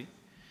actively.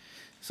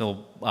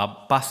 So a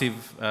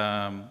passive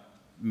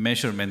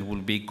measurement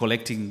will be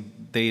collecting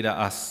data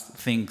as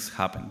things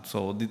happen.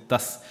 So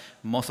that's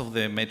most of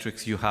the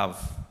metrics you have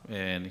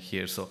in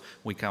here. So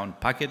we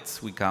count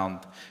packets, we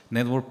count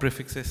network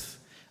prefixes,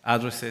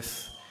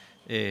 addresses,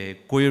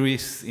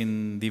 queries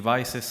in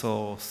devices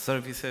or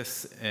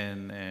services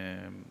and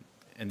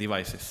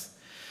devices.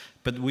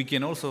 But we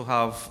can also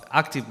have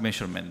active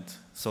measurement.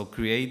 So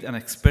create an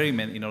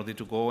experiment in order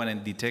to go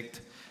and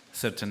detect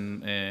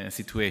certain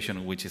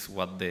situation, which is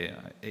what the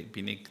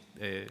APNIC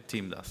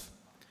team does.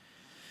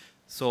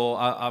 So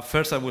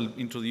first I will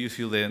introduce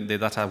you the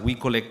data we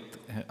collect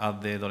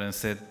at the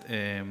 .NZ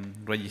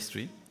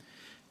registry.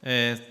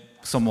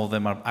 Some of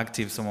them are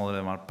active, some of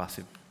them are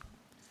passive.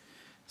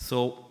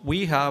 So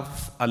we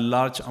have a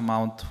large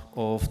amount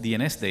of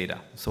DNS data.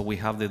 So we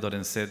have the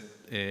 .NZ,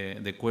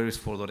 the queries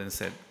for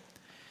 .NZ.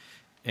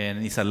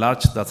 And it's a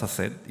large data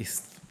set.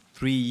 It's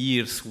 3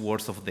 years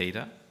worth of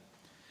data.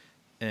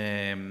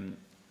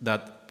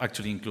 That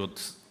actually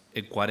includes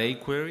Quad A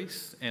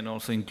queries and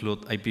also include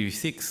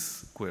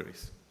IPv6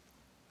 queries.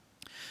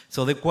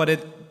 So the Quad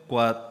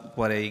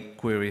A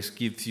queries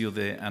gives you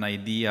an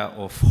idea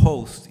of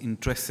hosts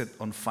interested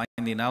on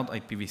finding out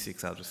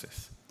IPv6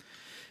 addresses.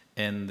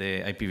 And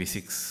the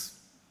IPv6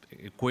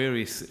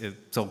 queries,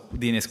 so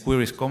DNS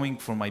queries coming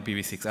from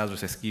IPv6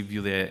 addresses give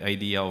you the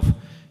idea of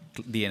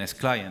DNS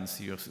clients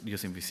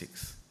using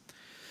v6.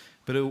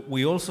 But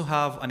we also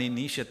have an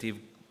initiative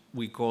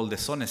we call the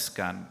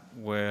SONEScan,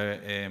 where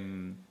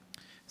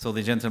so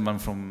the gentleman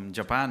from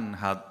Japan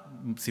had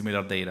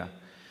similar data,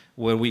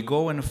 where we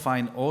go and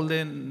find all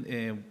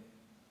the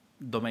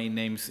domain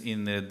names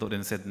in the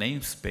 .NZ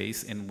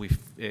namespace, and we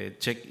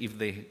check if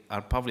they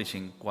are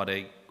publishing Quad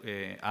A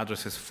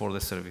addresses for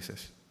the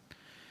services.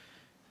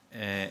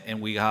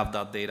 And we have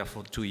that data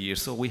for 2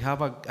 years. So we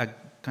have a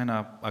kind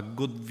of a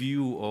good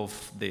view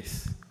of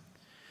this.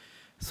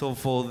 So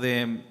for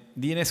the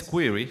DNS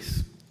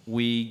queries,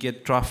 we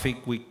get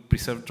traffic, we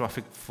preserve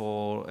traffic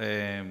for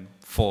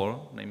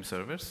 4 name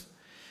servers.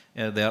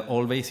 They are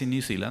all based in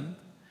New Zealand.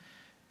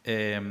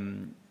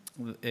 And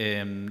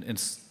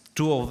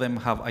 2 of them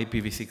have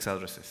IPv6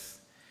 addresses.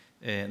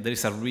 There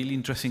is a really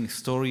interesting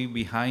story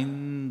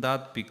behind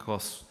that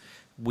because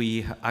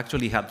we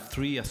actually had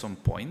 3 at some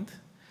point,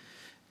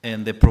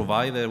 and the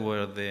provider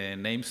where the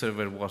name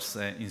server was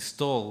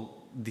installed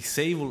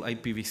disabled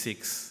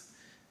IPv6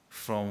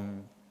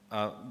 from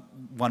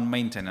one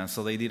maintenance.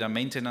 So they did a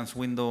maintenance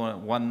window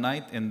one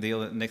night, and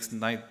the next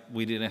night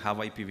we didn't have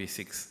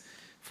IPv6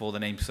 for the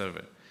name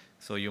server.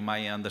 So you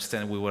might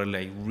understand we were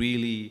like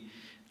really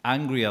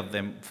angry at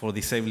them for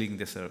disabling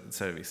the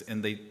service,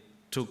 and they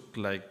took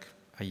like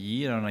a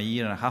year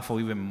and a half or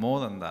even more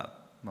than that.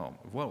 No,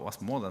 well, it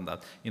was more than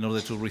that in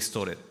order to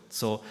restore it.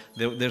 So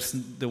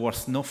there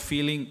was no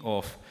feeling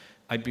of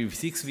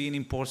IPv6 being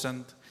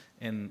important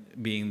and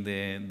being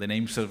the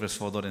name servers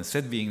for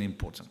 .NZ being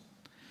important.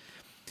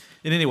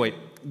 And anyway,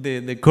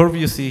 the curve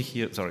you see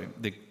here, sorry,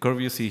 the curve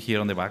you see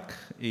here on the back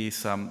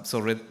is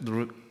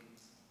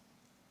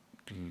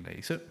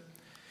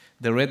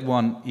the red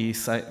one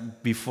is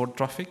before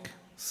traffic,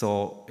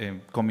 so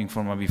coming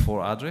from a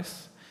before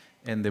address,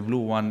 and the blue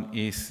one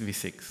is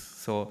V6.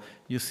 So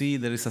you see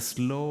there is a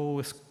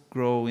slow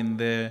growth in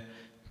there,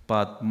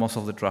 but most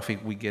of the traffic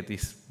we get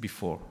is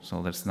before,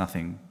 so there's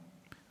nothing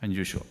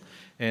unusual.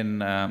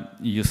 And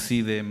you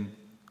see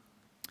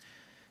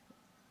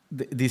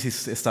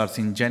this starts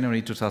in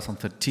January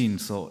 2013,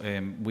 so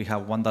we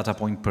have 1 data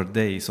point per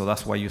day, so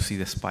that's why you see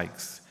the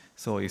spikes.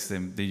 So it's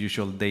the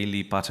usual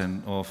daily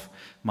pattern of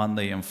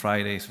Monday and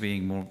Fridays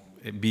being more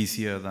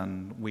busier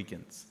than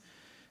weekends.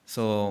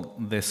 So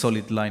the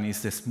solid line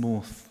is the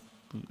smooth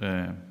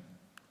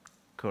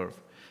curve.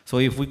 So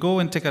if we go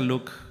and take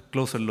a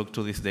closer look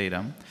to this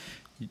data,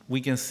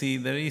 we can see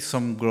there is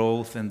some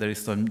growth and there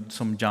is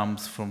some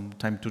jumps from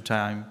time to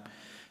time,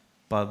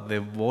 but the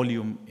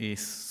volume is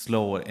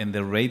slower and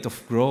the rate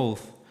of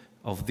growth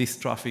of this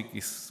traffic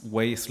is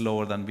way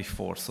slower than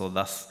before. So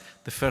that's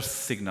the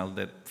first signal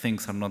that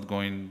things are not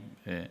going,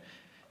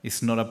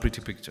 it's not a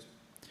pretty picture.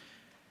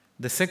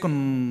 The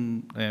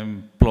second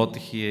plot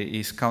here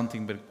is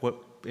counting the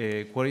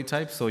query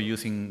type, so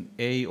using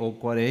A or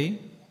quad A.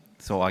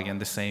 So again,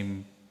 the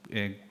same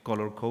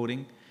color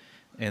coding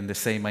and the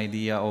same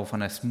idea of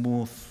a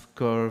smooth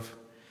curve.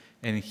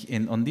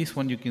 And on this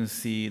one, you can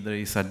see there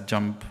is a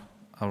jump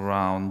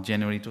around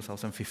January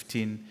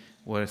 2015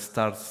 where it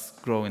starts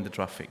growing the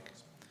traffic.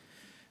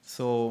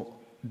 So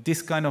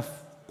this kind of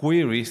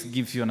queries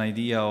gives you an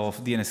idea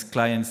of DNS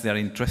clients that are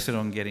interested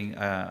in getting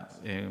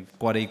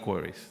quad A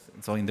queries.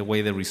 So in the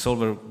way the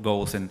resolver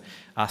goes and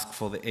asks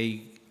for the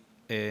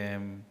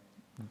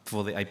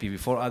for the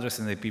IPv4 address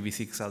and the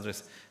IPv6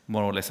 address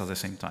more or less at the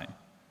same time.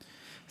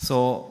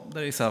 So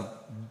there is a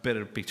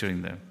better picture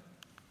in there.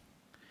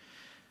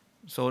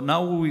 So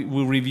now we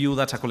review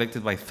data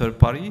collected by third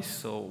parties.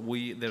 So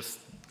there's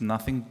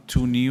nothing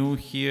too new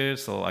here.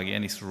 So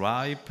again, it's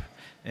RIPE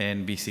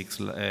and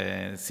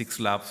V6 6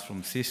 labs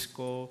from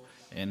Cisco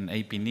and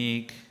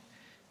APNIC.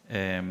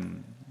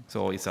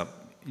 So it's a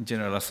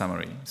general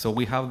summary. So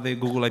we have the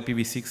Google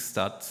IPv6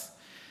 stats,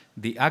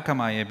 the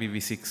Akamai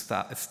IPv6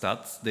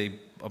 stats. They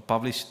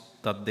published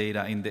that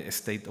data in the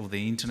State of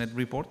the Internet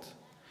report.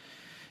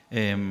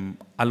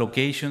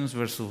 Allocations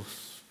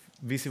versus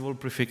visible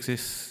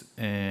prefixes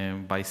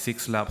by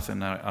 6 labs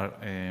and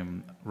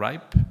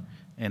RIPE,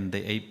 and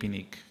the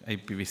APNIC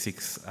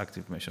IPv6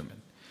 active measurement.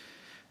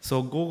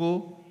 So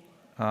Google,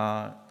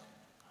 well,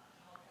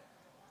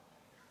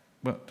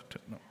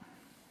 no.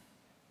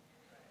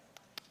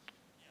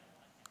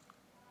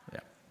 Yeah,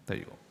 there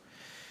you go.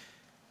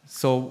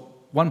 So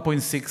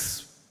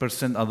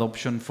 1.6%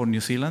 adoption for New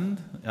Zealand.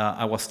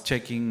 I was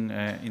checking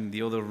in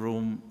the other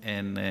room,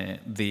 and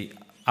the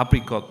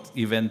APRICOT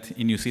event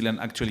in New Zealand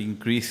actually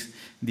increased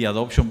the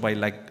adoption by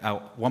like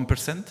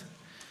 1%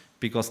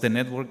 because the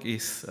network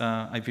is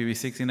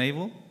IPv6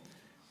 enabled.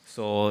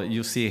 So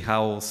you see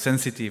how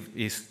sensitive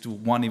is to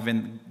one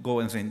event go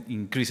and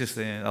increases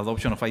the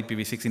adoption of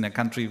IPv6 in a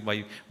country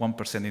by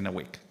 1% in a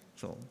week.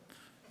 So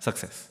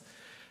success.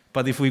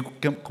 But if we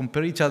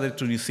compare each other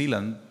to New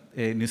Zealand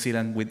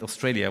with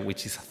Australia,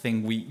 which is a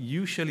thing we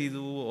usually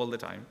do all the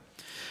time,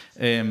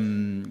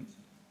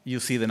 you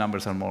see the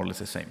numbers are more or less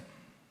the same.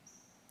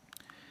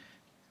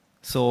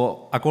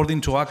 So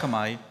according to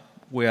Akamai,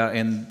 we are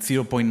in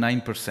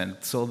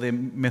 0.9%. So the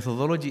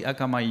methodology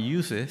Akamai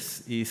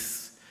uses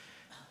is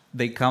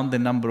they count the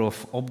number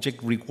of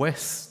object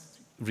requests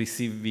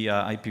received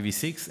via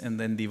IPv6 and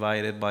then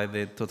divided by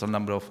the total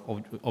number of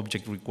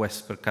object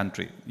requests per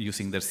country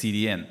using their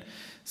CDN.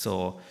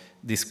 So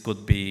this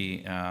could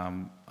be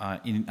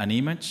an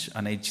image,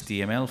 an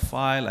HTML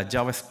file, a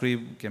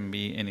JavaScript, can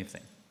be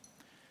anything.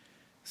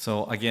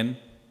 So again,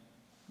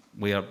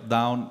 we are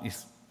down.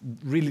 It's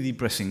really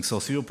depressing. So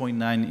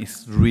 0.9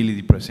 is really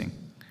depressing.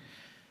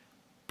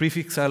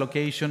 Prefix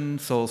allocation,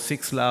 so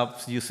 6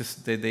 labs uses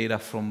the data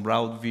from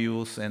route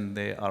views and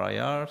the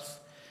RIRs,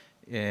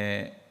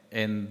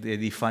 and they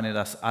define it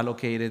as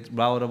allocated,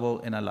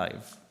 routable, and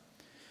alive.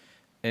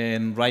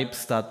 And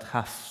RIPE-stat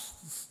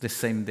has the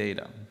same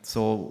data.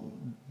 So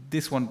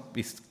this one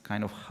is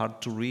kind of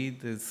hard to read.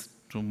 There's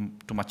too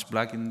much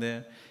black in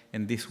there.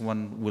 And this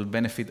one will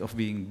benefit of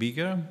being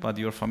bigger, but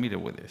you're familiar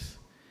with this.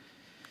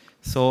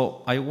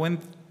 So I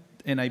went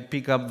and I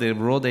picked up the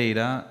raw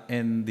data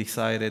and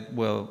decided,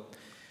 well,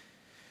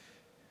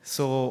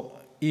 so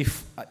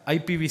if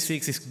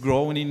IPv6 is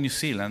growing in New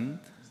Zealand,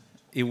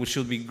 it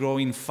should be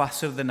growing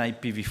faster than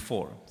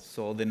IPv4.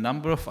 So the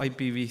number of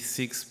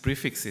IPv6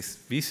 prefixes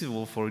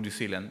visible for New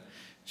Zealand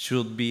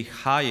should be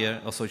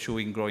higher, also should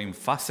be growing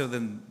faster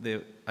than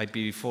the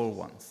IPv4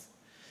 ones.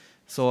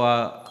 So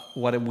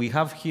what we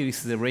have here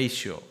is the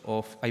ratio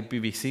of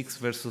IPv6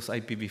 versus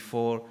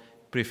IPv4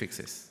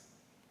 prefixes,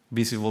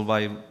 visible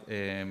by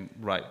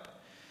RIPE.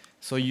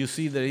 So you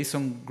see there is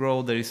some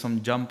growth, there is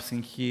some jumps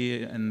in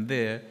here and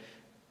there,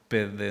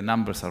 but the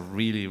numbers are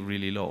really,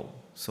 really low.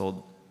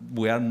 So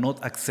we are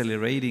not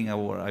accelerating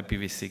our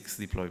IPv6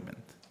 deployment.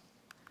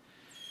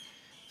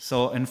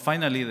 So, and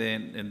finally,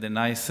 the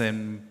nice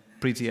and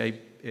pretty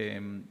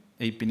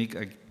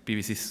APNIC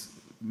IPv6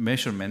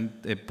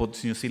 measurement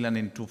puts New Zealand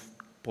in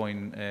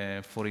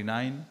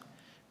 2.49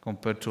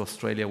 compared to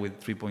Australia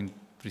with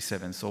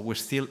 3.37. So we're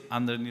still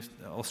under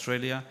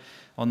Australia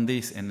on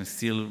this, and it's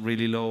still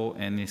really low,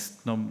 and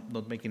it's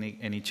not making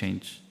any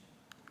change.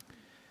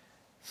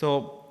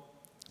 So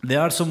there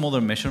are some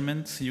other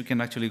measurements you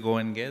can actually go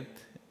and get.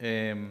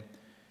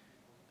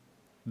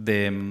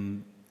 The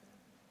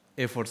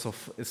efforts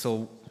of,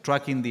 so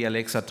tracking the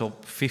Alexa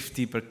top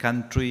 50 per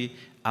country,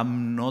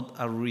 I'm not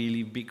a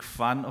really big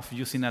fan of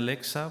using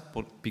Alexa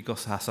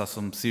because it has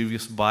some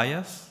serious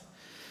bias.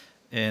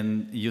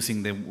 And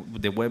using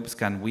the web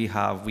scan we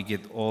have, we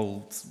get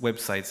all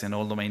websites and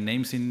all domain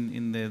names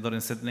in the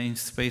 .NZ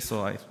namespace,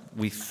 so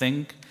we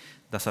think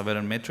that's a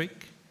better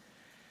metric.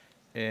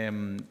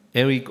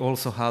 Eric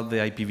also had the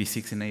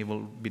IPv6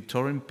 enabled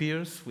BitTorrent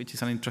peers, which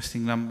is an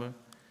interesting number.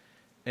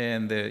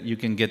 And you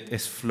can get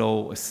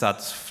SFlow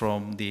stats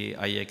from the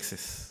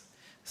IXs.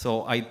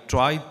 So I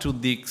tried to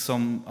dig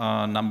some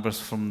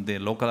numbers from the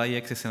local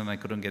IXs and I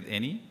couldn't get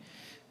any.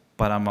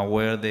 But I'm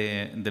aware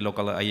the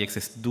local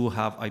IXs do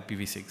have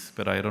IPv6,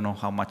 but I don't know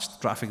how much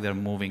traffic they're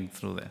moving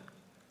through there.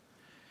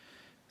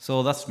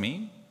 So that's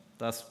me.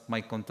 That's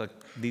my contact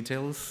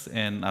details,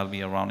 and I'll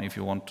be around if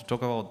you want to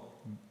talk about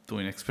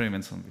doing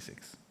experiments on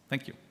V6.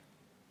 Thank you.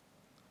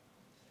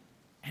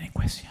 Any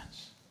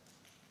questions?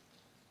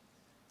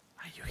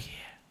 Are you here?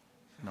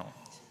 No.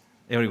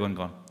 Everyone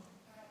gone.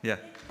 Yeah,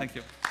 thank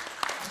you.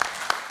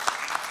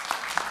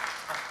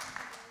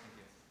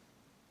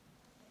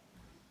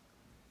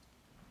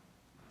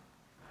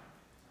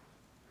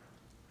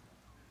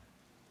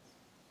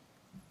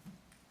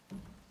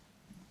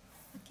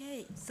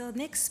 Okay, so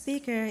next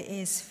speaker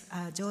is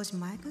George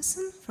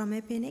Michelson from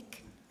APNIC.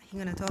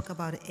 He's going to talk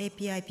about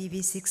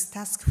APIPv6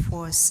 Task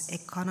Force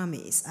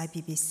Economies,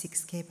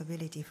 IPv6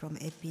 capability from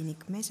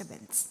APNIC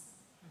measurements.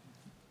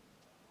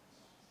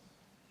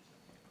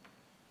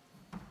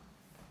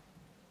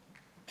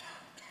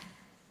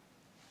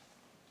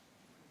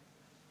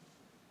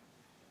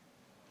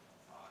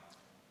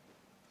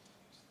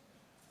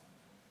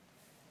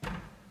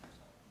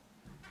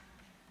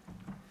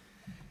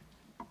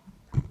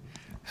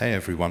 Hey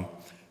everyone,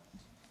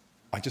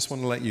 I just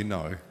want to let you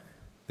know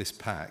this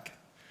pack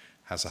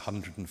has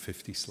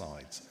 150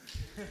 slides.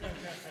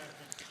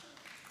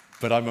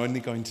 But I'm only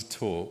going to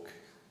talk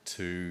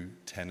to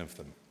 10 of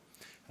them.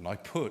 And I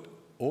put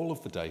all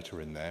of the data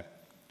in there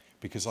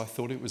because I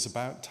thought it was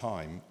about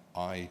time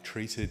I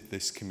treated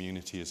this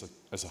community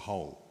as a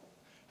whole.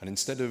 And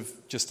instead of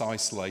just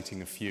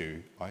isolating a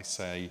few, I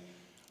say,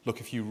 look,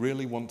 if you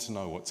really want to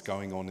know what's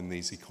going on in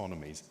these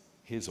economies,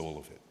 here's all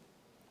of it.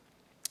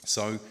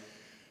 So,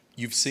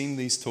 you've seen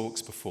these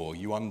talks before,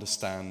 you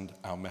understand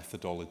our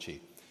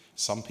methodology.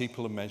 Some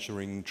people are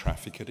measuring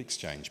traffic at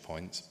exchange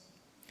points.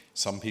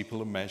 Some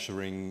people are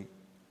measuring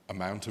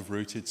amount of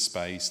routed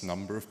space,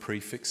 number of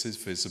prefixes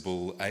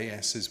visible,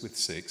 ASs with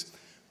 6.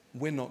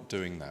 We're not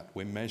doing that.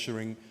 We're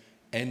measuring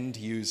end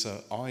user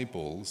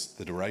eyeballs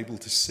that are able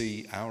to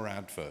see our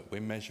advert.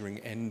 We're measuring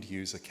end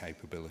user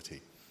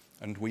capability.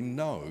 And we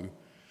know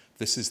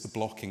this is the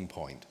blocking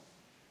point.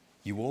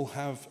 You all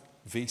have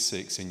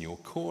V6 in your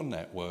core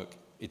network.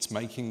 It's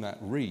making that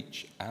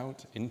reach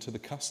out into the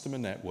customer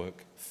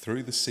network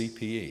through the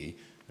CPE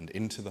and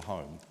into the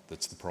home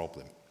that's the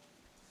problem.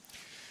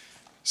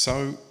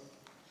 So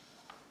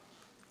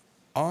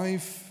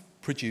I've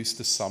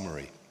produced a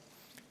summary,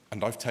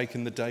 and I've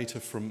taken the data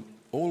from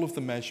all of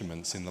the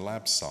measurements in the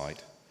lab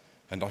site,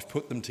 and I've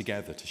put them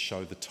together to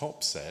show the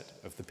top set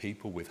of the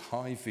people with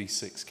high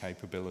V6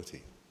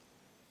 capability.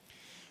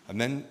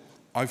 And then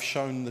I've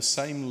shown the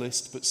same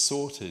list but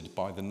sorted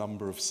by the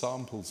number of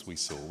samples we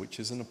saw, which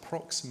is an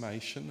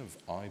approximation of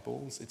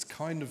eyeballs. It's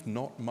kind of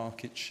not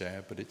market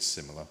share, but it's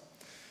similar.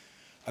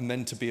 And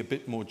then to be a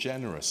bit more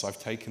generous, I've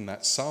taken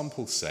that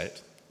sample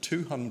set,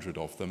 200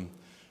 of them,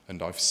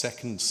 and I've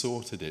second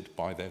sorted it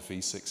by their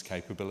V6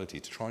 capability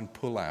to try and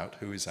pull out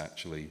who is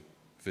actually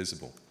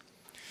visible.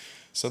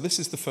 So this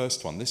is the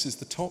first one. This is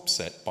the top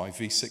set by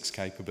V6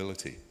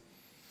 capability.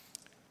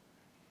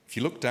 If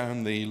you look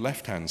down the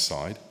left-hand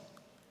side,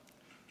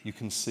 you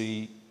can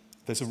see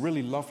there's a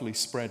really lovely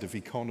spread of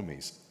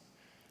economies.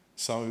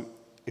 So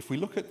if we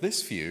look at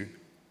this view,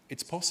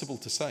 it's possible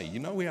to say, you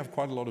know, we have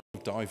quite a lot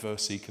of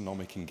diverse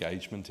economic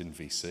engagement in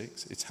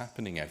V6. It's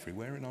happening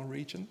everywhere in our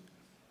region.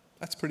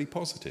 That's pretty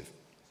positive.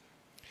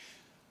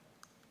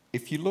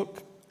 If you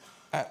look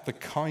at the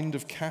kind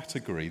of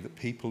category that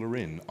people are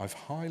in, I've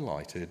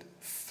highlighted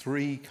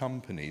 3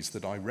 companies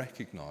that I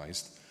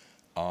recognized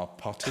are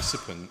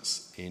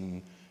participants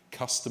in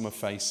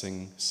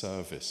customer-facing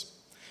service.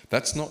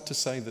 That's not to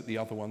say that the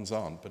other ones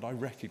aren't, but I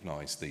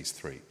recognize these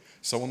three.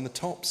 So on the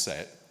top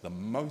set, the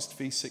most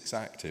V6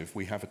 active,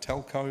 we have a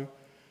telco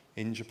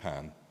in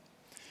Japan,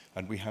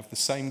 and we have the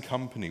same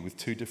company with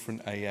two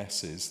different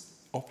ASs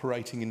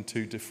operating in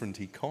two different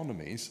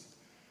economies.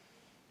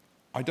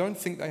 I don't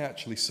think they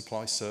actually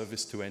supply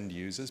service to end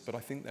users, but I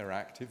think they're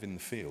active in the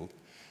field.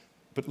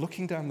 But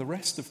looking down the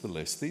rest of the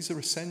list, these are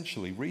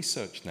essentially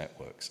research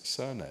networks,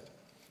 CERNET,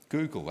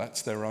 Google,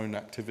 that's their own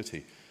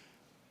activity.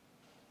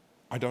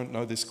 I don't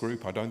know this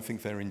group, I don't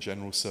think they're in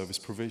general service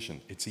provision.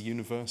 It's a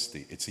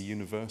university, it's a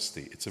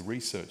university, it's a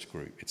research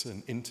group, it's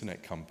an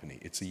internet company,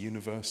 it's a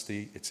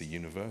university, it's a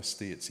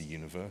university, it's a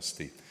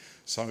university.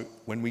 So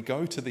when we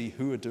go to the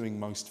who are doing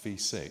most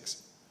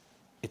V6,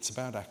 it's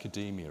about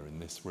academia in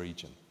this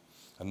region.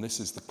 And this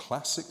is the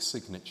classic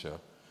signature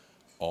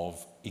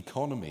of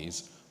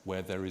economies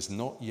where there is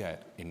not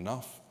yet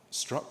enough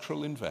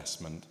structural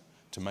investment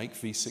to make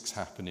V6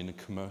 happen in a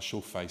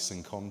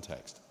commercial-facing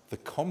context. The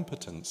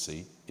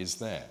competency is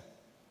there.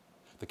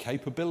 The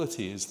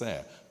capability is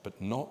there, but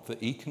not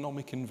the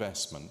economic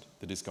investment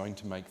that is going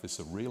to make this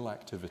a real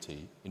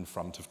activity in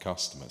front of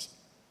customers.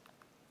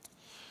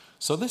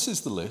 So this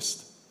is the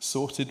list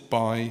sorted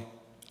by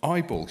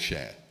eyeball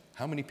share.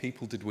 How many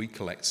people did we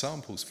collect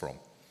samples from?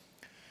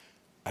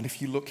 And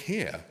if you look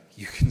here,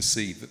 you can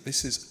see that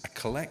this is a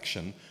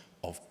collection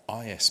of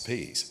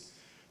ISPs.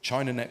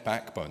 ChinaNet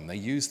Backbone, they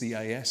use the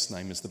AS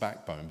name as the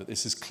backbone, but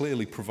this is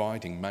clearly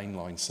providing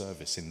mainline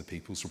service in the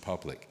People's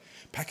Republic.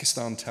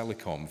 Pakistan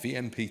Telecom,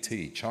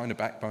 VNPT, China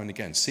Backbone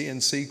again,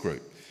 CNC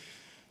Group,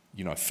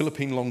 you know,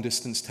 Philippine long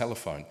distance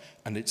telephone.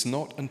 And it's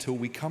not until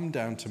we come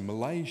down to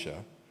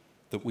Malaysia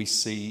that we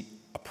see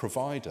a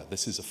provider.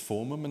 This is a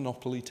former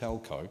monopoly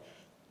telco,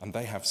 and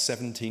they have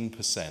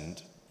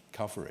 17%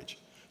 coverage.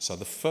 So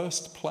the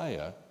first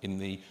player in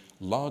the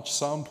large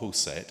sample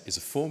set is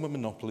a former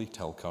monopoly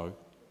telco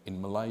in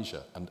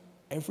Malaysia, and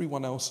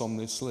everyone else on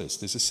this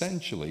list is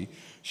essentially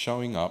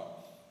showing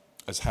up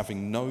as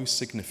having no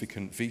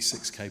significant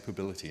V6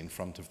 capability in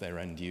front of their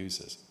end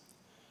users.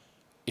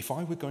 If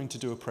I were going to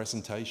do a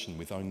presentation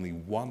with only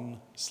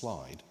one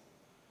slide,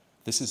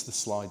 this is the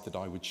slide that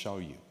I would show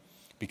you.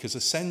 Because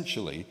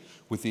essentially,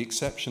 with the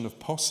exception of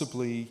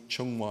possibly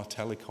Chunghwa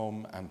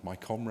Telecom and my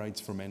comrades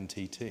from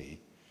NTT,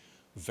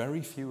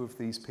 very few of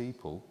these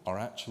people are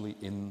actually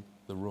in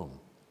the room.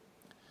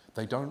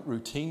 They don't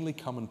routinely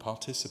come and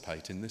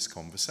participate in this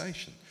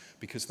conversation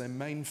because their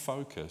main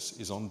focus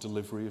is on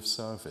delivery of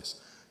service.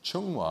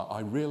 Chunghwa, I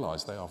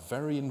realize they are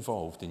very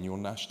involved in your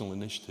national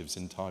initiatives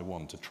in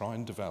Taiwan to try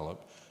and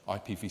develop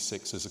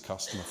IPv6 as a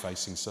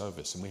customer-facing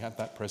service, and we had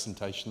that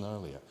presentation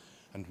earlier.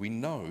 And we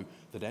know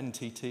that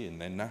NTT in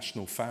their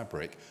national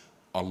fabric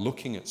are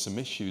looking at some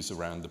issues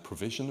around the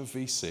provision of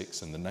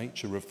V6 and the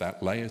nature of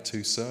that layer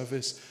 2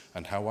 service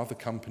and how other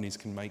companies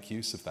can make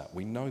use of that.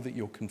 We know that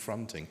you're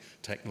confronting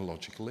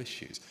technological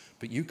issues,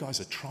 but you guys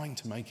are trying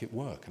to make it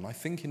work. And I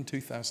think in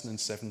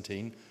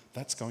 2017,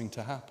 that's going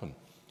to happen.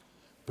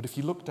 But if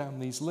you look down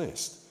these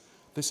lists,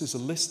 this is a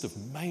list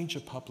of major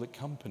public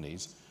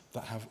companies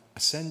that have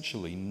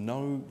essentially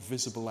no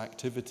visible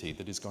activity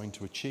that is going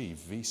to achieve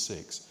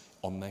V6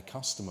 on their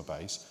customer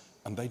base,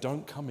 and they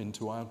don't come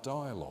into our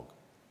dialogue.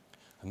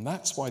 And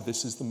that's why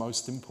this is the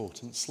most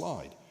important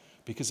slide,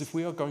 because if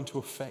we are going to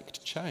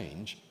affect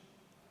change,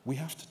 we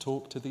have to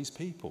talk to these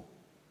people.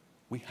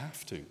 We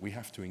have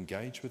to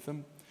engage with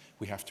them,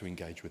 we have to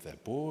engage with their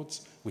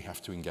boards, we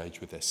have to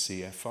engage with their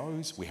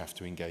CFOs, we have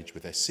to engage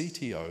with their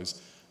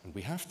CTOs, and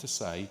we have to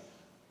say,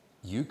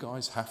 you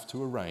guys have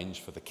to arrange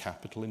for the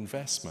capital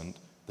investment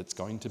that's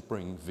going to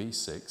bring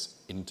V6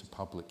 into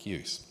public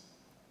use.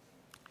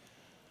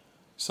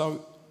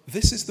 So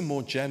this is the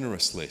more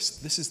generous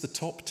list. This is the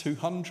top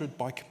 200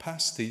 by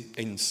capacity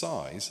in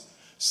size,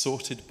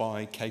 sorted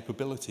by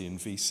capability in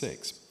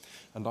V6.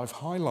 And I've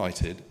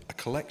highlighted a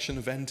collection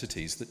of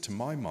entities that, to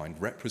my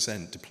mind,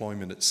 represent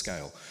deployment at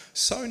scale.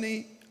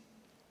 Sony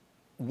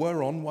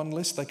were on one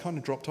list, they kind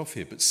of dropped off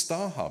here, but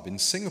StarHub in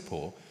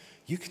Singapore,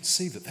 you can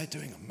see that they're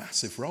doing a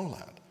massive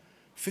rollout.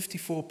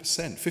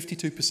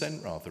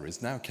 52% rather,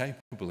 is now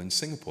capable in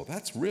Singapore.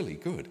 That's really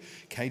good.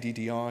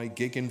 KDDI,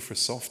 Gig-Infra,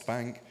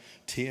 SoftBank,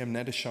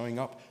 TMNet are showing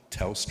up.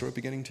 Telstra are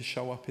beginning to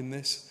show up in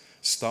this.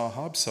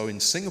 StarHub, so in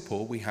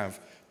Singapore we have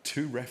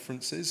two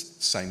references,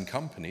 same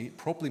company. It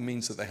probably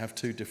means that they have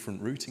two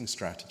different routing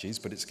strategies,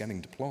 but it's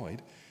getting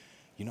deployed.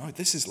 You know,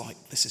 this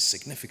is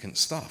significant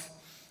stuff.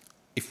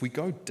 If we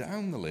go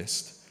down the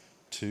list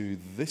to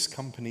this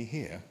company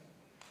here,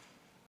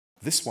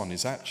 this one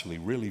is actually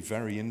really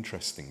very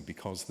interesting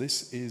because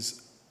this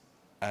is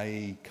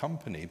a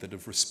company that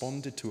have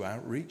responded to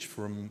outreach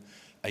from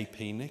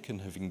APRICOT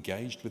and have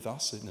engaged with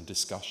us in a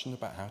discussion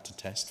about how to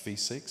test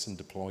V6 and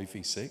deploy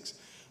V6.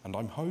 And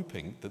I'm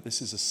hoping that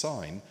this is a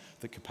sign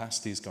that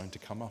capacity is going to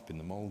come up in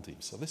the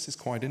Maldives. So this is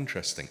quite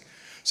interesting.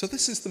 So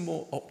this is the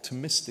more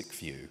optimistic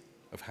view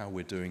of how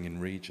we're doing in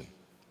region.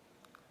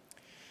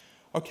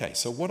 Okay,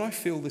 so what I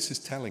feel this is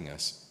telling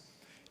us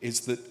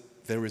is that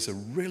there is a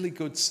really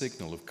good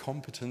signal of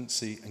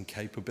competency and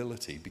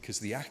capability because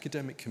the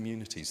academic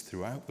communities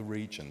throughout the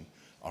region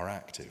are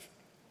active.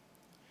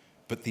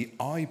 But the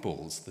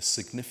eyeballs, the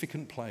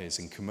significant players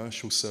in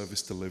commercial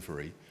service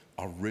delivery,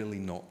 are really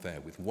not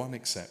there, with one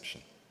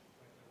exception.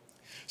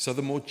 So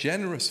the more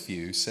generous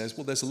view says,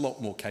 well, there's a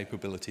lot more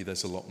capability,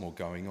 there's a lot more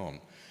going on.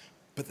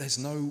 But there's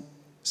no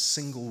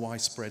single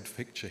widespread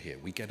picture here.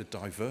 We get a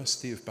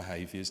diversity of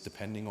behaviors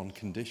depending on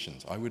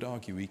conditions. I would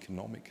argue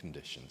economic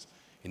conditions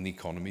in the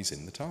economies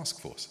in the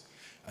task force.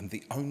 And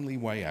the only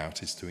way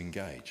out is to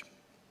engage.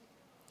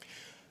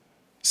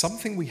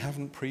 Something we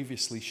haven't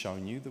previously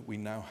shown you that we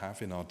now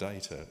have in our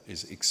data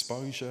is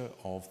exposure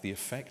of the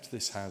effect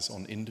this has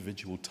on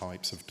individual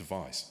types of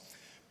device.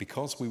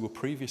 Because we were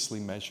previously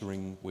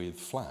measuring with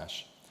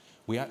flash,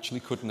 we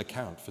actually couldn't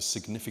account for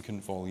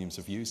significant volumes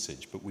of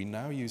usage, but we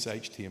now use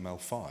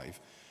HTML5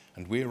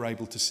 and we are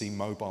able to see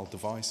mobile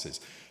devices.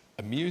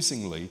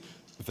 Amusingly,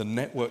 the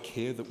network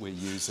here that we're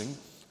using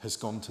has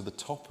gone to the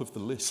top of the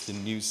list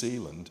in New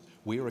Zealand.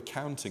 We are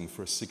accounting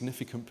for a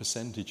significant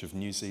percentage of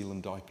New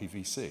Zealand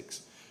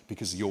IPv6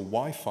 because your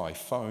Wi-Fi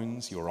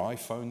phones, your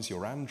iPhones,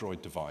 your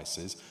Android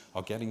devices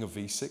are getting a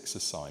V6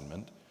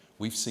 assignment.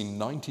 We've seen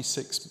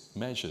 96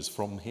 measures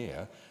from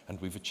here, and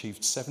we've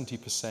achieved 70%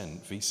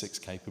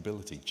 V6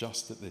 capability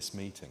just at this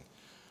meeting.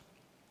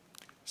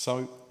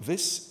 So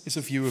this is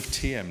a view of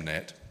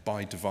TMNet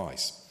by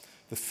device.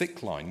 The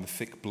thick line, the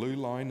thick blue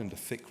line, and the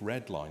thick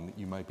red line that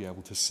you may be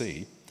able to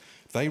see,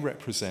 they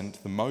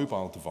represent the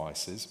mobile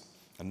devices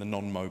and the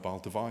non-mobile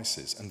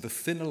devices. And the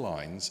thinner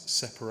lines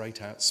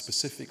separate out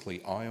specifically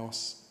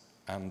iOS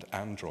and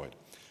Android.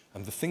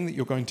 And the thing that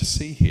you're going to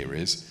see here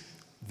is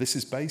this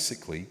is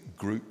basically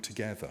grouped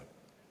together.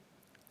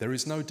 There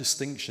is no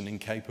distinction in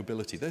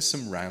capability. There's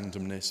some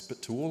randomness,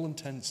 but to all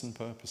intents and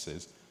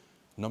purposes,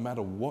 no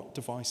matter what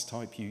device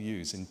type you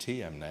use in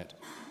TMNet,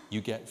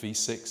 you get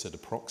V6 at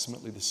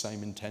approximately the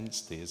same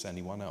intensity as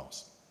anyone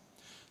else.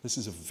 This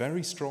is a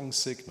very strong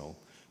signal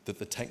that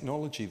the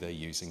technology they're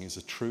using is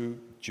a true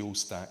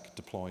dual-stack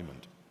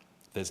deployment.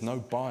 There's no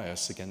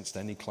bias against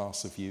any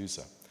class of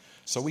user.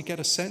 So we get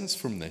a sense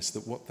from this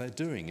that what they're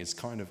doing is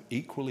kind of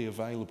equally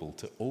available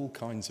to all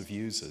kinds of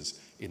users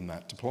in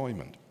that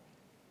deployment.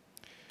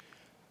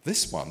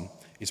 This one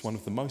is one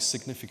of the most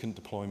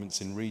significant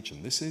deployments in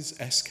region. This is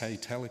SK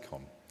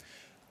Telecom.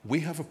 We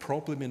have a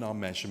problem in our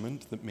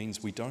measurement that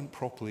means we don't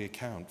properly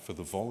account for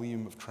the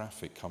volume of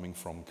traffic coming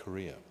from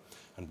Korea.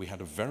 And we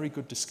had a very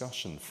good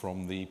discussion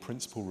from the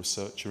principal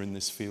researcher in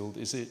this field,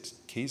 is it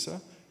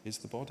Kiza, is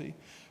the body,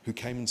 who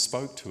came and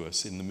spoke to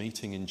us in the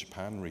meeting in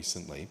Japan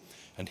recently,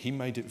 and he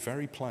made it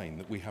very plain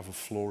that we have a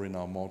flaw in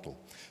our model.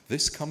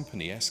 This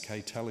company,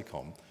 SK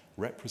Telecom,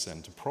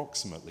 represent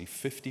approximately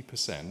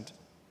 50%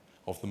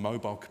 of the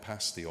mobile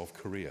capacity of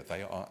Korea.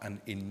 They are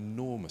an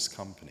enormous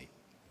company,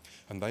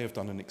 and they have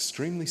done an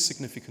extremely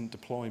significant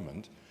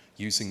deployment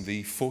using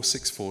the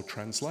 464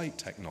 translate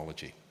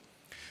technology.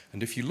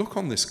 And if you look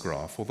on this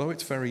graph, although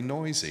it's very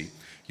noisy,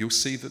 you'll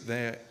see that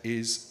there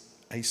is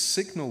a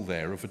signal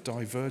there of a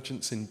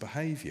divergence in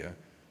behavior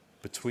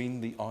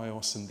between the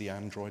iOS and the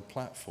Android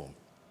platform.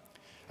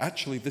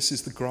 Actually, this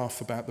is the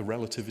graph about the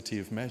relativity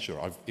of measure.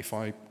 If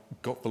I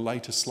got the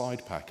latest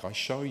slide pack, I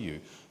show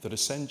you that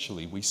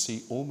essentially we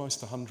see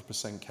almost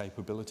 100%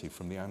 capability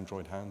from the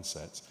Android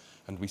handsets,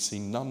 and we see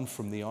none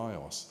from the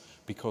iOS,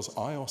 because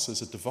iOS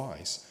as a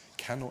device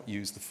cannot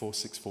use the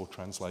 464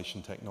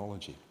 translation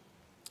technology.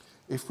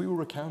 If we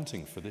were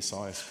accounting for this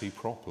ISP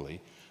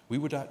properly, we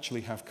would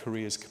actually have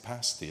Korea's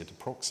capacity at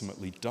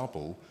approximately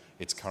double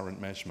its current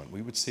measurement.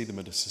 We would see them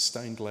at a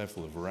sustained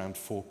level of around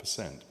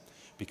 4%,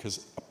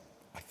 because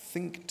I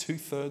think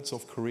 2/3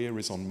 of Korea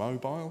is on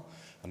mobile,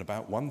 and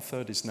about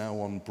 1/3 is now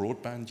on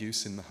broadband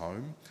use in the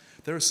home.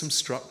 There are some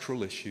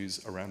structural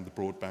issues around the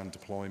broadband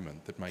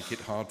deployment that make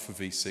it hard for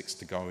V6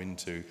 to go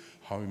into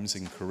homes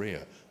in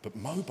Korea, but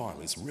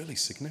mobile is really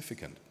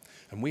significant.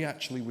 And we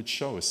actually would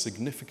show a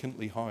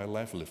significantly higher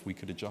level if we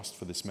could adjust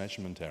for this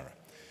measurement error.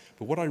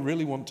 But what I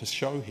really want to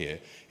show here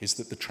is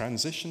that the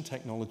transition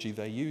technology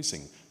they're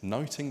using,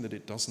 noting that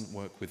it doesn't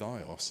work with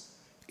iOS,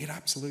 it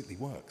absolutely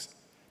works.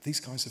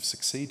 These guys have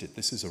succeeded.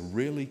 This is a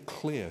really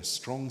clear,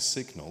 strong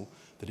signal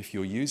that if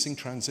you're using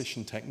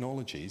transition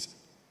technologies,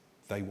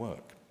 they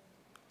work.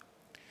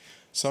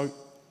 So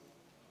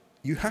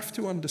you have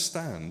to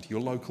understand your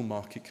local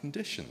market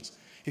conditions.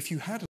 If you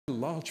had a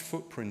large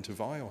footprint of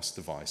iOS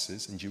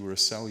devices and you were a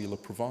cellular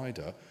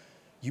provider,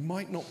 you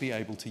might not be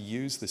able to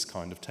use this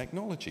kind of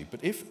technology.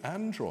 But if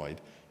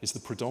Android is the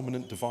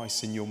predominant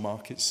device in your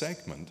market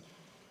segment,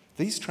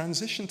 these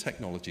transition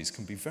technologies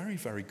can be very,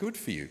 very good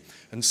for you.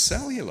 And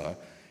cellular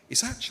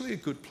is actually a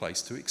good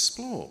place to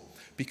explore,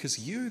 because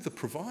you, the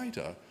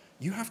provider,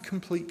 you have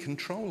complete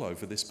control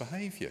over this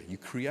behavior. You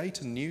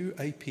create a new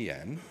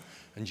APN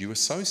and you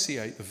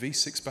associate the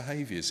V6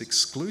 behaviors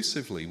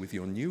exclusively with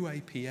your new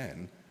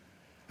APN,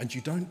 and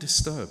you don't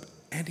disturb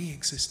any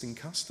existing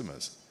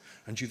customers.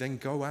 And you then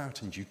go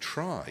out and you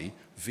try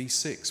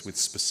V6 with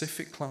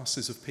specific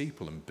classes of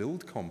people and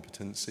build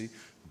competency,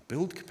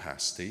 build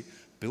capacity,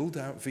 build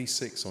out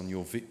V6 on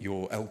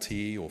your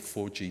LTE or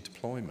 4G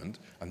deployment,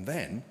 and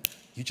then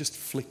you just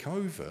flick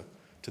over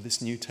to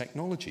this new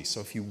technology. So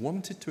if you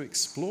wanted to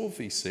explore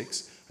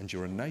V6 and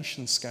you're a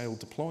nation-scale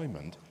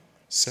deployment,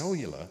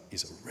 cellular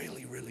is a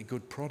really, really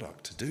good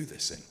product to do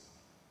this in.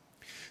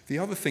 The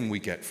other thing we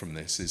get from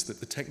this is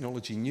that the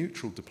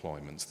technology-neutral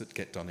deployments that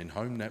get done in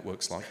home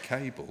networks like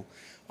cable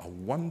are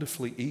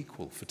wonderfully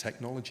equal for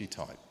technology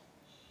type.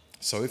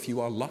 So if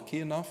you are lucky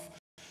enough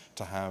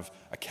to have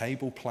a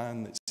cable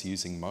plan that's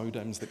using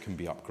modems that can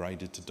be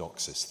upgraded to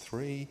DOCSIS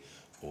 3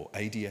 or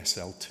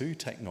ADSL2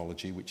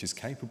 technology, which is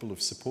capable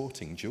of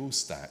supporting dual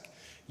stack,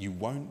 you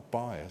won't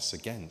bias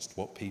against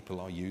what people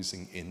are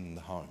using in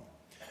the home.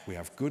 We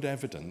have good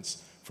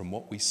evidence from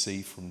what we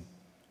see from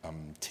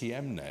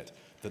TMNet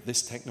that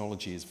this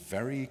technology is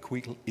very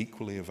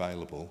equally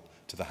available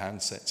to the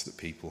handsets that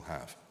people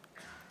have.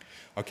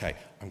 Okay,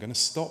 I'm going to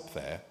stop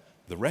there.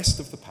 The rest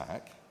of the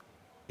pack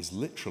is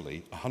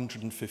literally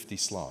 150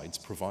 slides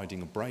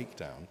providing a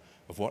breakdown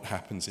of what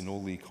happens in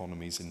all the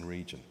economies in the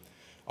region.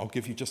 I'll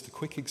give you just a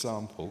quick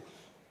example.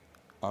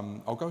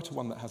 I'll go to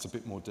one that has a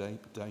bit more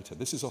data.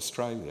 This is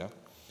Australia.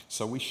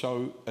 So we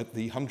show at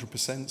the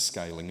 100%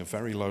 scaling a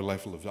very low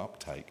level of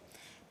uptake,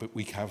 but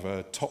we have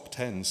a top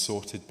 10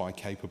 sorted by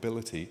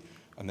capability,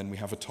 and then we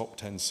have a top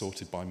 10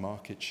 sorted by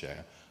market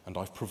share. And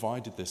I've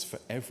provided this for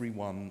every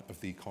one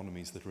of the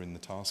economies that are in the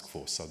task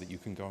force so that you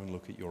can go and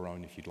look at your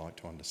own if you'd like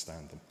to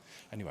understand them.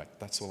 Anyway,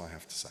 that's all I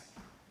have to say.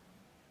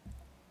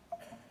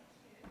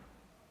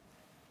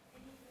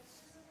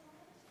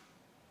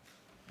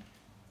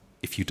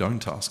 If you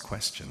don't ask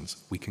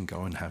questions, we can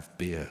go and have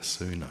beer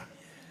sooner.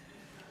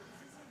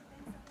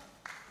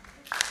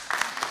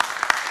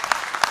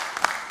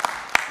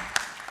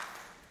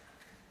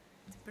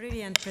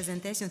 Brilliant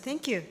presentation.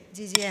 Thank you,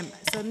 GGM.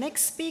 So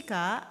next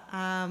speaker,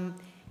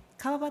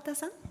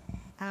 Kawabata-san.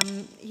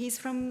 He's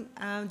from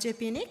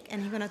TWNIC,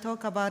 and he's going to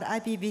talk about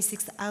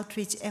IPv6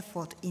 outreach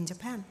effort in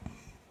Japan.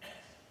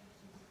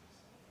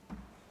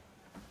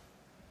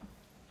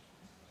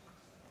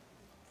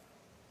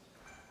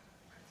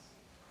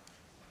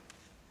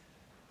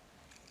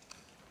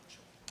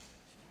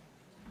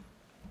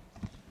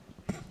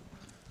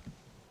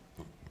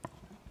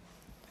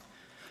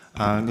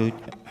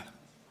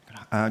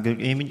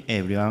 Good evening,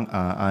 everyone.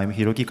 I'm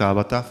Hiroki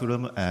Kawabata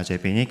from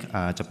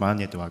TWNIC, Japan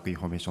Network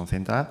Information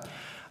Center.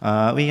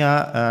 We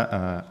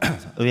are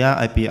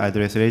IP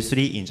address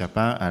registry in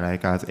Japan,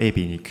 like as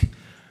APNIC.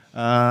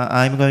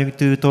 I'm going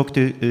to talk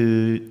to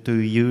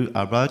you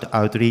about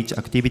outreach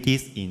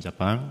activities in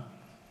Japan.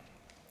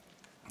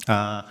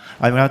 I'm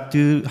glad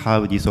to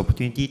have this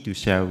opportunity to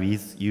share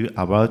with you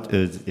about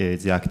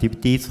the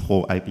activities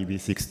for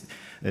IPv6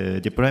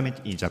 deployment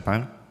in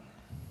Japan.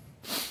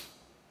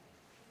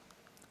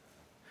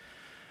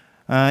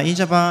 In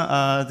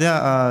Japan, there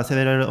are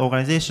several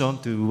organizations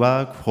to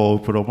work for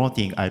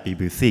promoting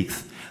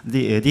IPv6.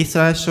 This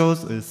slide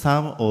shows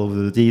some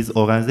of these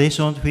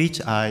organizations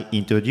which I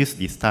introduced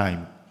this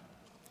time.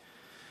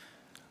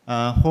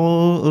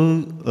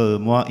 For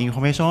more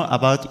information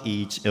about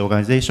each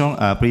organization,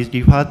 please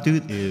refer to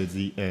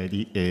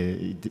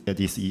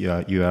this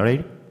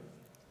URL.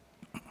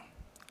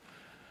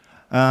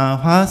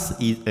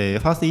 First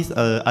is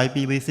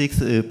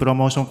IPv6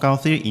 Promotion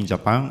Council in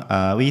Japan.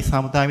 We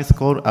sometimes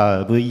call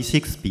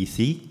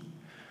V6PC.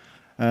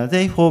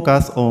 They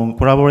focus on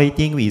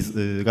collaborating with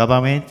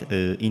government,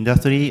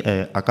 industry,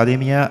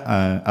 academia,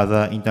 and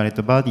other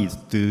internet bodies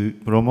to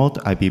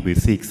promote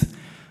IPv6.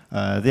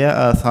 There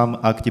are some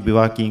active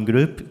working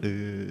groups.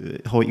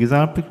 For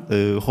example,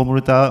 Home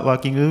Router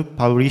Working Group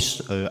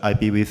published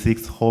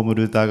IPv6 Home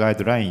Router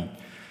Guideline.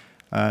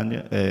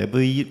 And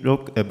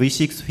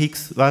V6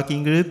 Fix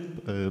Working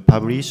Group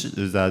published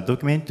the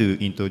document to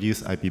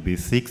introduce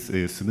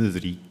IPv6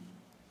 smoothly.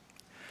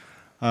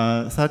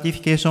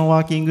 Certification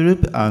Working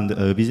Group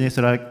and Business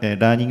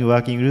Learning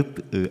Working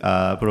Group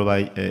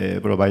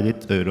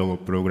provided a logo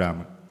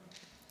program.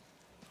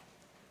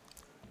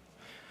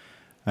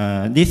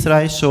 This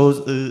slide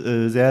shows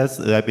there's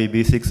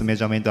IPv6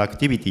 measurement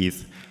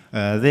activities.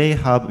 They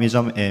have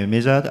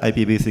measured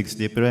IPv6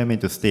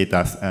 deployment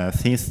status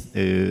since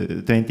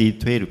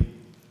 2012.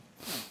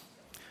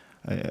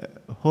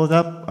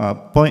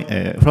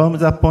 From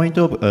the point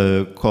of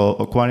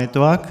core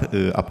network,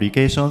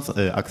 applications,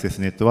 access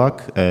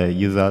network,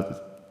 users,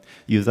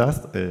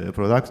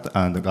 product,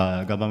 and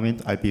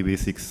government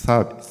IPv6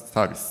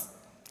 service.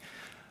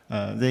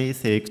 They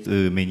select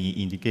many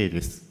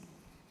indicators.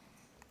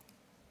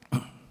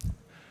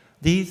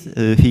 These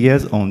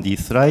figures on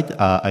this slide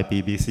are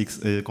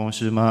IPv6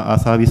 consumer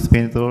service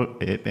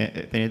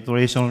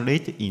penetration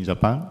rate in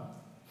Japan.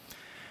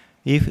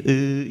 If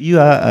you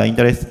are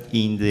interested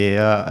in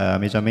their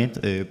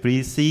measurement,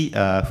 please see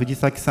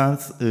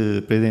Fujisaki-san's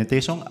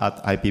presentation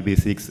at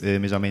IPv6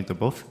 Measurement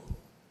BoF.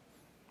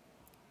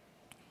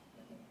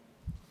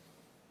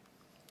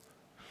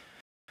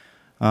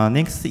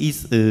 Next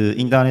is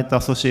Internet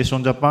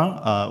Association Japan.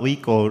 We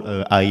call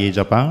IA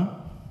Japan.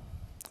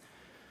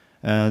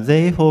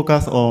 They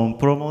focus on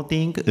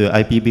promoting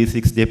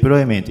IPv6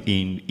 deployment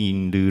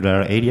in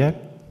rural areas.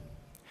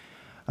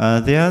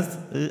 Their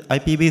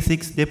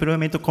IPv6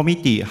 deployment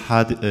committee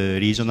had a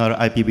regional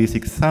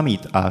IPv6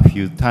 summit a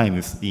few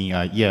times in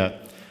a year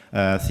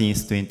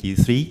since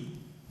 23.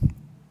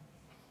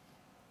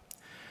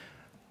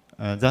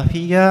 The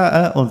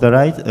figure on the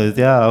right,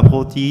 there are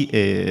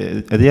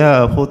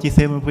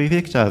 47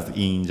 prefectures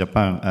in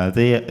Japan.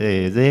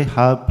 They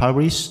have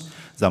published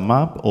the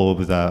map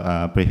of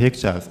the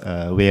prefectures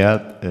where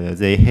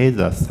they held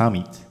the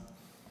summit.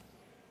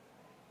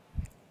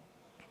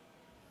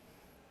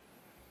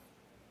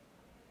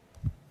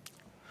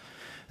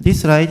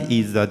 This slide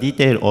is the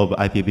detail of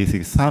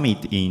IPv6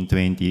 summit in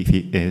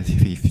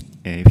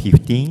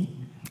 2015.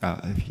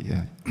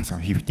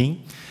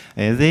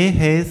 They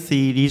held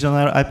 3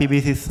 regional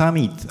IPv6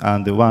 summits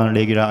and 1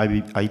 regular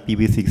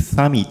IPv6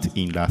 summit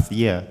in last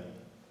year.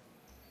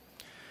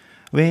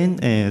 When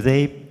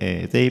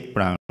they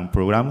plan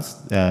programs,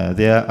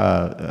 there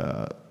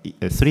are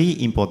 3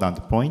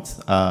 important points.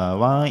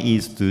 One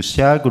is to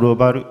share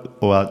global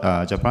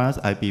or Japan's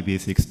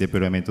IPv6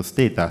 deployment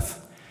status.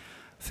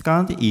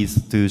 Second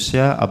is to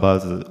share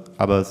about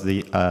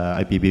the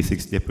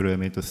IPv6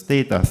 deployment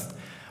status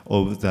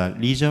of the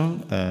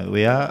region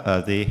where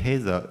they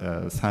held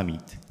the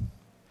summit.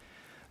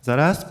 The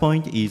last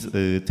point is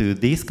to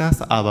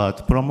discuss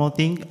about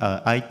promoting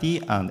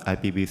IT and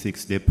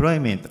IPv6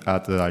 deployment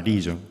at the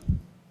region.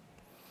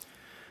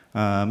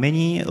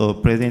 Many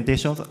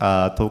presentations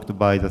are talked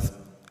by the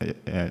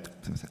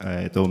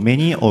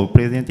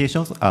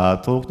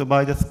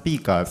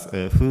speakers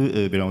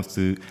who belong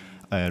to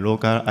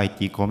local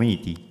IT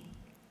community.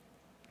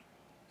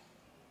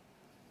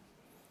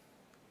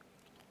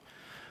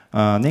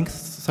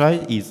 Next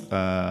slide is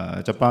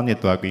Japan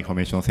Network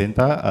Information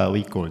Center,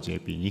 we call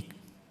JPNIC.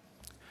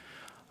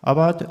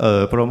 About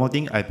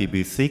promoting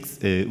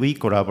IPv6, we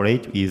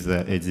collaborate with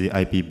the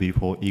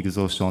IPv4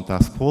 exhaustion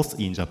task force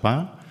in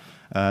Japan.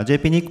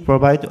 JPNIC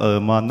provides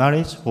more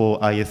knowledge for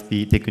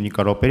ISP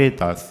technical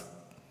operators.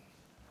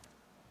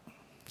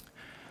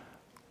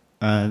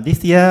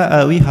 This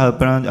year, we have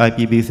planned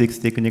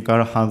IPv6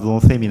 technical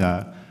hands-on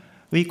seminar.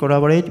 We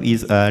collaborate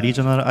with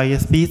regional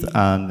ISPs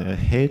and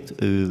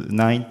held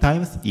 9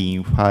 times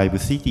in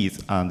 5 cities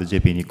and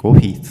JPNIC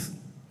office.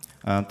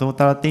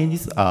 Total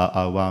attendees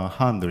are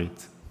 100.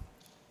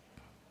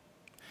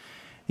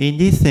 In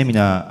this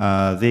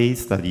seminar, they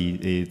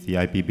study the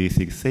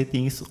IPv6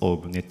 settings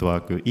of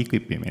network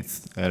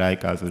equipments,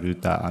 like as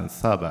router and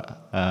server,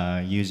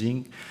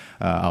 using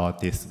our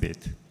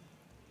testbed.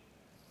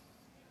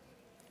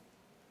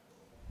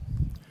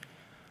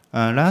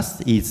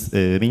 Last is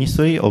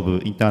Ministry of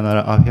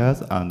Internal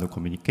Affairs and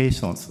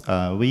Communications.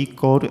 We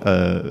call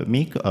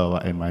MIC or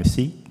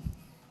MIC.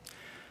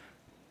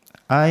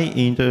 I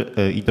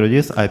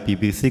introduced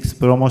IPv6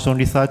 Promotion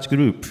Research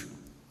Group.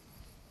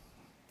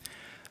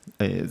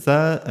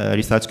 The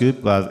research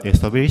group was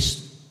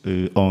established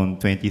on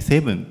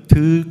 27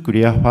 to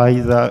clarify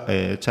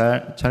the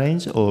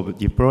challenge of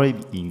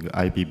deploying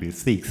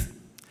IPv6.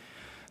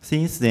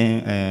 Since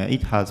then,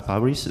 it has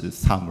published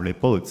some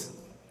reports.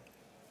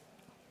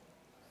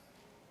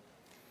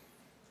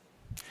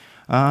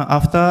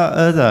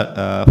 After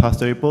the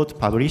first report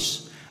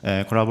published,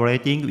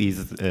 collaborating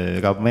with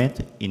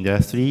government,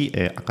 industry,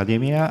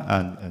 academia,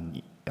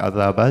 and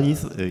other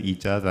bodies,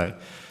 each other,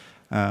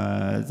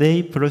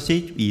 they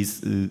proceed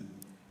with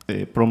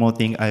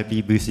promoting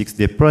IPv6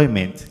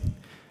 deployment.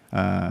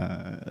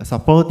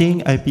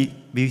 Supporting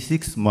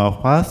IPv6 more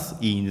fast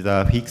in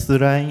the fixed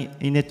line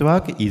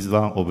network is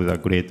one of the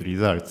great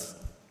results.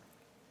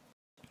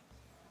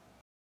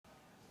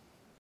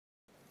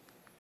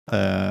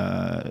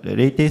 The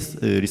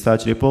latest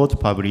research report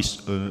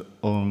published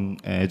on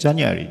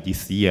January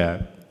this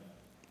year.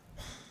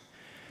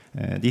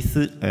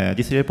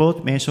 This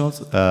report mentions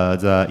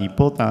the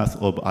importance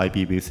of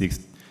IPv6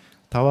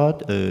 toward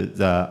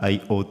the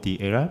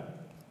IoT era.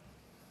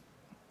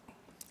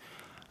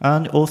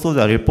 And also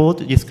the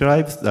report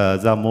describes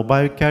the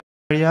mobile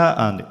carrier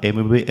and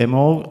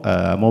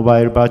MVNO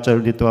mobile virtual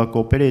network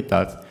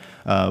operators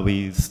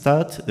will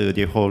start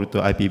default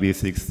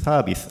IPv6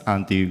 service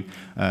until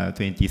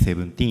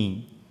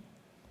 2017.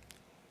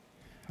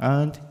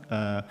 And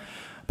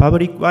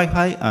public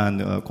Wi-Fi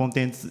and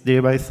content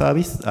delivery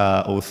service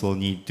also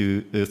need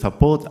to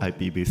support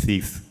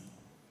IPv6.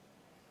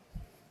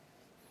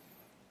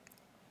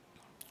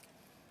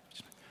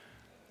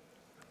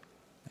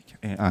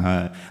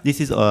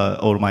 This is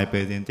all my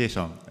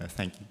presentation.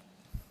 Thank you.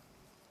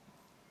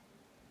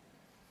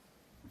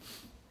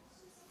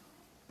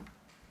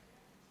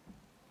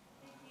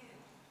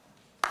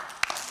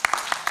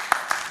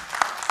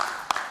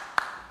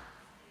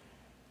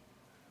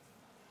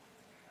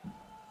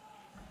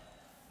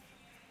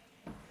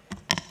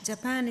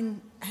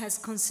 Japan has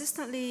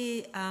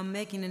consistently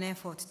making an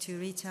effort to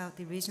reach out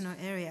the regional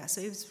area.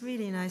 So it was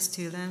really nice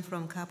to learn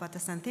from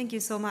Kapata-san. Thank you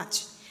so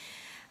much.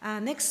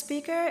 Next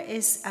speaker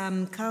is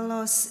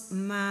Carlos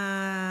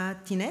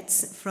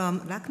Martinez from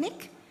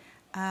VNNIC.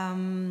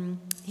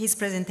 His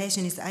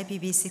presentation is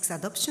IPv6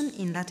 adoption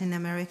in Latin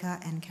America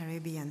and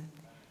Caribbean.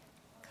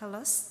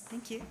 Carlos,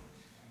 thank you.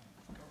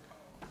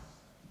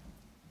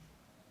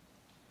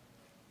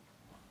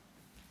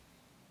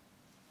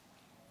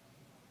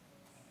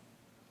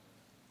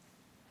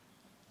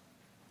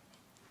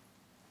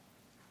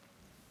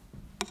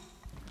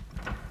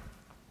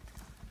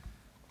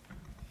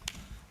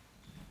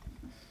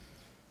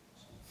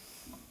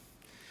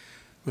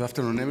 Good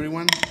afternoon,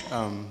 everyone.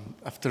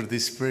 After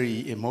this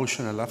very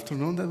emotional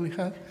afternoon that we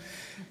had,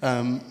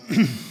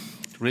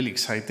 really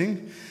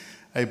exciting.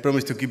 I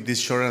promise to keep this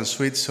short and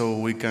sweet so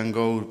we can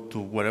go to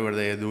whatever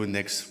they are doing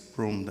next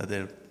room.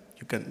 That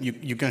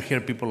you can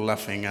hear people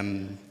laughing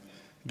and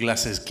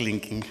glasses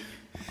clinking.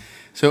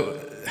 So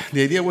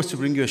the idea was to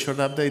bring you a short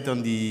update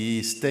on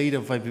the state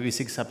of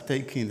IPv6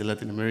 uptake in the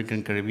Latin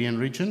American Caribbean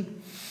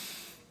region.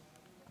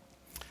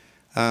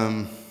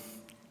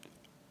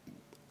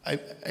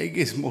 I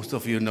guess most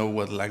of you know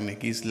what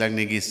LACNIC is.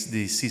 LACNIC is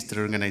the sister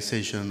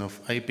organization of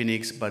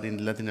IPNICs, but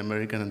in Latin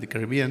America and the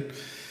Caribbean.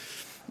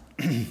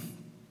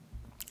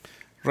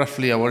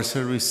 Roughly, our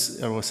service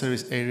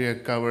area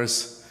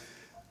covers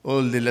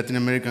all the Latin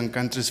American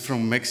countries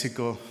from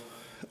Mexico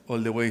all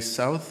the way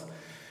south,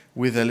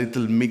 with a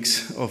little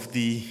mix of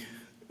the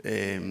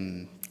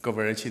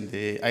coverage in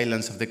the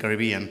islands of the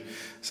Caribbean.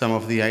 Some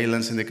of the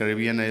islands in the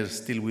Caribbean are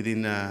still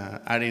within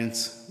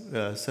ARIN's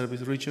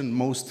service region,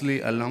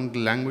 mostly along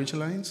language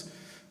lines.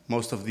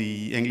 Most of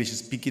the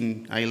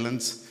English-speaking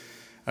islands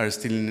are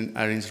still in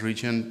ARIN's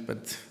region,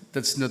 but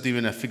that's not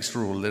even a fixed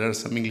rule. There are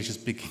some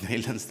English-speaking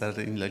islands that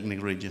are in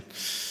LACNIC region.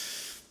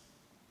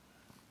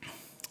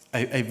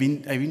 I've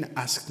been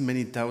asked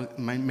many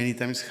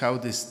times how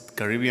this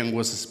Caribbean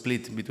was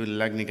split between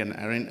LACNIC and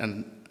ARIN,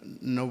 and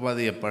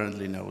nobody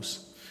apparently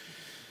knows.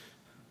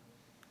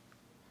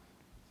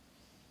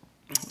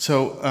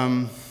 So,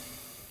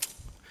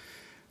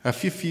 a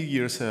few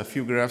figures, a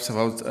few graphs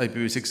about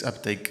IPv6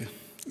 uptake.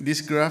 This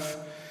graph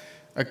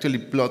actually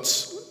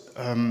plots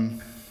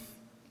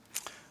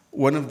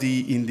one of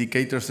the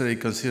indicators that I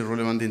consider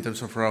relevant in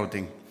terms of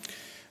routing.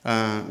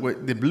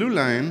 The blue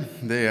line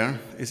there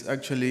is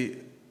actually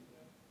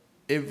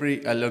every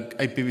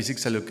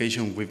IPv6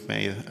 allocation we've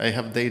made. I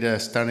have data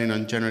starting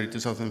on January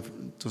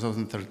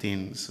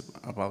 2013, it's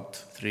about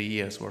 3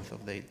 years worth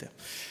of data.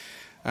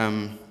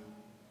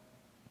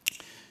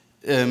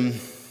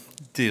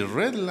 The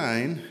red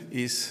line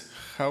is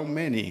how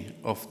many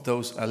of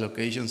those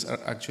allocations are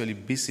actually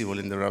visible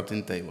in the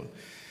routing table.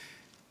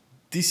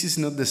 This is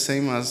not the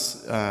same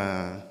as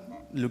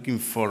looking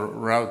for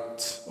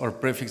routes or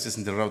prefixes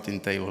in the routing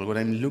table. What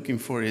I'm looking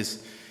for is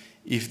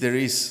if there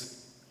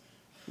is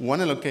one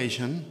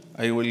allocation,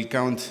 I will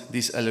count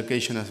this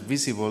allocation as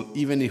visible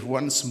even if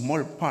one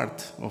small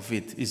part of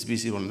it is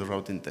visible in the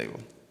routing table,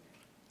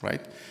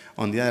 right?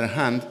 On the other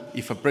hand,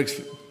 if a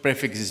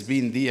prefix is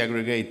being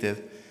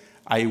deaggregated,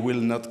 I will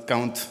not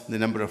count the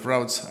number of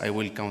routes, I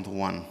will count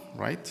one,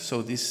 right?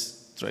 So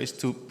this tries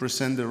to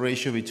present the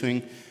ratio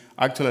between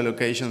actual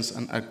allocations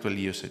and actual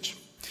usage.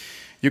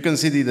 You can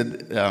see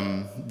that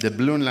the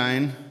blue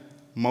line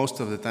most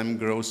of the time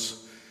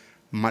grows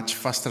much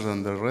faster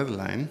than the red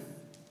line.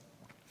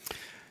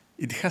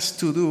 It has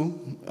to do,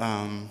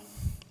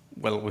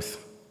 well, with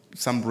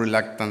some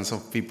reluctance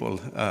of people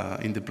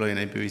in deploying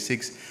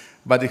IPv6,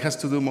 but it has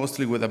to do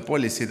mostly with a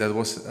policy that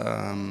was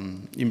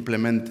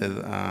implemented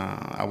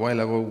a while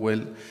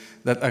ago,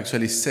 that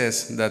actually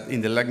says that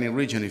in the LACNIC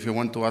region, if you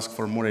want to ask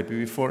for more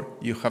IPv4,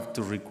 you have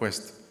to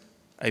request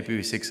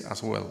IPv6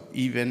 as well,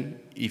 even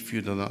if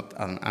you do not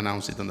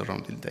announce it on the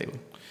routing table.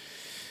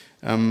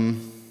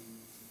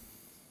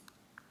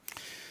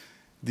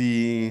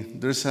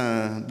 There's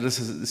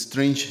a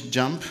strange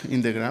jump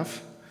in the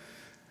graph.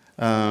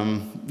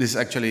 This is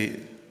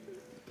actually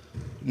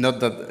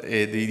not that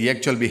the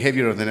actual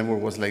behavior of the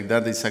network was like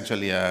that. It's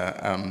actually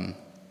a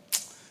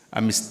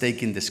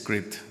mistake in the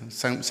script.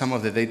 Some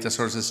of the data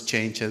sources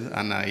changed,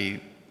 and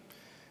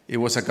it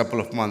was a couple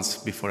of months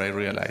before I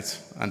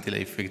realized, until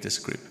I fixed the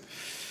script.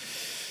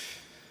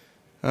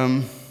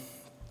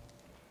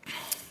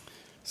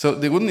 So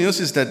the good news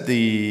is that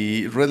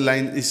the red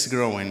line is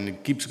growing,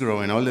 it keeps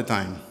growing all the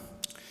time.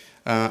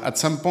 At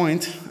some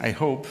point, I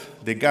hope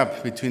the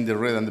gap between the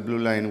red and the blue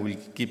line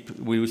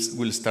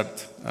will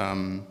start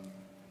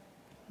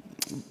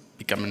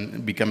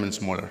becoming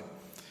smaller.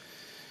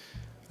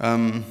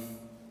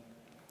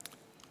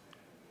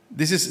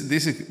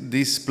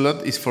 This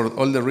plot is for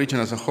all the region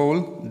as a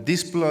whole.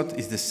 This plot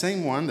is the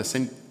same one, the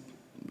same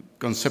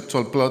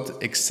conceptual plot,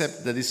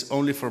 except that it's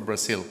only for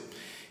Brazil.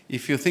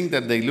 If you think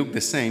that they look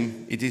the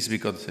same, it is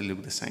because they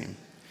look the same.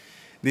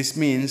 This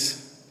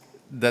means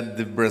that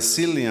the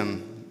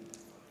Brazilian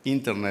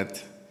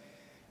internet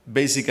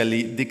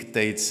basically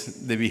dictates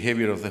the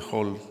behavior of the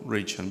whole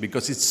region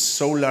because it's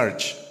so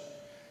large.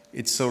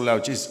 It's so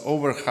large. It's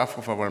over half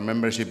of our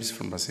membership is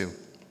from Brazil.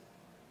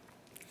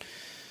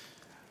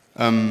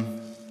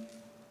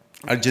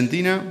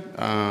 Argentina,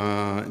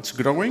 it's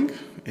growing.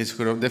 It's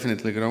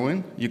definitely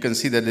growing. You can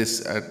see that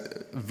there's a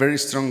very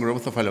strong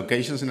growth of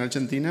allocations in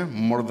Argentina,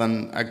 more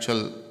than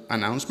actual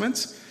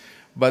announcements.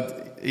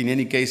 But in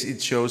any case,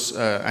 it shows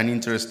an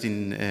interest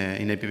in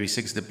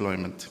IPv6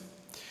 deployment.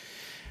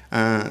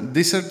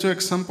 These are two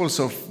examples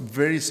of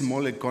very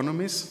small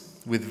economies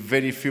with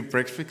very few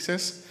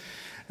prefixes.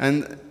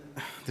 And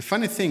the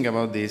funny thing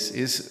about this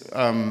is,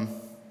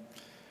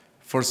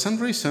 for some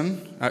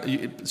reason,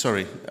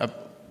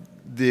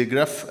 the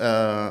graph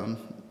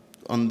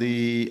on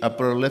the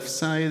upper left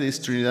side is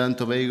Trinidad and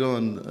Tobago,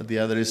 and the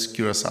other is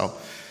Curacao,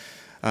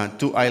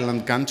 two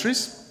island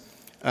countries.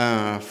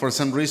 For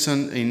some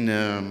reason,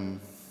 in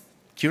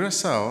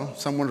Curacao,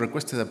 someone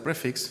requested a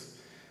prefix,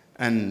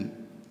 and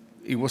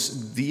it was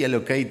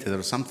deallocated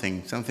or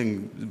something.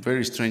 Something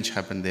very strange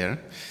happened there.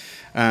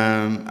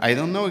 I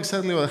don't know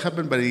exactly what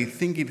happened, but I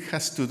think it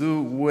has to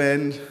do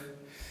when,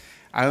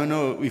 I don't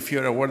know if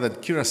you're aware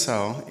that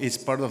Curacao is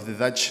part of the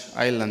Dutch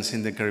islands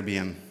in the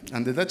Caribbean.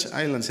 And the Dutch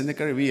islands in the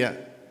Caribbean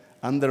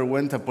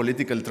underwent a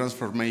political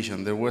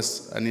transformation. There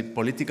was a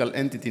political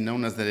entity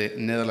known as the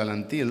Netherlands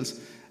Antilles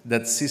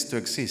that ceased to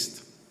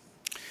exist.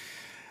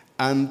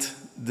 And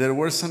there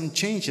were some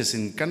changes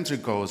in country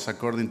codes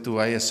according to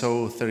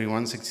ISO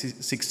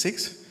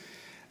 3166.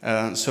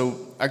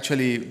 So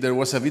actually, there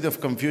was a bit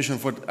of confusion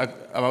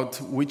about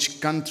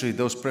which country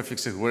those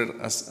prefixes were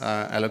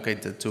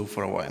allocated to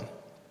for a while.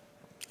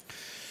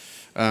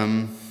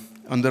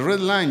 On the red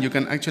line, you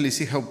can actually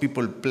see how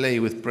people play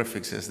with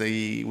prefixes.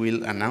 They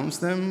will announce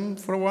them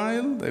for a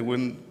while. They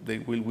will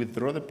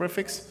withdraw the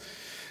prefix.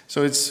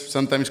 So it's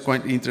sometimes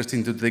quite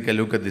interesting to take a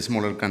look at the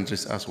smaller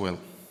countries as well.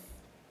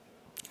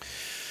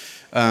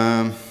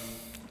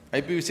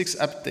 IPv6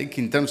 uptake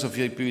in terms of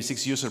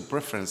IPv6 user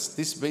preference.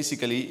 This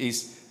basically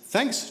is,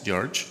 thanks,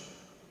 George,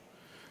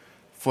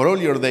 for all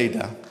your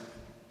data.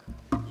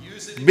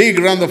 Big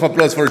round of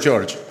applause for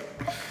George.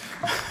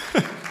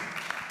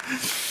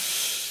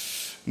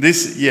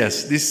 This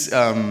is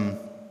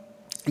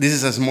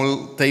a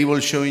small table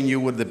showing you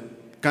what the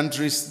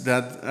countries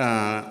that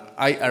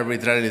I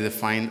arbitrarily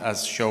define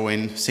as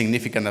showing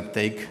significant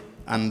uptake,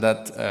 and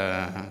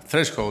that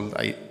threshold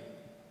I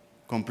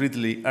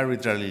completely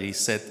arbitrarily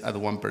set at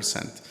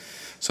 1%.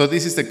 So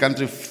this is the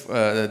country,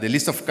 the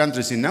list of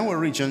countries in our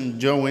region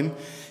showing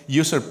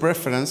user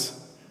preference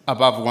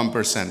above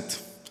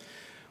 1%,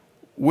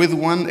 with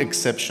one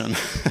exception.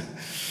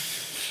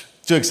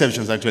 Two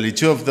exceptions, actually.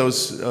 Two of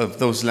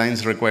those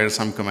lines require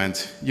some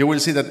comment. You will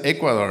see that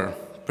Ecuador,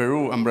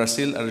 Peru, and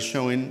Brazil are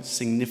showing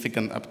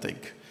significant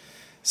uptake.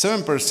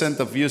 7%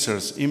 of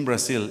users in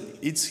Brazil,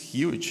 it's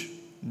huge.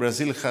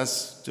 Brazil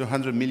has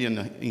 200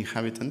 million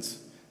inhabitants,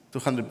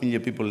 200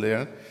 million people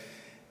there.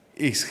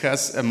 It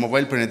has a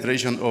mobile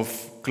penetration of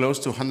close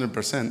to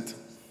 100%.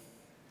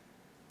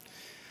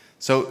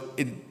 So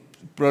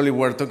probably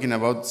we're talking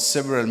about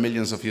several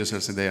millions of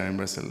users there in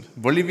Brazil.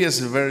 Bolivia is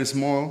very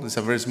small. It's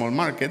a very small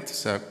market.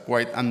 It's a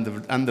quite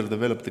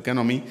underdeveloped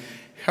economy.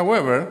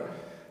 However,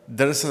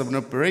 there's an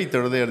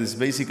operator there that's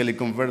basically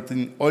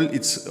converting all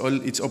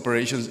its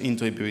operations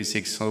into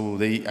IPv6. So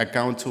they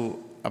account to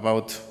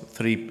about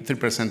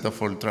 3%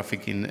 of all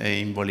traffic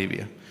in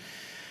Bolivia.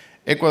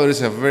 Ecuador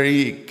is a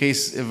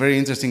very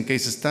interesting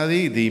case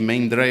study. The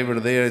main driver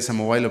there is a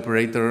mobile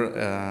operator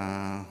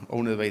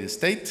owned by the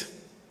state.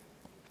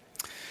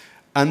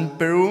 And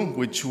Peru,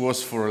 which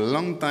was for a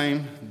long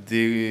time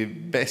the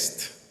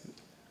best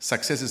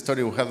success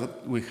story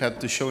we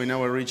had to show in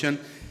our region,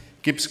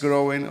 keeps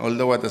growing,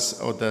 although at a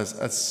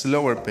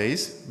slower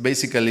pace,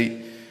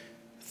 basically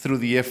through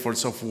the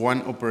efforts of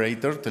one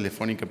operator,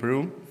 Telefónica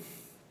Peru.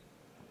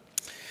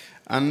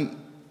 And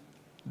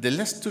the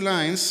last two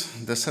lines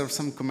deserve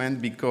some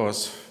comment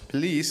because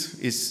Belize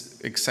is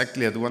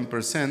exactly at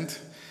 1%.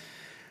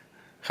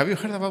 Have you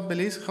heard about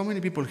Belize? How many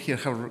people here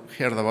have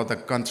heard about a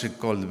country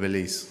called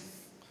Belize?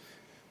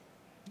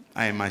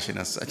 I imagine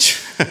as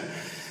such.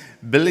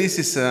 Belize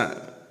is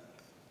a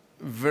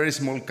very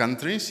small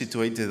country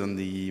situated on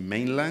the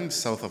mainland,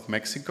 south of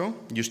Mexico,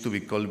 used to be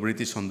called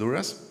British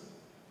Honduras.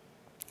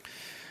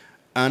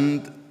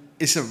 And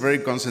it's a very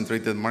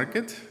concentrated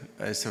market.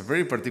 It's a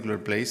very particular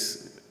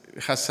place.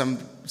 It has some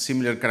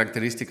similar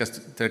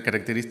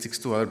characteristics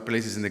to other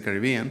places in the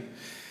Caribbean.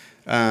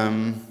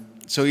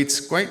 So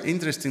it's quite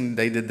interesting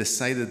that they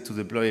decided to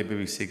deploy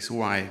IPv6.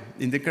 Why?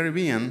 In the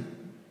Caribbean,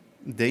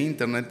 the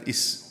internet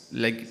is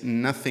like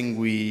nothing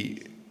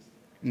we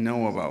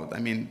know about. I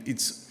mean,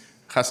 it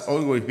has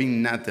always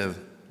been NATed,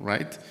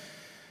 right?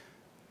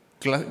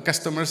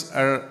 Customers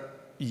are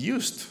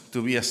used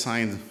to be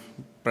assigned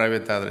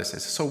private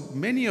addresses. So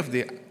many of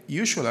the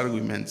usual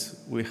arguments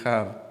we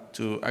have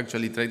to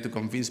actually try to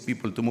convince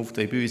people to move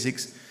to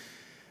IPv6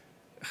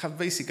 have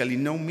basically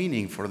no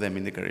meaning for them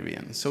in the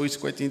Caribbean. So it's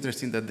quite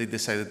interesting that they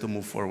decided to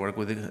move forward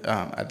with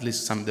at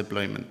least some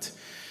deployment.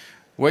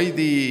 Why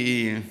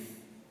the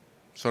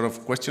sort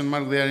of question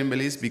mark there in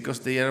Belize? Because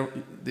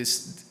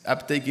this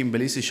uptake in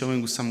Belize is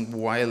showing some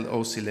wild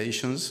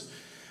oscillations.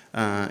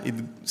 It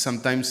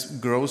sometimes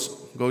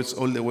goes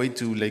all the way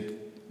to like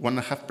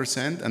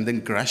 1.5% and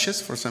then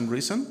crashes for some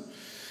reason.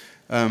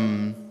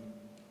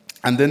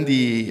 And then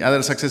the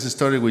other success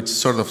story, which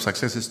sort of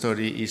success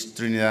story, is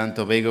Trinidad and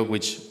Tobago,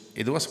 which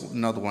it was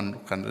not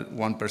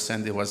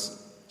 1%, it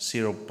was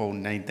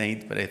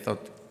 0.98, but I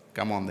thought,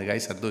 come on, the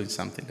guys are doing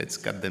something, let's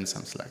cut them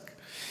some slack.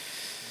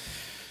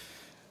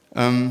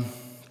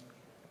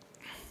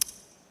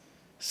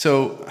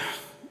 So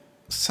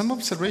some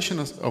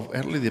observations on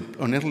early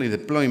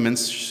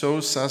deployments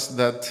shows us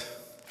that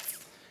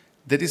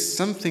there is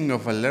something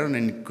of a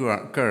learning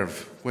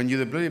curve. When you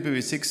deploy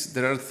IPv6,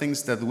 there are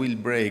things that will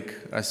break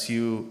as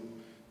you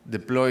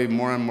deploy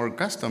more and more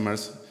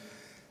customers.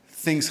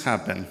 Things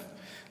happen.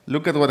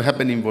 Look at what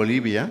happened in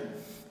Bolivia.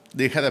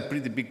 They had a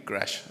pretty big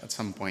crash at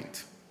some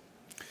point.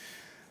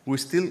 We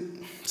still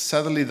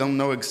sadly don't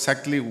know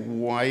exactly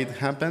why it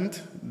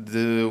happened.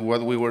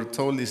 What we were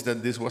told is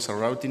that this was a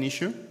routing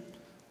issue.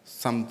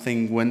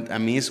 Something went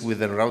amiss with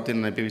the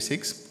routing on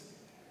IPv6.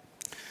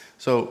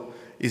 So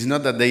it's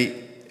not that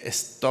they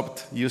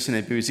stopped using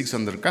IPv6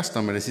 on their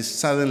customers, it's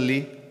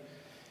suddenly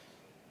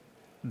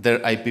their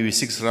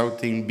IPv6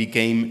 routing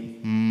became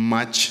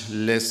much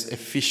less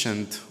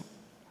efficient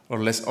or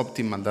less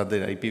optimal than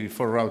their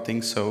IPv4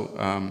 routing. So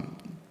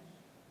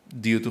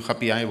due to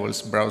happy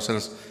eyeballs,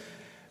 browsers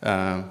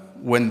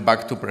went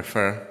back to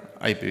prefer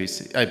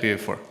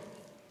IPv4.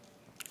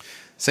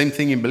 Same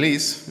thing in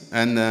Belize,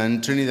 and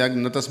in Trinidad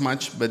not as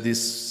much, but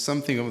there's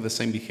something of the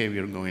same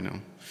behavior going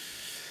on.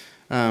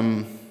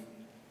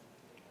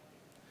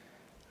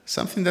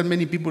 Something that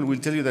many people will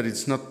tell you that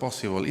it's not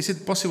possible. Is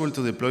it possible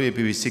to deploy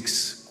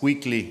IPv6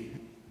 quickly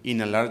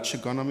in a large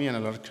economy and a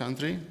large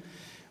country?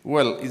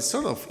 Well, it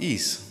sort of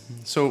is.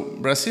 So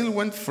Brazil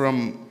went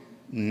from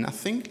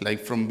nothing,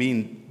 like from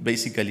being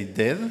basically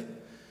dead,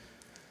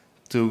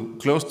 to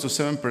close to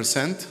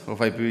 7% of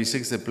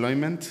IPv6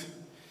 deployment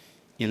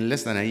in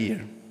less than a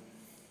year.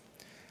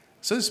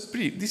 So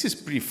this is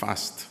pretty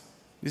fast.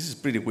 This is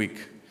pretty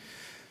quick.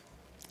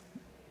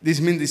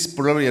 This means it's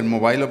probably at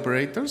mobile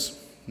operators,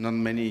 not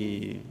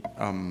many,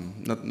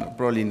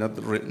 probably not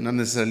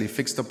necessarily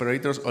fixed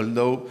operators,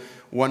 although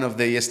one of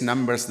the ES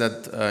numbers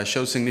that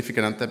shows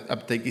significant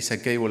uptake is a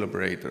cable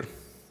operator.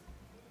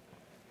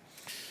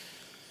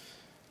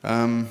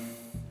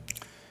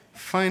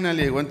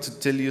 Finally, I want to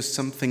tell you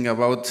something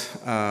about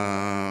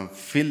a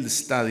field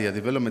study, a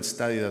development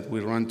study that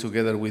we run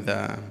together with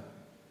an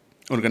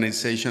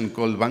organization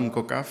called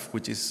BancoCAF,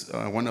 which is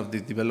one of the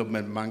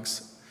development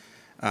banks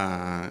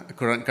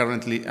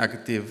currently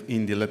active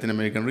in the Latin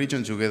American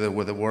region, together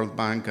with the World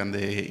Bank and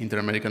the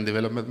Inter-American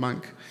Development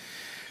Bank.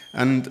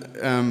 And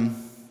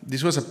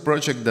this was a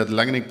project that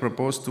LACNIC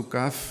proposed to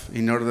CAF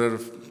in order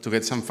to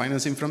get some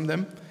financing from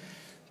them,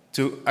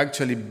 to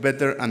actually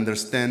better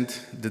understand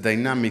the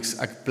dynamics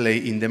at play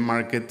in the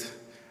market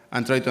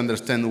and try to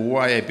understand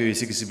why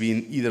IPv6 is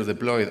being either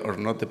deployed or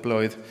not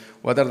deployed,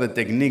 what are the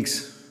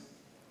techniques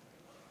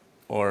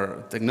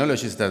or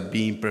technologies that are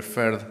being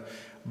preferred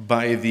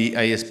by the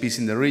ISPs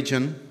in the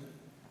region,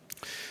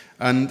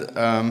 and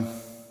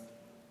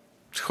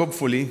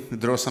hopefully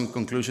draw some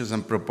conclusions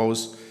and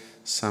propose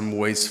some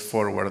ways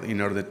forward in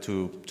order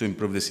to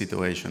improve the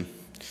situation.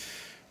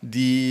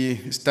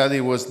 The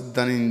study was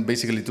done in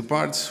basically two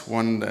parts.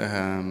 One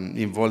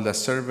involved a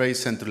survey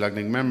sent to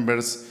LACNIC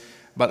members,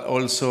 but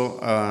also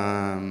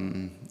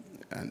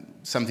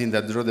something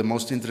that drew the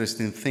most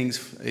interesting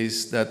things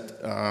is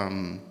that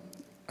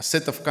a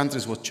set of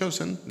countries was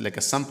chosen, like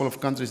a sample of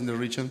countries in the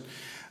region,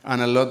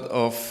 and a lot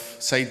of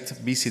site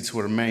visits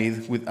were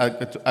made with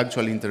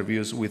actual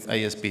interviews with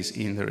ISPs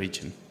in the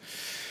region.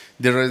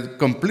 The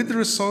complete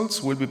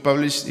results will be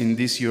published in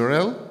this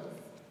URL,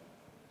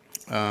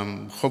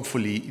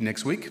 hopefully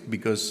next week,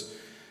 because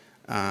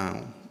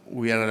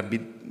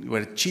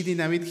we're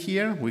cheating a bit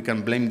here. We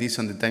can blame this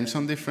on the time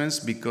zone difference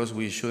because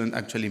we shouldn't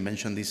actually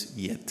mention this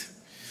yet.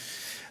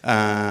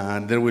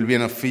 There will be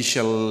an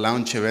official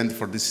launch event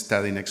for this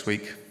study next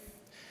week.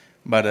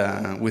 But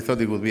we thought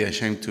it would be a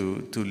shame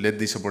to let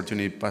this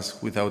opportunity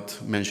pass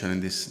without mentioning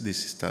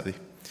this study.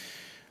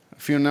 A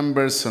few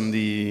numbers on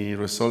the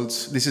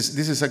results. This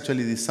is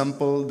actually the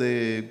sample,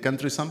 the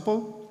country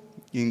sample.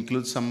 It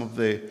includes some of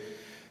the,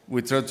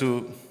 we try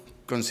to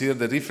consider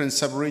the different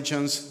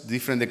subregions,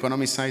 different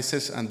economy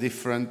sizes, and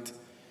different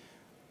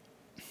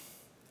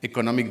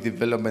economic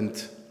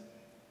development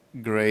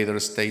grade or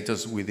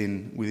status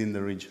within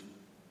the region.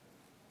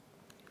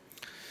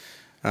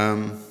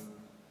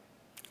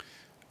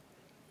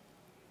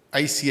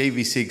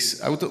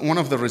 ICAV6. One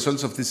of the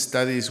results of this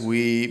study is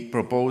we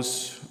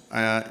propose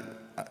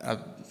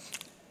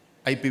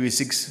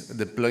IPv6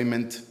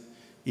 deployment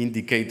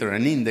indicator,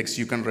 an index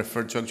you can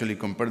refer to actually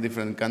compare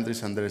different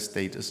countries and their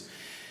status.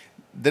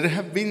 There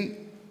have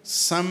been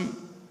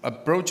some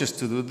approaches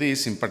to do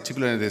this, in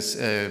particular this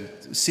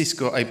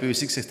Cisco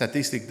IPv6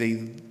 statistic.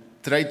 They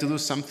try to do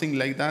something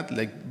like that,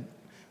 like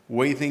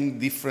weighting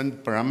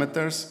different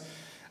parameters,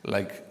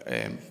 like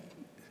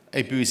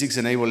IPv6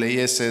 enable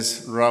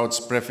ASs, routes,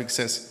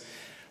 prefixes,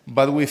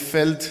 but we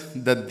felt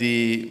that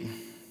the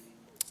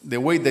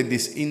way that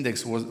these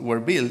indexes were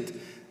built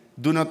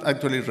do not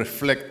actually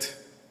reflect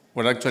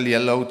we're actually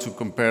allowed to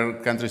compare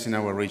countries in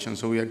our region.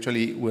 So we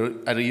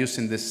are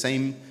using the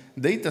same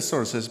data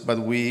sources, but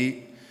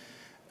we,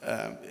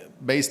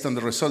 based on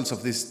the results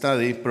of this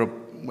study,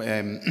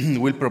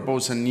 will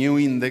propose a new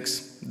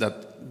index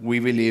that we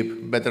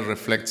believe better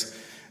reflects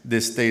the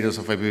status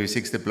of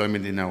IPv6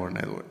 deployment in our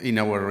network, in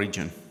our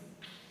region.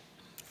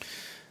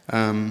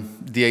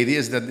 The idea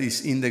is that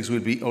this index will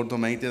be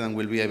automated and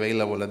will be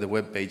available at the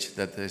web page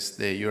that is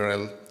the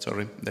URL,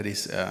 sorry, that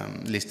is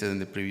listed in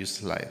the previous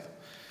slide.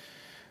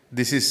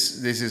 This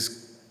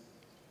is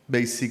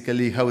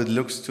basically how it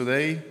looks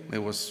today. It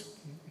was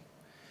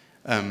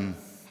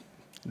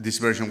this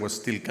version was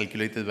still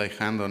calculated by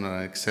hand on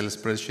an Excel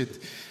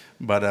spreadsheet,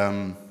 but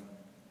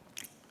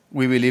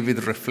we believe it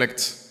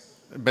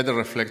better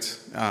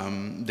reflects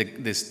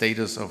the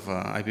status of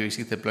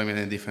IPv6 deployment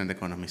in different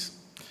economies.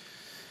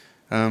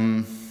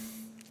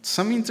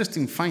 Some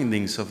interesting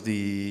findings of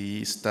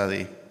the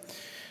study.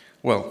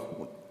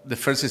 Well, the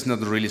first is not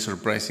really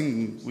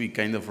surprising. We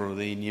kind of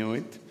already knew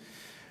it.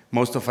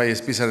 Most of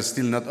ISPs are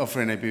still not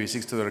offering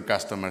IPv6 to their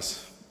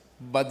customers.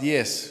 But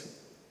yes,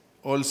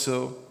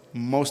 also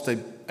most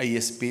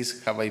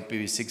ISPs have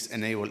IPv6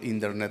 enabled in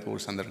their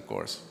networks and their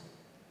cores.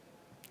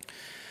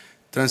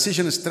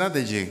 Transition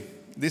strategy.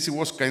 This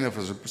was kind of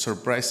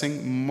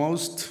surprising.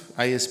 Most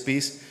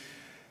ISPs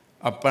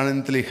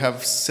apparently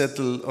have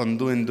settled on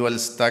doing dual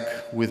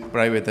stack with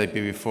private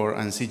IPv4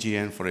 and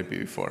CGN for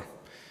IPv4.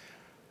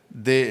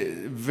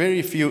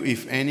 Very few,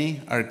 if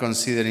any, are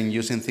considering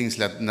using things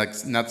like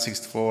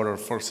NAT64 or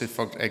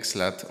 464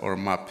 XLAT or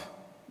MAP,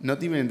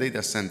 not even in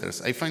data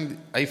centers. I find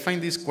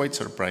this quite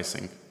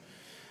surprising.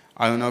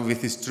 I don't know if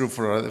it is true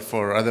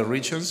for other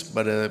regions,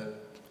 but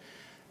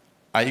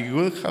I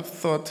would have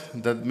thought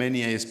that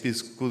many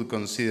ISPs could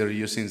consider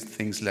using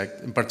things like,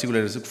 in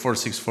particular,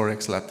 464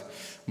 XLAT,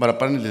 but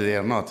apparently they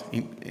are not.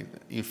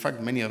 In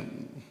fact,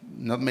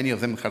 not many of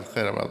them have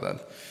heard about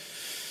that.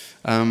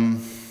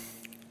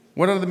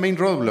 What are the main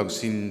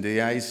roadblocks in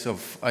the eyes of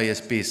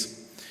ISPs?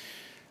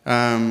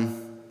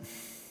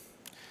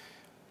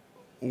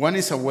 One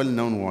is a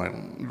well-known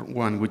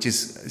one, which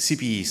is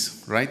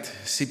CPEs, right?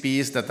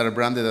 CPEs that are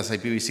branded as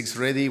IPv6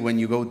 ready. When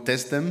you go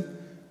test them,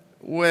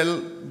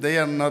 well, they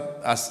are not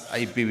as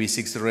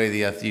IPv6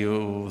 ready as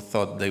you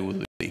thought they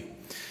would be.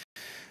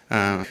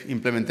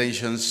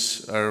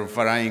 Implementations are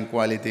varying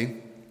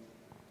quality,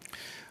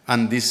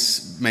 and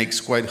this makes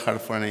quite hard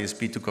for an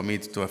ISP to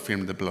commit to a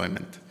firm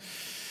deployment.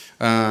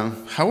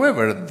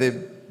 However,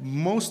 the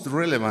most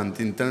relevant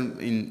in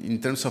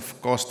terms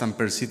of cost and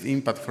perceived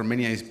impact for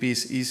many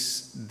ISPs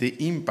is the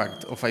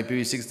impact of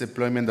IPv6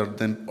 deployment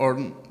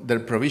or their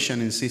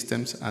provisioning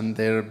systems and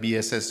their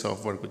BSS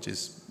software, which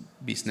is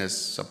business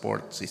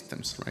support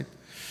systems, right?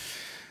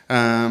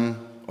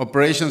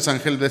 Operations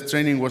and help desk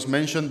training was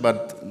mentioned,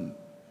 but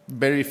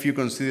very few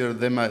consider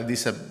them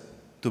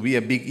to be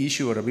a big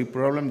issue or a big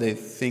problem. They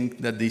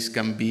think that this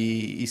can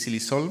be easily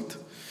solved.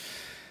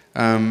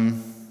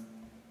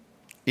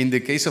 In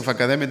the case of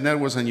academic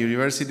networks and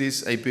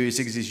universities,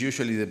 IPv6 is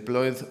usually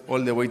deployed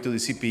all the way to the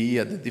CPE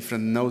at the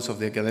different nodes of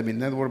the academic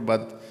network,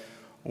 but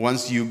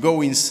once you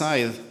go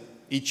inside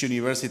each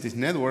university's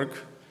network,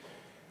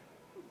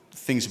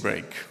 things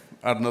break,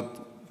 are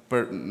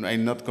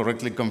not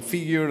correctly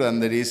configured,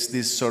 and there is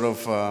this sort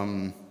of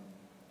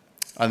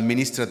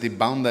administrative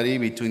boundary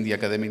between the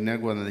academic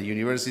network and the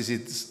universities,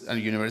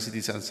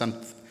 and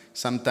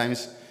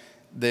sometimes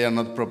they are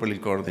not properly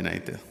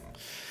coordinated.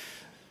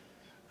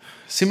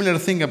 Similar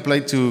thing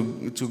applied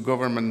to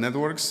government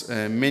networks.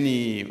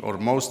 Many or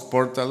most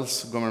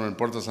portals, government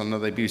portals, are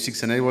not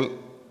IPv6 enabled,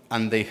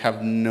 and they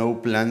have no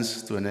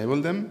plans to enable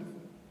them.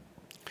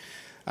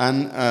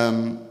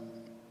 And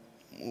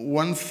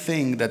one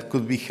thing that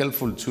could be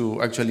helpful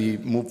to actually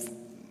move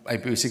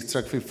IPv6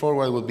 traffic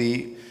forward would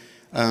be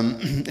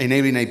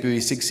enabling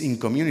IPv6 in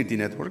community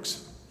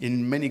networks.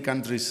 In many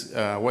countries,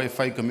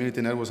 Wi-Fi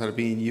community networks are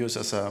being used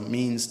as a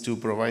means to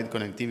provide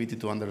connectivity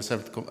to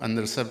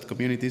underserved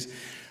communities,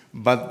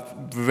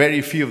 but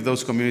very few of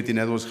those community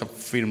networks have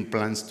firm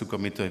plans to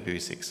commit to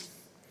IPv6,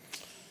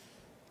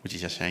 which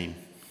is a shame.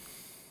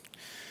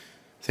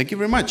 Thank you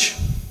very much.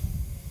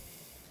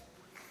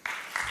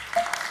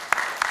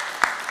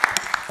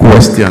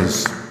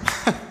 Questions?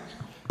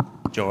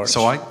 George?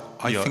 So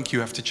I think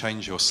you have to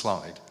change your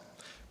slide,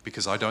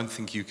 because I don't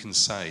think you can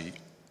say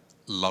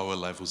lower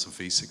levels of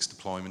V6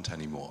 deployment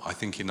anymore. I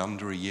think in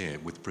under a year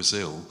with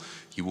Brazil,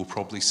 you will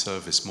probably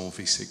service more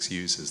V6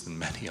 users than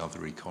many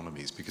other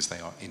economies because they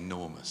are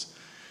enormous.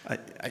 I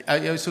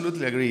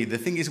absolutely agree. The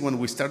thing is, when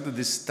we started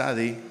this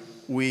study,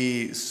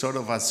 we sort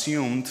of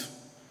assumed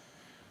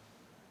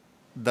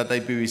that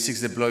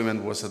IPv6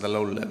 deployment was at a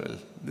low level.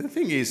 The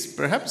thing is,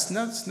 perhaps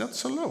not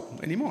so low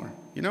anymore,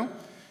 you know?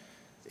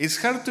 It's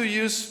hard to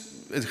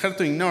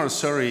ignore,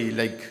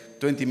 like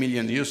 20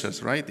 million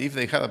users, right? If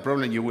they had a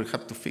problem, you will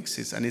have to fix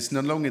it. And it's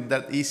no longer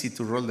that easy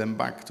to roll them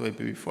back to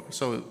IPv4.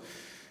 So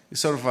it's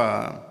sort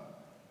of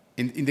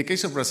in the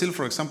case of Brazil,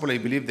 for example, I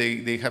believe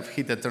they have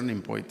hit a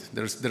turning point.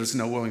 There's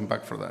no going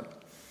back for that.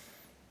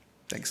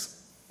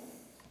 Thanks.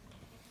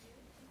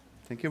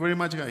 Thank you very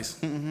much, guys.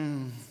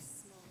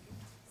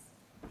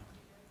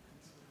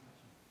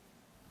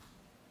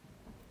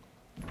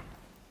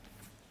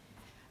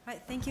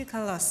 Right, thank you,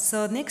 Carlos.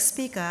 So next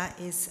speaker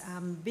is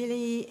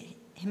Billy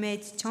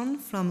Himei-chon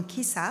from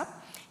KISA.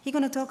 He's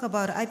going to talk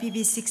about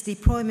IPv6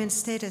 deployment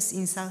status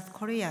in South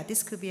Korea.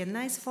 This could be a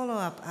nice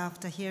follow-up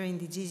after hearing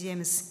the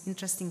GGM's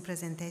interesting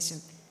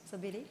presentation. So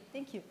Billy,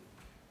 thank you.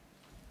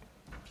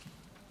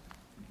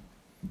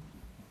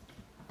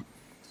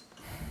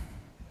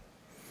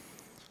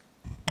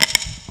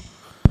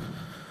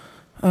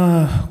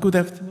 Good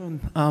afternoon.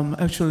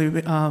 Actually,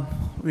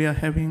 we are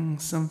having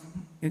some,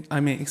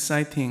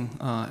 exciting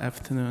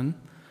afternoon.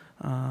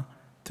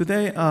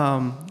 Today,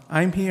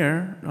 I'm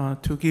here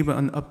to give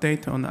an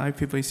update on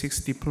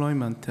IPv6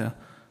 deployment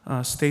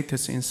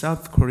status in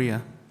South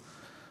Korea.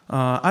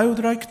 I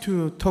would like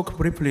to talk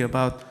briefly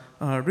about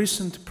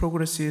recent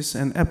progresses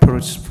and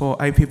efforts for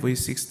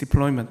IPv6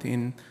 deployment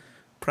in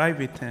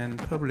private and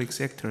public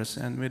sectors,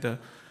 and with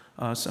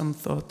some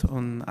thought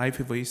on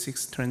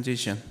IPv6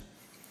 transition.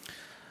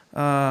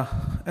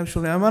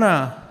 Actually,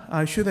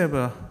 I should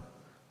have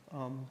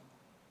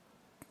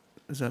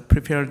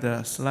prepared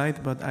the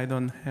slide, but I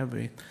don't have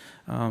it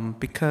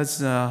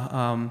because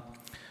I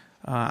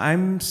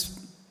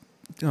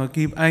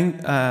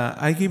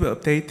give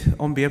update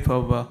on behalf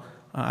of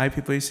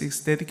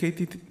IPv6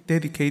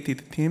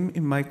 dedicated team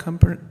in my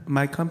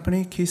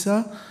company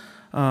KISA,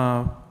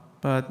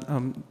 but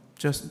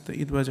just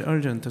it was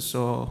urgent,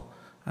 so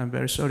I'm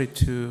very sorry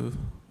to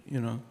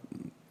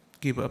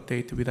give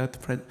update without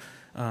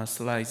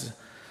slides.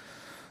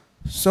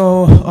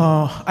 So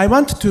I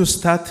want to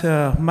start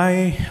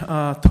my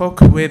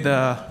talk with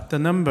the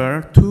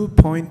number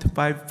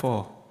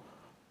 2.54.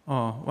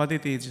 What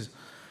it is.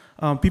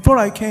 Before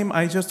I came,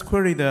 I just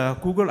queried the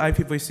Google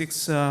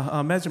IPv6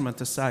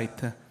 measurement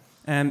site,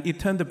 and it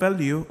turned the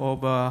value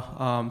of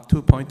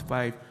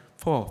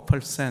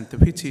 2.54%,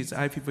 which is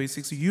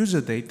IPv6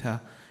 user data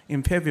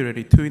in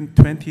February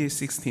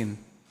 2016.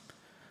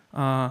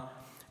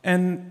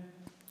 And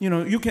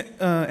you can,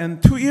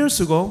 and 2 years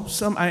ago,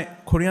 some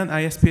Korean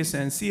ISPs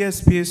and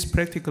CSPs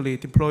practically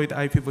deployed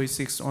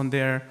IPv6 on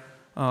their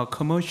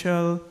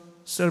commercial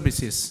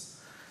services,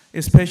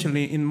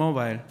 especially in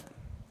mobile.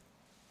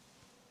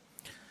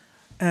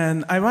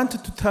 And I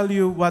wanted to tell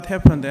you what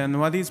happened and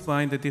what is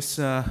behind this,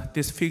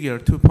 this figure,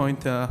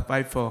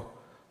 2.54.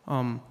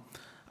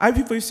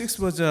 IPv6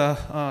 was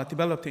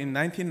developed in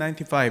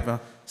 1995.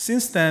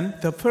 Since then,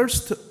 the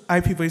first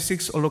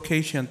IPv6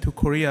 allocation to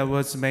Korea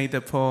was made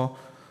for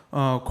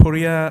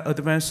Korea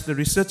Advanced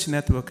Research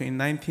Network in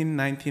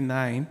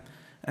 1999,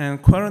 and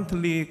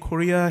currently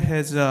Korea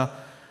has a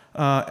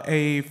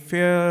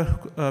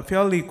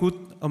fairly good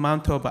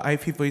amount of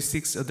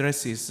IPv6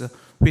 addresses,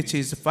 which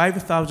is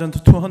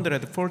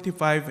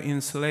 5,245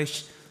 in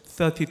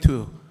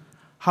 /32.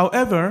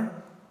 However,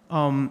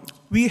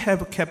 we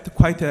have kept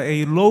quite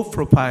a low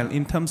profile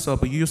in terms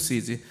of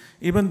usage,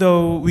 even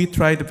though we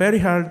tried very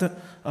hard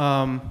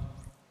to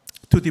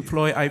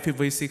deploy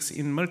IPv6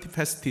 in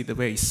multifaceted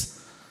ways.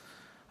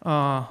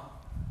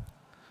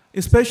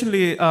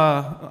 Especially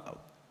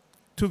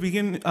to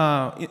begin,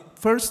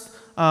 first,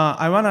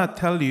 I want to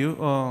tell you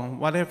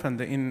what happened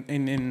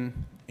in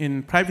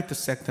private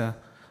sector.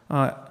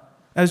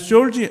 As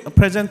George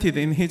presented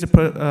in his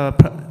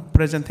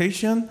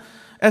presentation,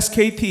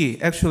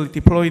 SKT actually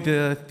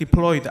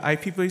deployed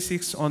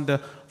IPv6 on the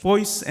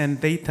voice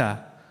and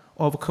data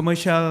of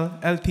commercial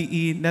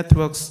LTE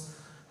networks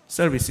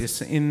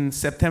services in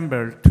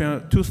September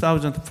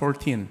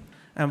 2014,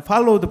 and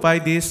followed by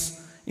this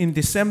in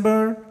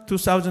December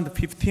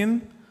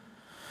 2015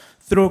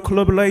 through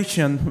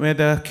collaboration with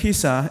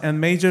KISA and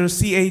major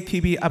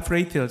CATV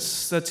operators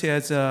such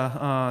as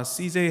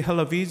CJ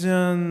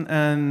Television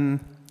and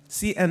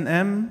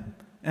CNM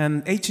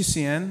and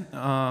HCN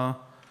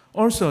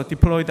also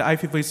deployed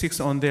IPv6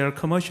 on their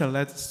commercial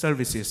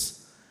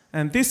services.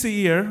 And this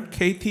year,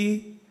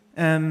 KT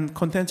and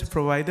content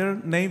provider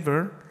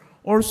Naver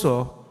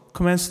also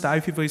commenced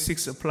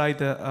IPv6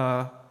 applied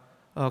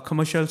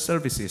commercial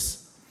services.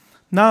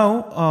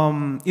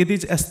 Now, it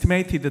is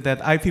estimated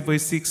that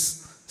IPv6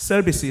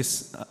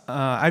 services,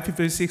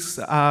 IPv6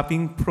 are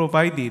being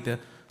provided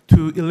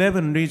to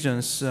 11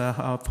 regions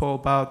for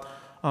about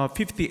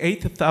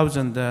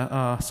 58,000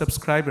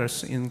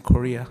 subscribers in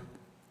Korea.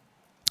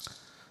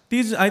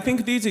 I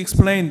think these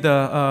explain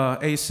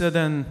a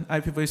sudden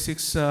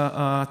IPv6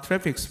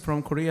 traffics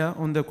from Korea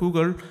on the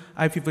Google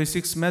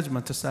IPv6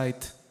 measurement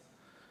site.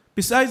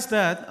 Besides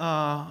that,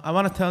 I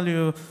want to tell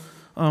you,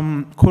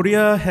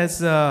 Korea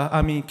has,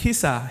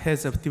 KISA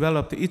has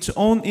developed its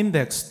own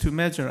index to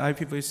measure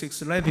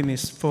IPv6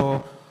 readiness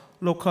for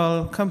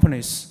local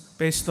companies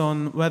based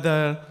on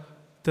whether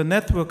the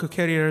network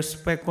carriers,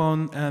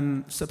 backbone,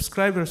 and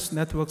subscribers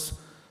networks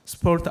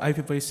support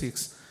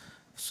IPv6.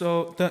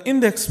 So the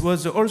index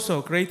was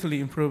also greatly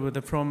improved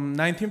from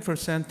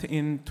 19%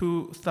 in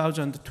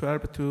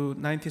 2012 to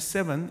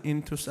 97%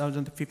 in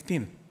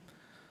 2015.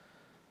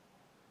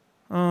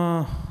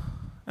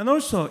 And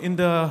also,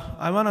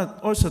 I want to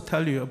also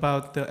tell you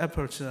about the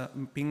efforts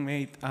being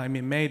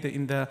made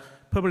in the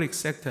public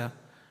sector.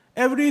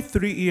 Every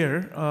 3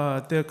 years,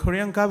 the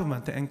Korean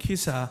government and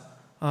KISA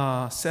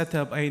set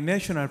up a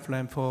national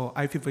plan for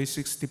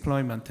IPv6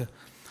 deployment.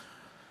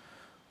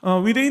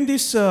 Within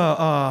this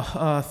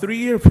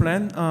 3-year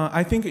plan,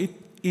 I think it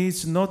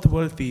is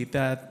noteworthy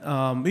that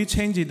we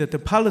changed the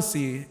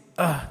policy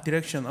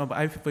direction of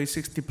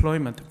IPv6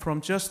 deployment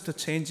from just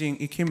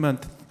changing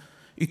equipment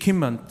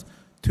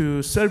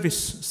to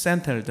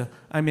service-centered.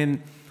 I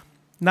mean,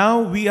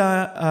 now we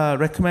are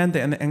recommend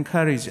and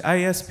encourage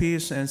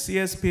ISPs and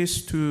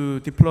CSPs to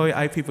deploy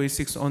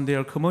IPv6 on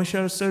their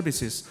commercial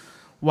services,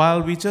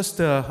 while we just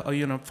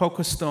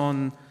focused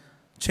on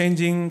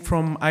changing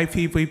from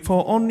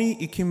IPv4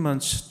 only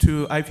equipments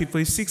to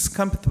IPv6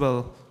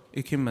 compatible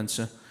equipments.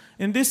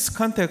 In this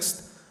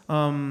context,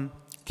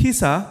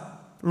 KISA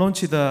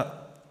launched a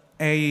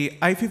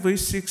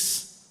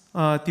IPv6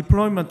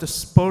 deployment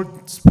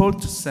support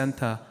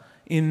center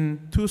in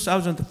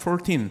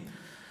 2014.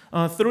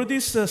 Through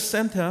this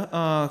center,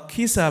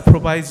 KISA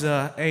provides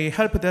a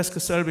help desk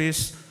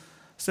services,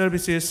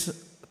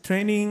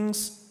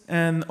 trainings,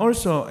 and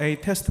also a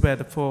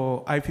testbed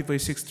for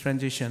IPv6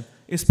 transition.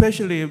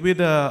 Especially with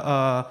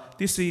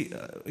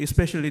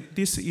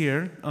this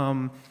year,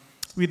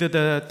 with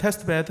the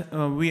testbed,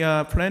 we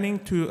are planning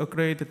to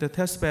upgrade the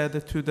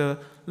testbed to the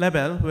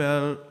level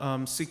where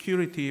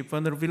security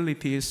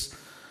vulnerabilities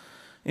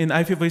in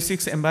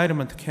IPv6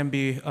 environment can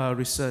be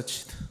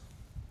researched.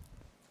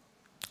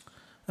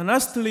 And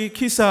lastly,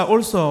 KISA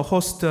also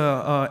hosts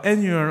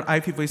annual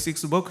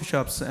IPv6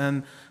 workshops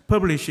and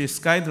publishes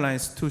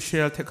guidelines to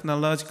share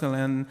technological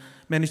and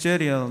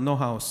managerial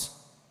know-hows.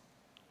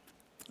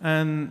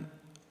 And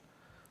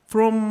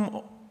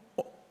from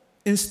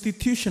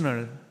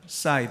institutional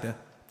side,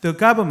 the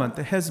government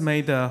has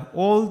made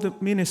all the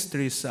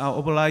ministries are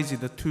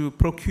obliged to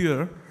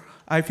procure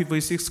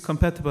IPv6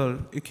 compatible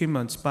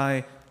equipments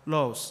by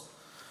laws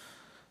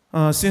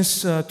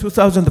since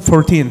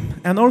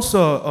 2014. And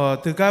also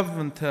the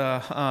government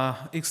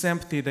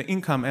exempted the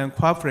income and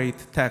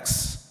corporate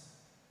tax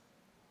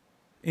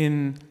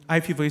in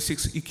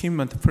IPv6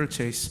 equipment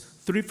purchase,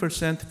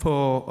 3%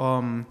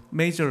 for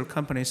major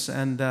companies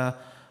and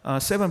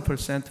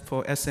 7%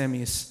 for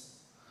SMEs.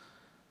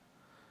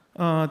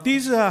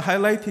 These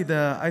highlighted,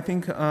 I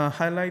think,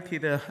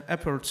 highlighted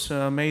efforts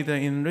made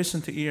in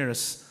recent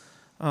years.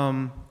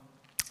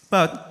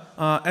 But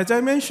as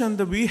I mentioned,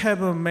 we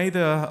have made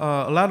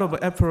a lot of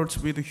efforts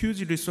with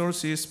huge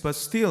resources, but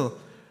still,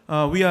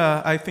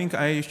 I think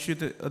I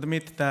should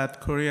admit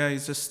that Korea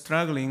is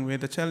struggling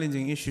with the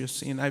challenging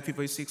issues in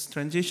IPv6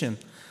 transition,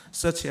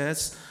 such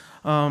as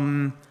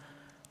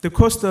the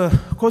cost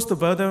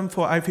burden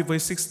for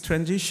IPv6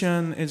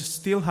 transition is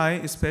still high,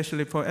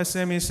 especially for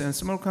SMEs and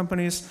small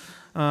companies.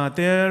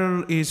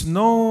 There is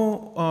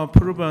no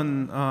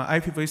proven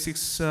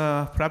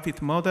IPv6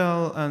 profit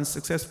model and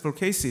successful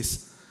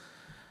cases.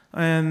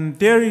 And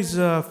there is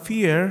a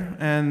fear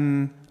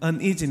and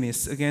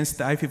uneasiness against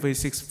the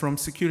IPv6 from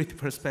security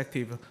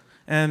perspective.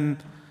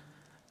 And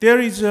there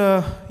is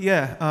a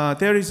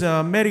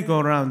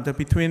merry-go-round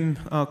between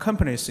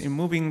companies in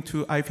moving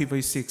to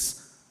IPv6.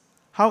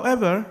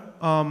 However,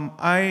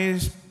 I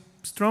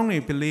strongly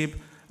believe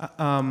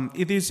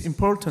it is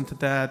important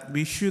that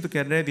we should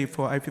get ready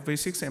for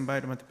IPv6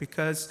 environment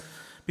because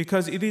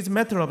it is a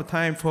matter of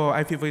time for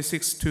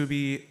IPv6 to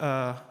be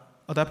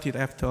adopted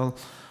after all.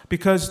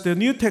 Because the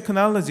new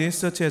technologies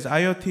such as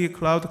IoT,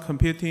 cloud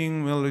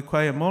computing will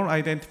require more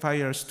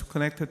identifiers to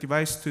connect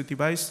device to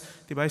device,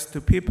 device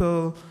to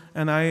people,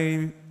 and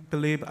I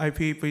believe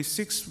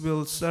IPv6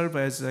 will serve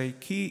as a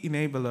key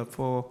enabler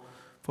for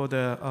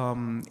the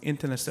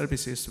internet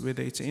services with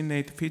its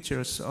innate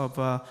features of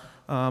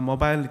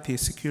mobility,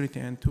 security,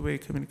 and two-way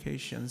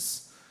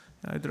communications.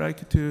 I'd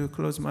like to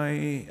close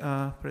my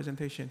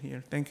presentation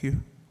here. Thank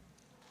you.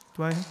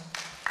 Do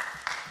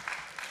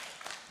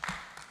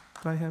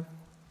I have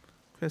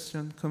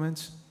questions,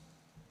 comments?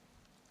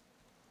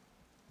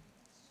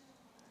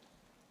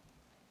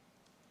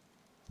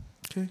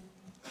 Okay.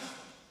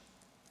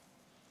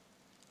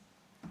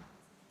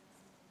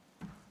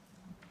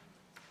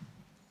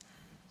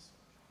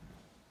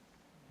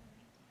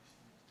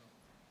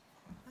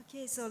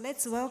 Okay, so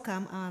let's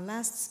welcome our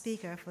last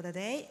speaker for the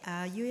day,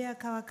 Yuya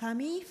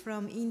Kawakami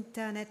from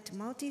Internet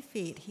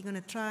Multi-Feed. He's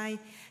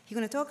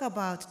gonna talk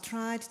about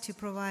tried to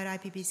provide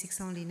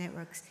IPv6 only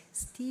networks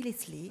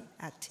seamlessly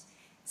at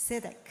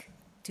CEDEC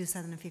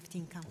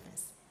 2015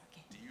 conference.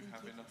 Okay, do you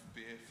have enough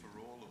beer for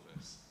all of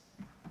us?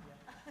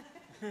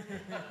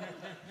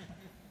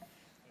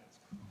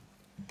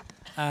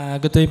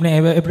 Good evening,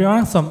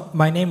 everyone. So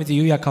my name is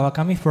Yuya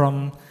Kawakami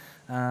from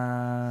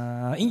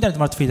Internet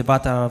Multi-Feed,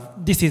 but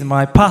this is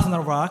my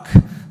personal work.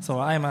 So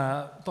I'm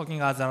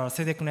talking as a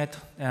CEDECnet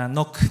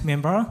NOC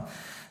member.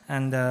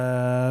 And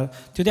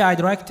today I'd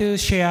like to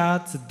share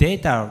the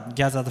data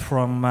gathered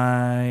from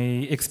my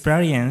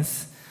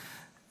experience.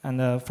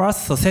 And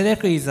first, so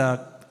CEDEC is the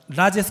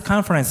largest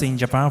conference in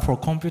Japan for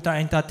computer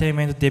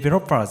entertainment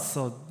developers.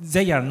 So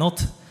they are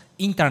not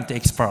internet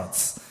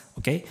experts.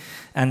 Okay,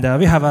 and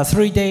we have a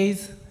 3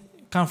 days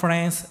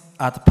conference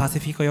at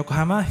Pacifico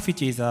Yokohama,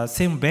 which is the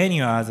same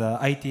venue as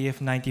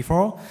ITF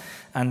 94,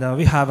 and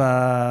we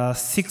have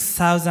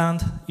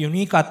 6,000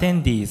 unique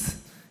attendees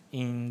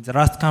in the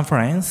last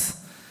conference.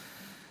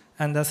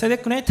 And the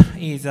TWNIC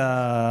is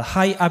a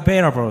high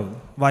available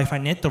Wi-Fi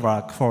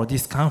network for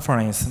this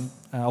conference,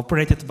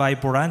 operated by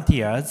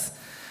volunteers.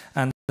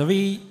 And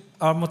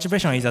our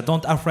motivation is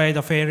don't afraid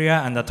of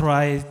failure and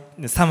try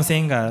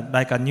something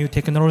like new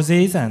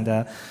technologies,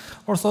 and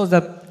also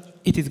that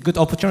it is a good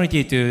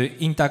opportunity to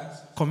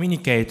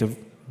intercommunicate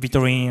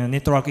between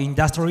network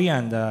industry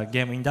and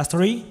game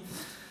industry.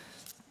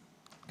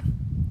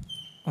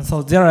 And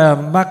so there are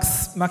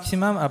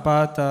maximum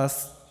about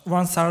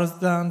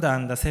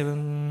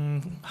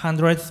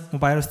 1,700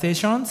 mobile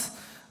stations.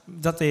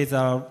 That is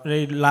a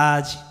very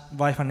large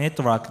Wi-Fi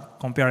network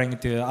comparing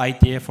to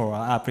ITF or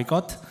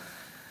APRICOT.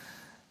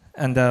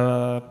 And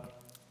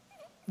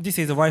this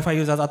is a Wi-Fi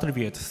user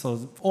attribute.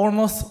 So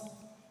almost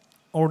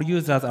all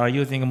users are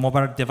using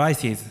mobile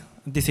devices.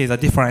 This is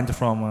different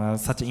from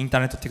such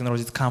internet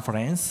technologies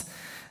conference.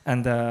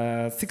 And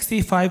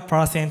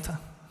 65%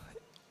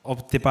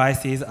 of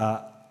devices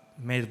are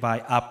made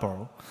by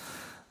Apple.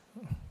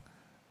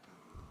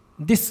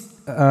 This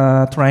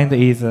trend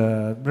is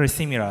very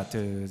similar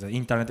to the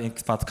Internet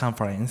Experts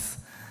Conference.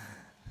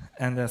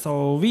 And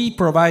so we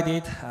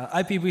provided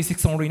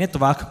IPv6 only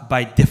network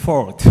by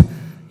default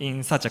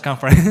in such a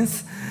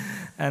conference.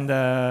 And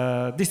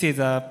this is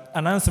an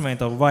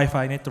announcement of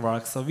Wi-Fi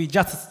network. So we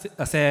just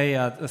say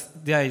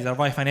there is a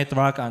Wi-Fi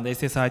network and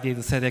SSID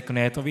is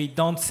TWNIC. We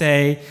don't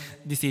say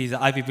this is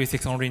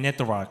IPv6 only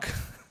network.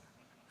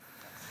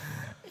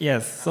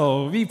 Yes,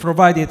 so we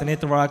provided a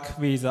network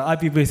with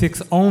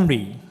IPv6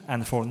 only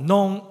and for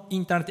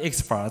non-internet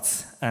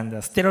experts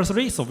and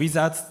stealthily, so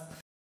without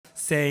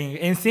saying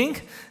anything,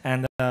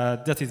 and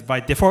that is by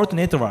default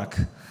network.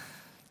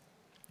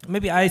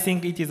 Maybe I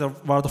think it is a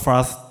world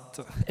first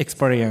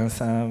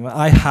experience.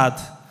 I had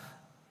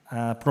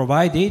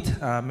provided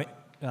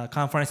a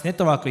conference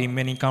network in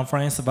many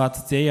conferences,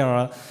 but they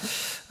are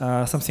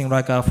something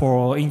like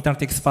for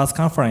internet experts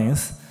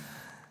conference.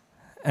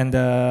 And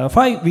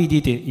why we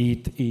did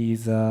it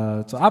is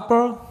so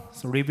Apple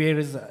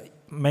reveals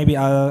maybe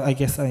I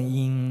guess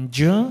in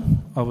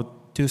June of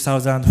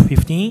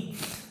 2015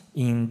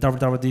 in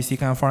WWDC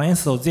conference.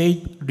 So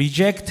they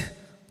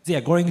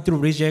are going to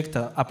reject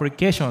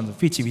applications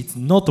which will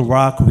not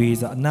work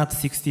with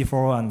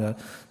NAT64 and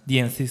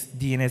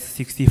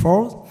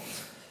DNS64.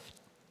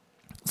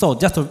 So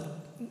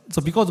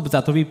because of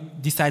that, we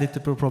decided to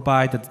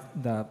provide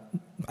the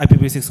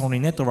IPv6 only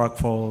network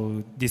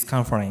for this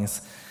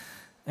conference.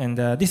 And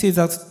this is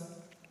an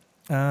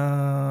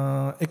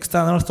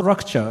external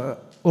structure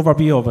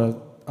overview of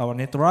our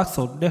network.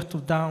 So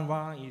left down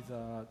one is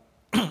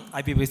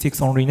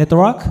IPv6 only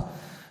network,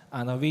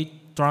 and we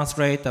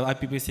translate the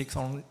IPv6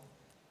 only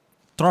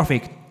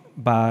traffic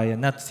by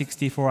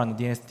NAT64 and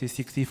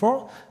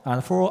DNS64.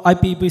 And for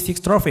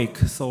IPv6 traffic,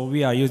 so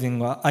we are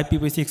using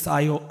IPv6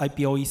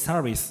 IPOE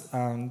service.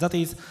 That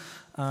is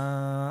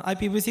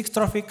IPv6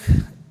 traffic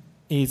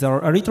is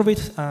a little bit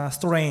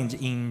strange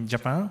in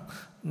Japan,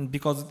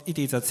 because it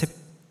is a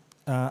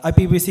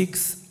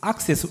IPv6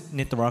 access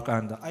network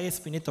and the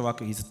ISP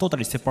network is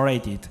totally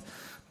separated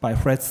by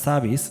thread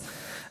service.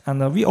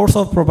 And we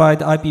also provide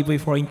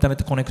IPv4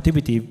 internet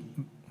connectivity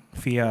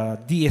via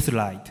DS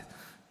Lite,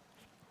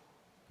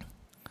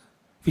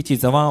 which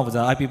is one of the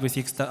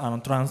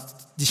IPv6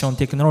 transition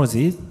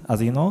technologies,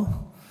 as you know.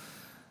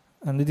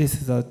 And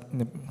this is a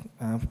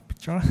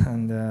picture.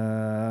 And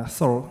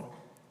so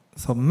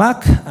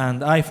Mac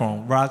and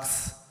iPhone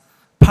works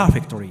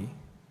perfectly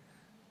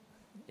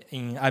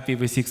in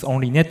IPv6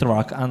 only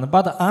network,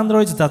 but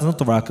Android does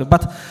not work.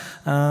 But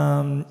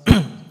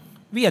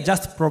we are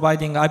just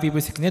providing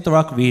IPv6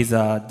 network with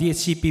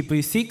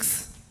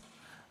DHCPv6,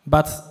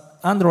 but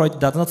Android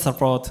does not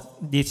support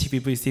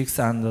DHCPv6,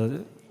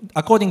 and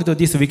according to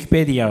this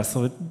Wikipedia,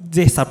 so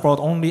they support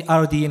only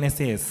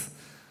RDNSS.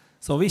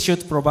 So we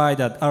should provide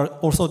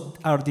also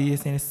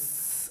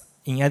RDNSS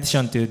in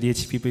addition to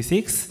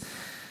DHCPv6.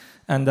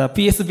 And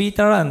PS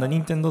Vita and the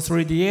Nintendo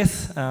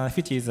 3DS,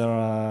 which is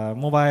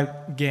mobile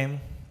game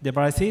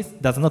devices,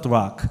 does not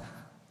work.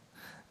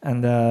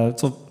 And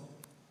so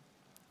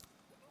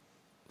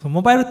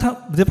mobile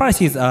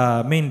devices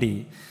are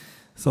mainly,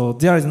 so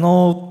there is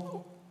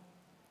no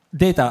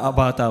data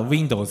about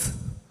Windows.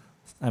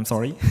 I'm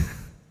sorry.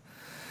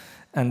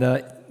 And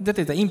that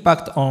is the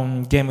impact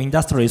on game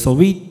industry. So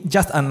we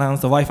just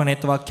announced the Wi-Fi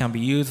network can be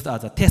used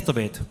as a test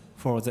bed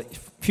for the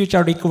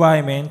future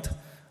requirement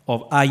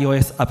of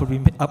iOS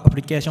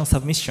application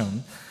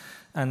submission.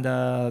 And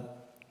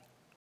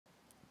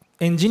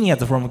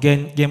engineers from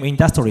game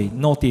industry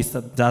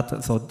noticed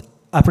that so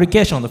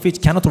applications which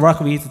cannot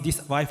work with this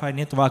Wi-Fi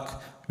network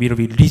will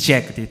be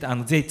rejected,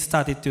 and they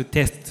started to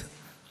test.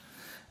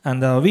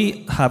 And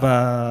we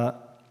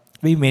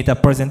made a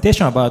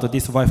presentation about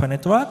this Wi-Fi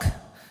network,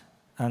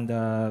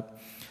 and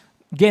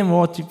Game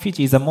Watch, which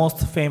is the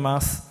most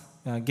famous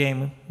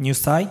game news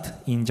site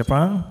in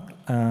Japan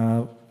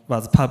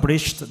was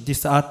published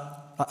this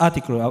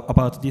article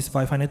about this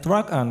Wi-Fi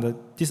network, and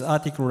this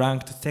article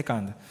ranked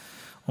second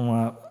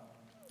on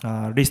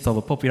a list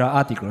of popular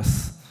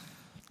articles.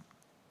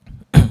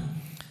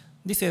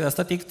 This is the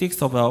statistics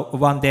of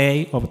one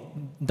day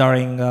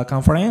during a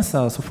conference,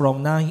 so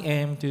from 9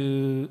 a.m.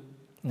 to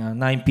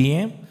 9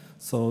 p.m.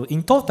 So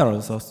in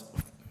total, so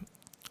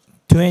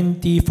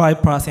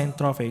 25%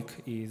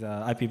 traffic is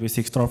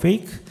IPv6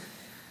 traffic.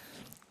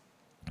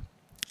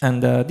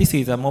 And this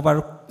is a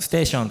mobile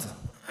station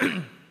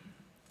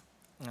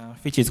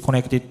which is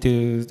connected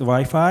to the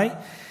Wi-Fi.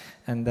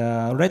 And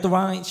the red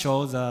one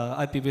shows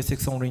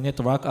IPv6 only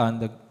network,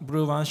 and the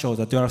blue one shows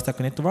a dual stack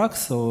network.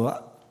 So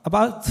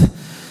about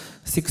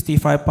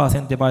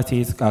 65%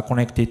 devices are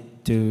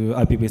connected to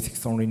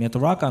IPv6 only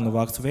network and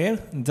works well.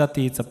 That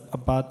is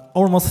about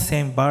almost the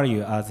same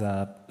value as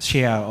a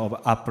share of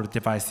Apple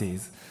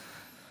devices.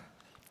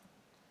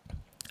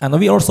 And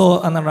we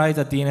also analyze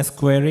the DNS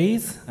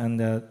queries,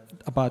 and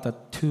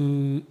about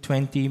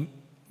 220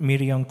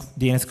 million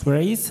DNS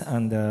queries,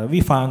 and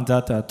we found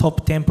that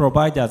top 10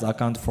 providers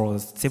account for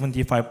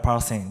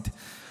 75%,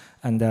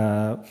 and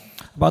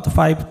about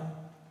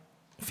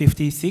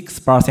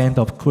 56%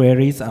 of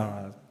queries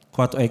are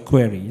Quad-A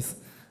queries,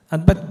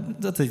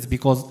 but that is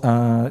because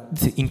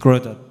this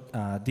includes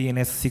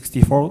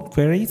DNS64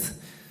 queries.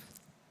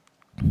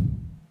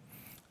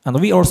 And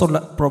we also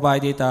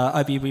provided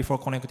IPv4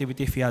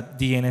 connectivity via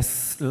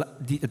DS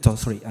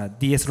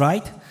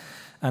Lite,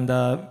 and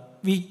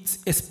we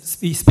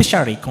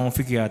especially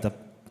configured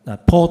the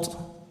port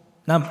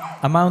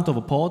amount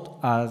of port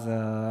as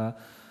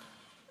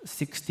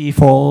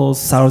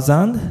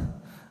 64,000.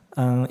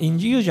 In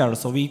usual,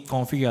 so we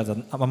configure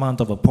the amount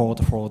of a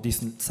port for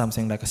this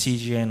something like a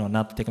CGN or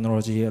NAT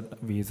technology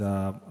with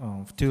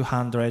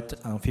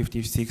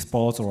 256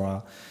 ports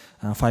or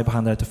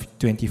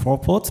 524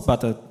 ports,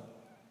 but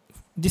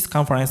this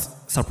conference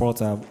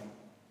supports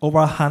over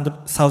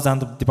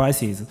 100,000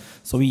 devices.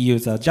 So we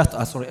use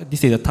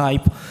this is a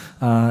type,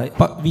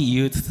 but we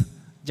use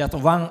just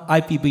one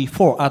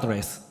IPv4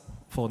 address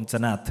for the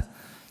NAT,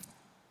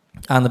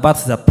 but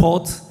the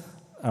ports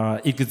are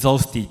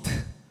exhausted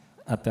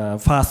at the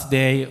first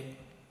day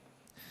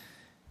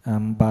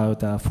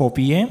about 4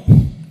 p.m.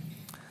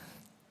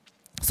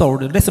 So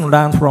the lesson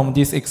learned from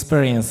this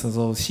experience,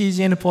 so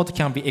CGN port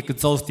can be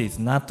exhausted.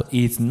 NAT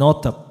is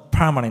not a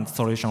permanent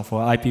solution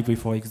for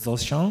IPv4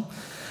 exhaustion.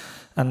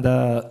 And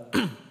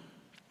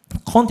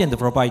content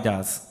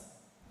providers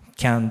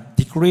can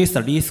decrease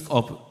the risk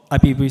of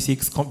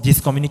IPv6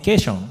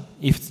 discommunication,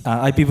 if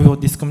IPv4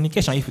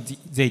 discommunication, if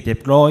they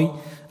deploy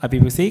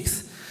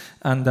IPv6.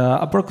 And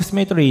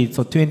approximately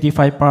so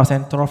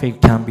 25% traffic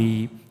can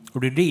be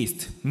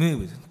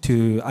moved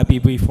to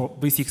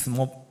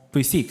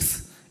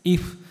IPv6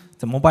 if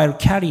the mobile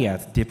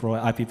carriers deploy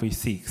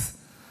IPv6.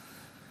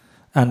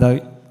 And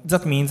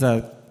that means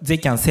they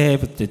can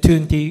save the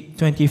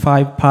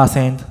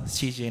 25%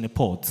 CGN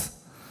ports.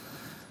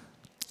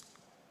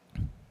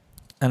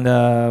 And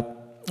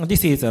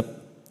this is a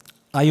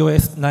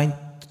iOS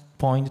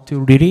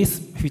 9.2 release,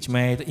 which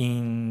made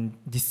in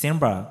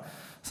December.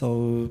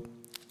 So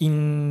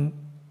in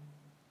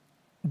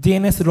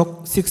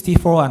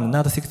DNS64 and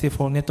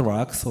NAT64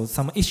 networks, so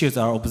some issues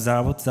are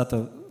observed that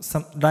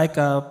like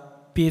a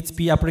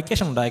PHP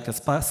application like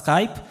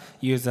Skype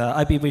use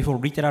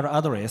IPv4 literal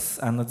address,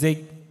 and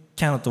they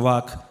cannot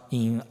work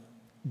in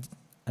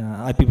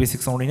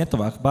IPv6 only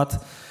network.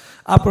 But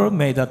Apple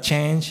made a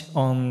change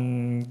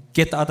on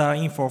get other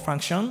info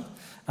function,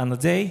 and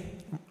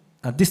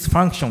this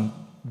function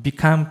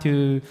became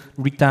to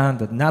return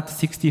the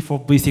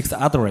NAT64v6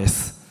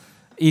 address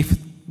if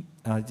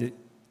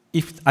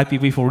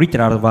IPv4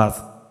 literal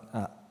was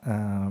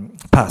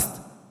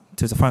passed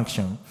to the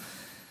function.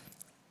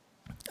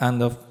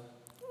 And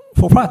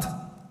for what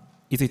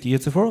is it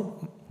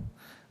useful?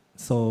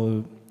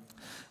 So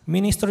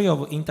Ministry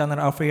of Internal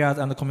Affairs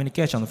and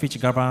Communication, which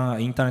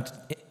govern internet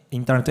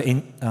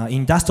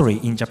industry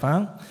in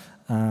Japan,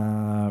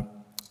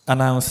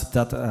 announced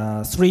that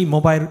 3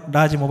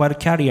 large mobile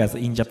carriers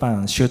in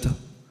Japan should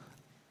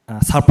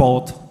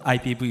support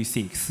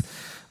IPv6.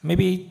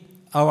 Maybe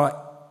our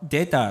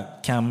data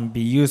can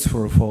be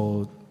useful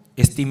for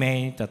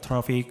estimate the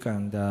traffic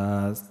and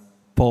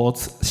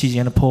ports,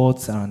 CGN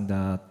ports, and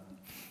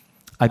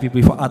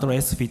IPv4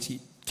 address, which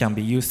can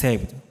be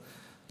saved.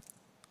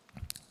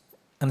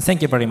 And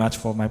thank you very much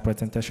for my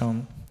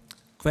presentation.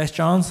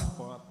 Questions?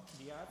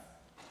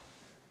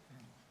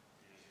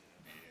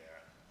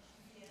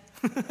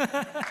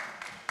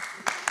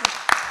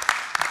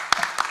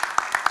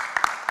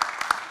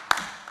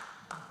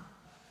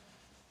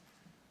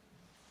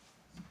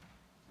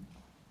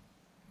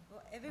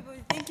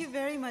 Everybody, thank you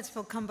very much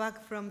for coming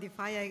back from the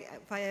fire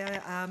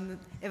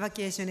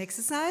evacuation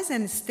exercise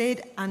and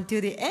stayed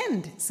until the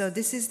end. So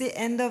this is the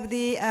end of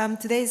the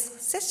today's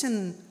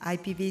session,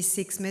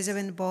 IPv6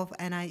 Measurement BoF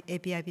and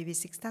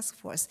APIPv6 Task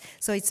Force.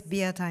 So it's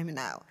beer time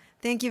now.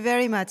 Thank you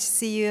very much.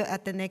 See you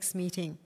at the next meeting.